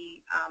would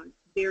be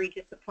very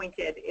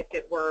disappointed if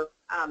it were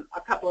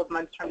a couple of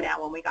months from now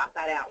when we got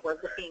that out. We're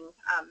looking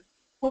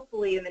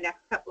hopefully in the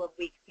next couple of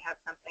weeks to have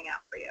something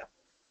out for you.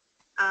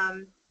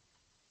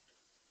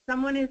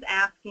 Someone is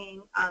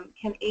asking,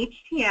 can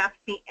HTF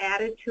be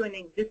added to an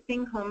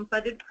existing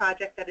home-funded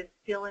project that is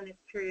still in its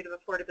period of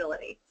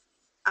affordability?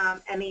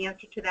 And the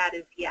answer to that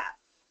is yes.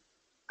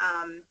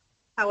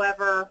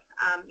 However,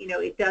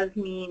 it does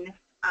mean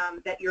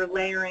that you're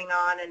layering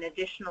on an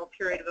additional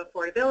period of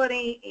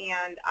affordability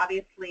and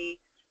obviously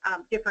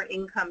different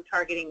income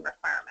targeting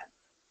requirements.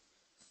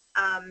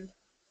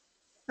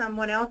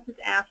 someone else is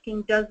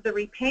asking, does the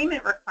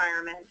repayment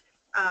requirement,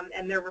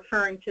 and they're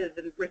referring to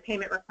the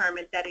repayment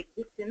requirement that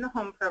exists in the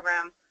home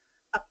program,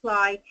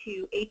 apply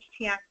to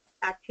HTF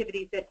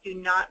activities that do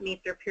not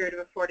meet their period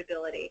of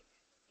affordability?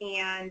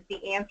 And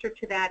the answer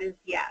to that is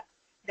yes.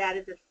 That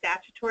is a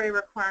statutory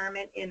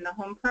requirement in the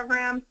home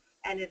program,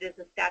 and it is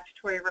a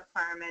statutory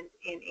requirement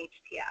in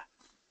HTF.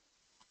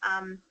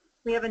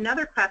 We have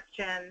another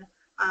question.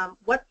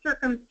 What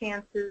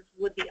circumstances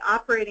would the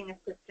operating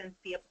assistance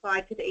be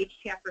applied to the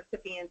HTF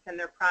recipients and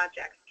their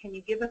projects? Can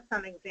you give us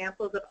some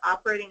examples of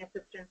operating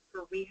assistance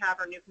for rehab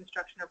or new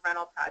construction or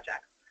rental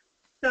projects?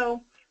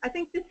 So I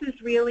think this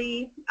is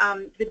really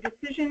the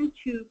decision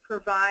to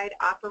provide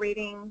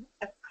operating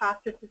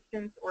cost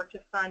assistance or to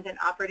fund an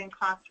operating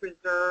cost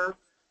reserve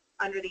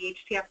under the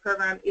HTF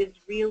program is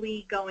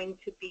really going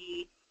to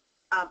be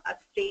a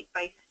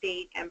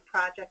state-by-state and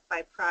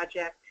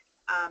project-by-project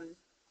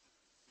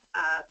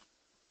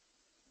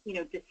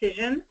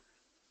decision.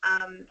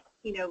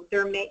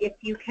 There may, if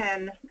you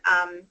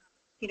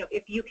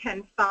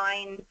can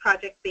find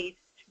project-based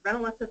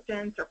rental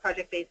assistance or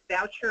project-based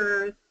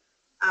vouchers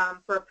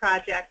for a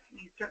project,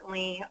 you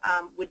certainly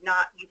would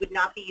not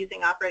be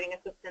using operating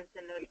assistance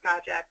in those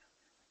projects.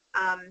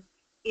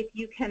 If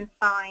you can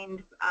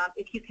find,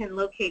 if you can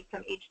locate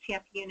some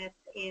HTF units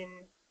in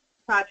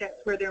projects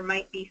where there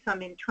might be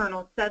some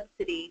internal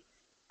subsidy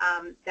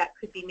that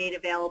could be made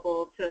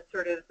available to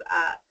sort of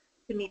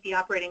to meet the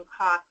operating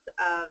costs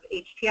of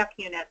HTF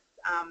units,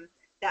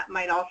 that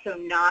might also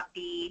not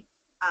be,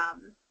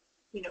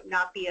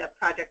 not be a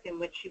project in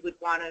which you would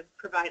want to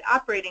provide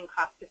operating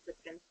cost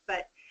assistance.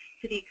 But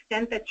to the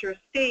extent that your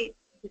state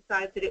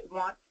decides that it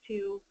wants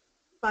to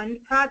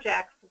fund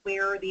projects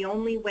where the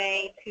only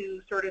way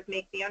to sort of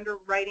make the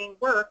underwriting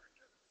work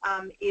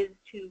is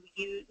to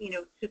use,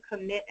 to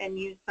commit and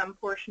use some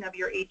portion of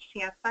your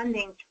HTF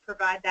funding to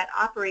provide that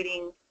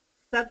operating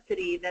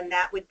subsidy, then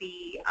that would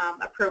be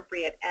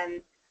appropriate.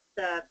 And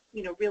the,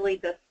 really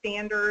the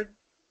standards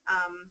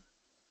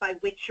by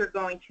which you're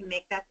going to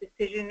make that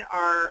decision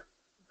are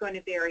going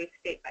to vary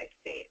state by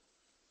state.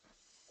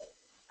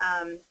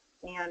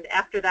 And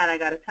after that, I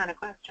got a ton of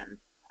questions.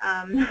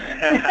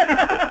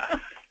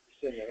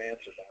 Shouldn't have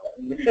answered that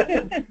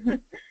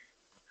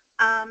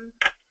one.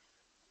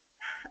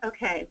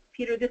 Okay,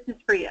 Peter, this is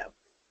for you.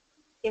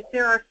 If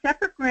there are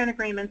separate grant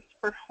agreements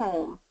for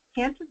home,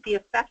 can't the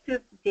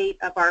effective date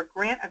of our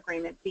grant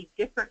agreement be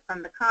different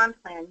from the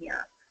comp plan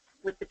year?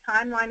 With the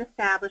timeline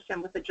established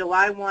and with the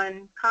July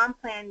 1 comp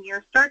plan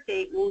year start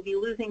date, we'll be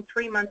losing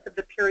 3 months of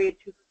the period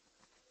to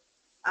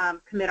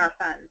commit our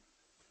funds.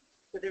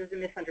 So there's a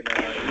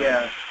misunderstanding.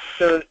 Yeah.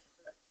 So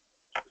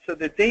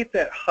the date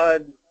that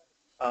HUD,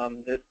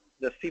 the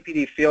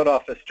CPD field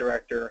office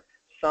director,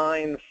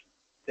 signs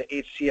the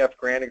HTF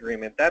grant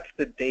agreement, that's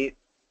the date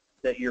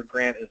that your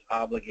grant is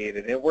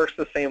obligated. It works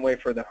the same way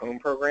for the home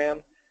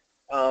program.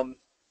 And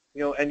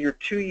your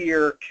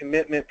 2-year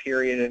commitment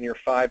period and your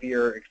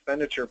 5-year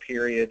expenditure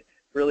period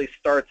really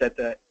starts at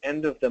the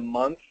end of the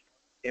month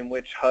in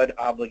which HUD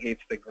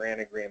obligates the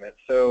grant agreement.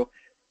 So,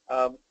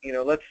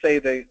 let's say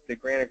the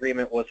grant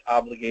agreement was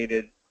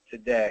obligated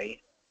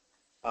today.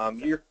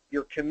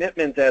 Your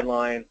commitment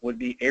deadline would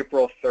be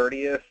April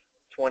 30th,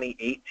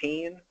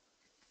 2018,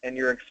 and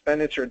your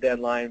expenditure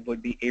deadline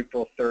would be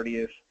April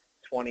 30th,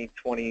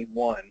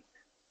 2021.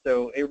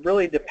 So it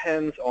really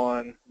depends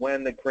on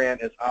when the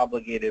grant is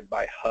obligated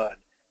by HUD.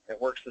 It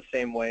works the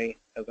same way,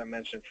 as I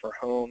mentioned, for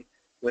home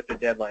with the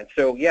deadline.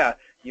 So yeah,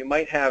 you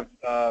might have,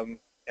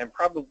 and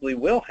probably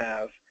will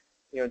have,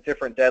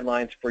 different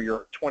deadlines for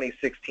your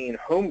 2016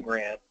 home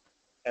grant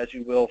as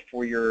you will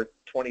for your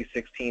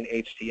 2016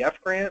 HTF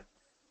grant.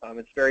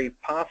 It's very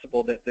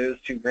possible that those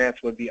two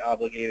grants would be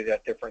obligated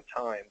at different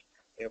times.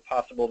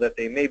 Possible that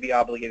they may be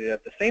obligated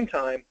at the same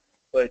time,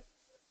 but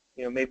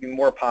maybe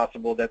more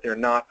possible that they're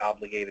not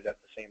obligated at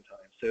the same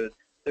time. So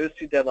those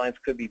two deadlines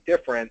could be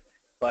different,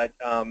 but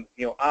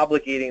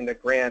obligating the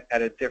grant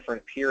at a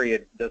different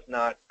period does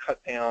not cut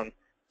down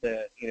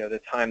the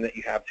the time that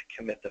you have to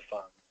commit the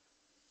funds.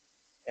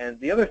 And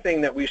the other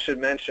thing that we should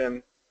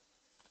mention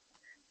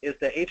is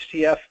that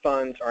HTF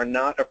funds are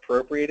not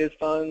appropriated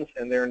funds,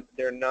 and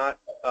they're not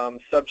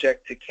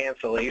subject to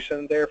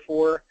cancellation.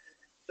 Therefore,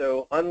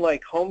 so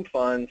unlike home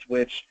funds,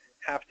 which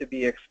have to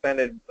be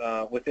expended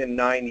within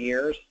 9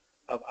 years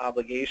of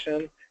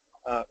obligation,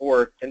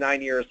 or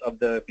 9 years of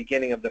the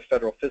beginning of the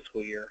federal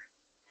fiscal year,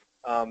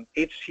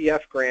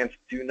 HTF grants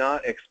do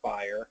not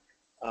expire.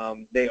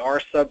 They are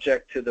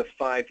subject to the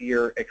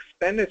 5-year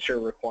expenditure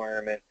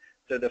requirement.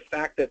 So the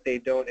fact that they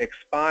don't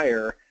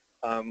expire,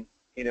 and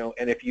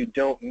if you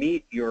don't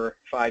meet your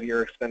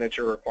 5-year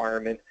expenditure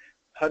requirement,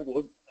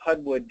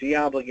 HUD would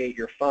deobligate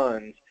your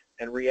funds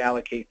and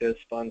reallocate those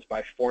funds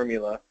by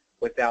formula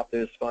without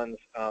those funds,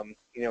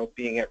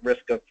 being at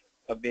risk of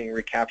being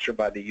recaptured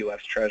by the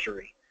U.S.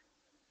 Treasury.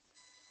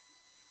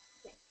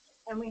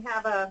 And we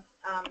have a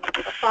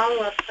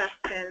follow-up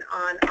question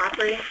on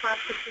operating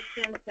cost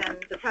assistance, and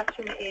the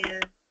question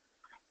is,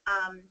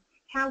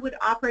 how would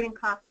operating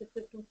cost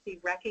assistance be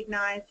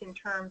recognized in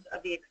terms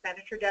of the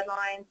expenditure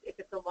deadlines if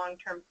it's a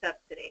long-term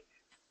subsidy?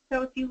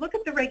 So if you look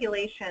at the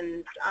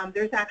regulations,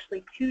 there's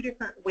actually two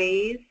different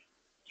ways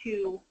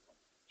to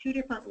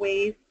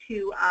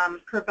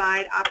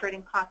provide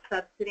operating cost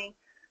subsidy.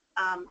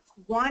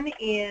 One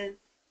is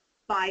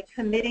by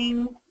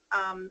committing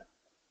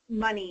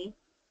money,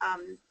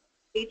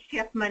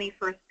 HTF money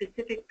for a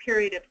specific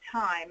period of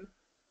time,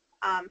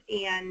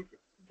 and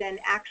then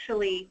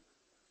actually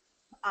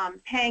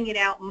paying it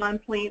out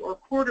monthly or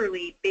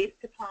quarterly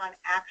based upon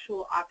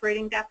actual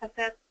operating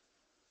deficits.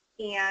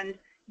 And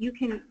you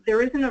can,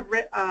 there isn't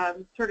a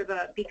sort of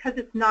a, because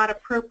it's not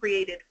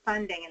appropriated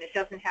funding and it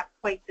doesn't have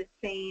quite the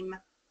same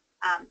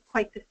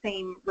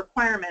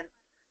requirements,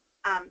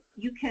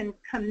 you can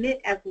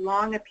commit as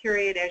long a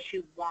period as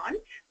you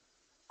want.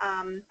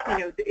 You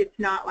know, it's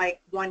not like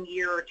 1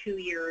 year or 2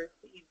 years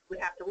that you would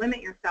have to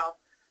limit yourself,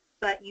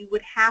 but you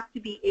would have to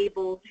be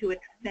able to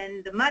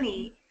expend the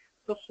money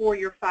before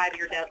your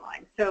 5-year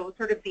deadline. So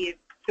sort of the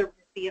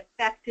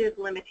effective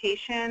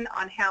limitation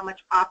on how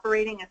much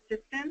operating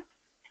assistance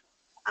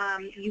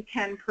you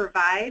can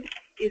provide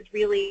is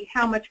really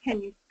how much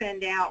can you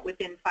spend out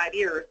within 5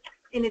 years,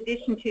 in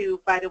addition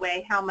to, by the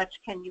way, how much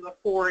can you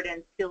afford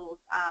and still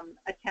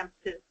attempt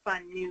to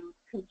fund new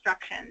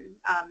construction,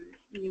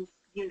 new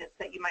units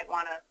that you might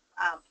want to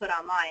put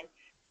online.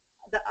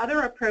 The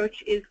other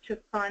approach is to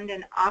fund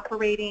an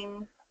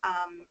operating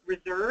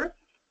reserve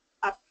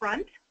up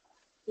front.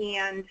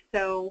 And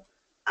so,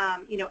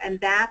 you know, and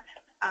that,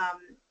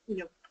 you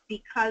know,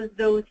 because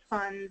those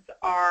funds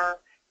are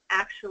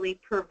actually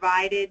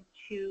provided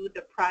to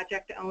the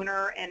project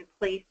owner and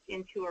placed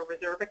into a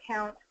reserve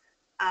account,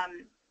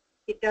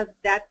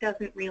 that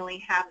doesn't really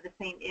have the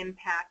same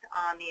impact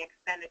on the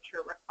expenditure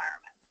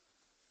requirements.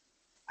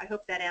 I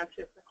hope that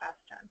answers the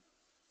question.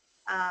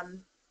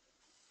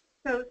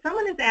 So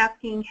someone is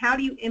asking, how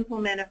do you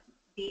implement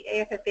the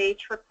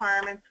AFFH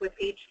requirements with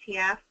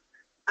HTF?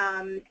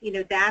 You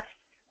know, that's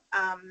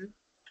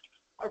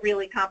a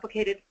really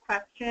complicated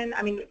question.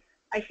 I mean,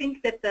 I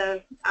think that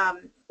the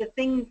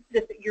things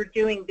that you're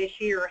doing this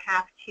year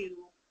have to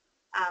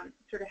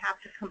sort of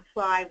have to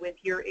comply with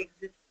your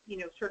you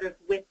know, sort of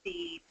with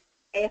the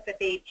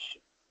AFFH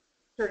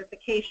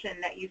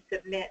certification that you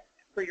submit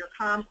for your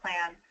COM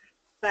plan.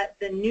 But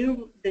the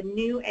new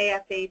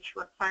AFH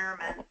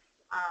requirements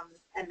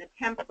and the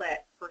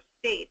template for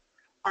states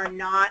are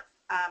not,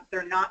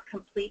 they're not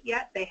complete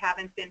yet. They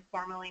haven't been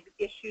formally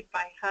issued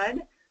by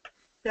HUD.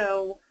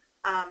 So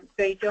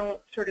they don't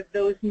sort of,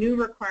 those new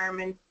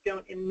requirements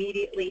don't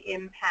immediately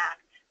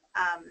impact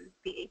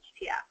the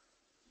HTF.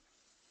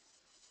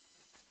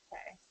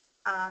 Okay.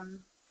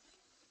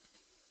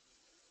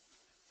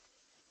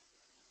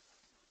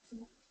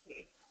 Let's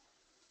see.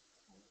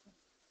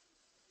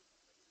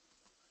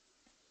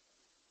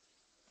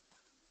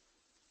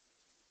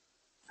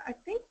 I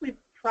think we've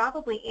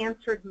probably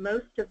answered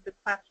most of the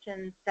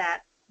questions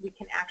that we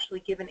can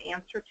actually give an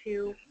answer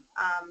to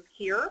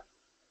here.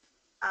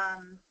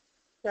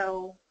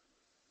 So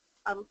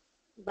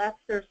unless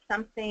there's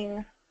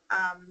something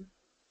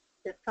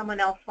that someone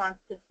else wants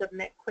to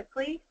submit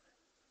quickly,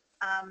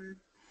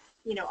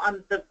 you know,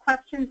 on the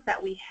questions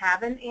that we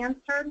haven't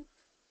answered,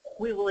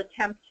 we will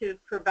attempt to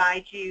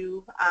provide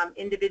you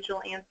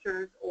individual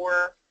answers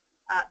or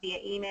via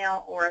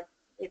email, or if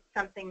it's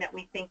something that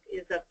we think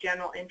is of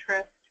general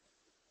interest,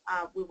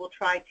 we will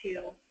try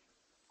to,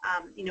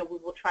 you know, we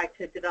will try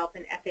to develop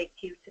an FAQ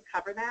to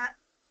cover that.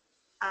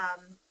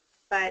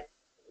 But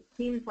it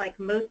seems like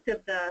most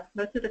of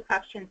the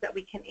questions that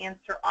we can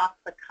answer off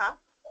the cuff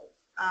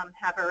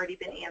have already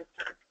been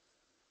answered.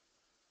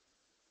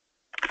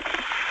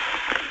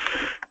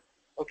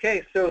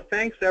 Okay, so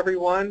thanks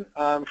everyone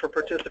for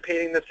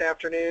participating this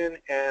afternoon,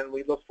 and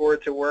we look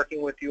forward to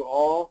working with you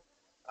all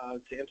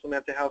to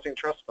implement the Housing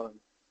Trust Fund.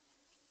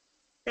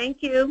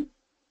 Thank you.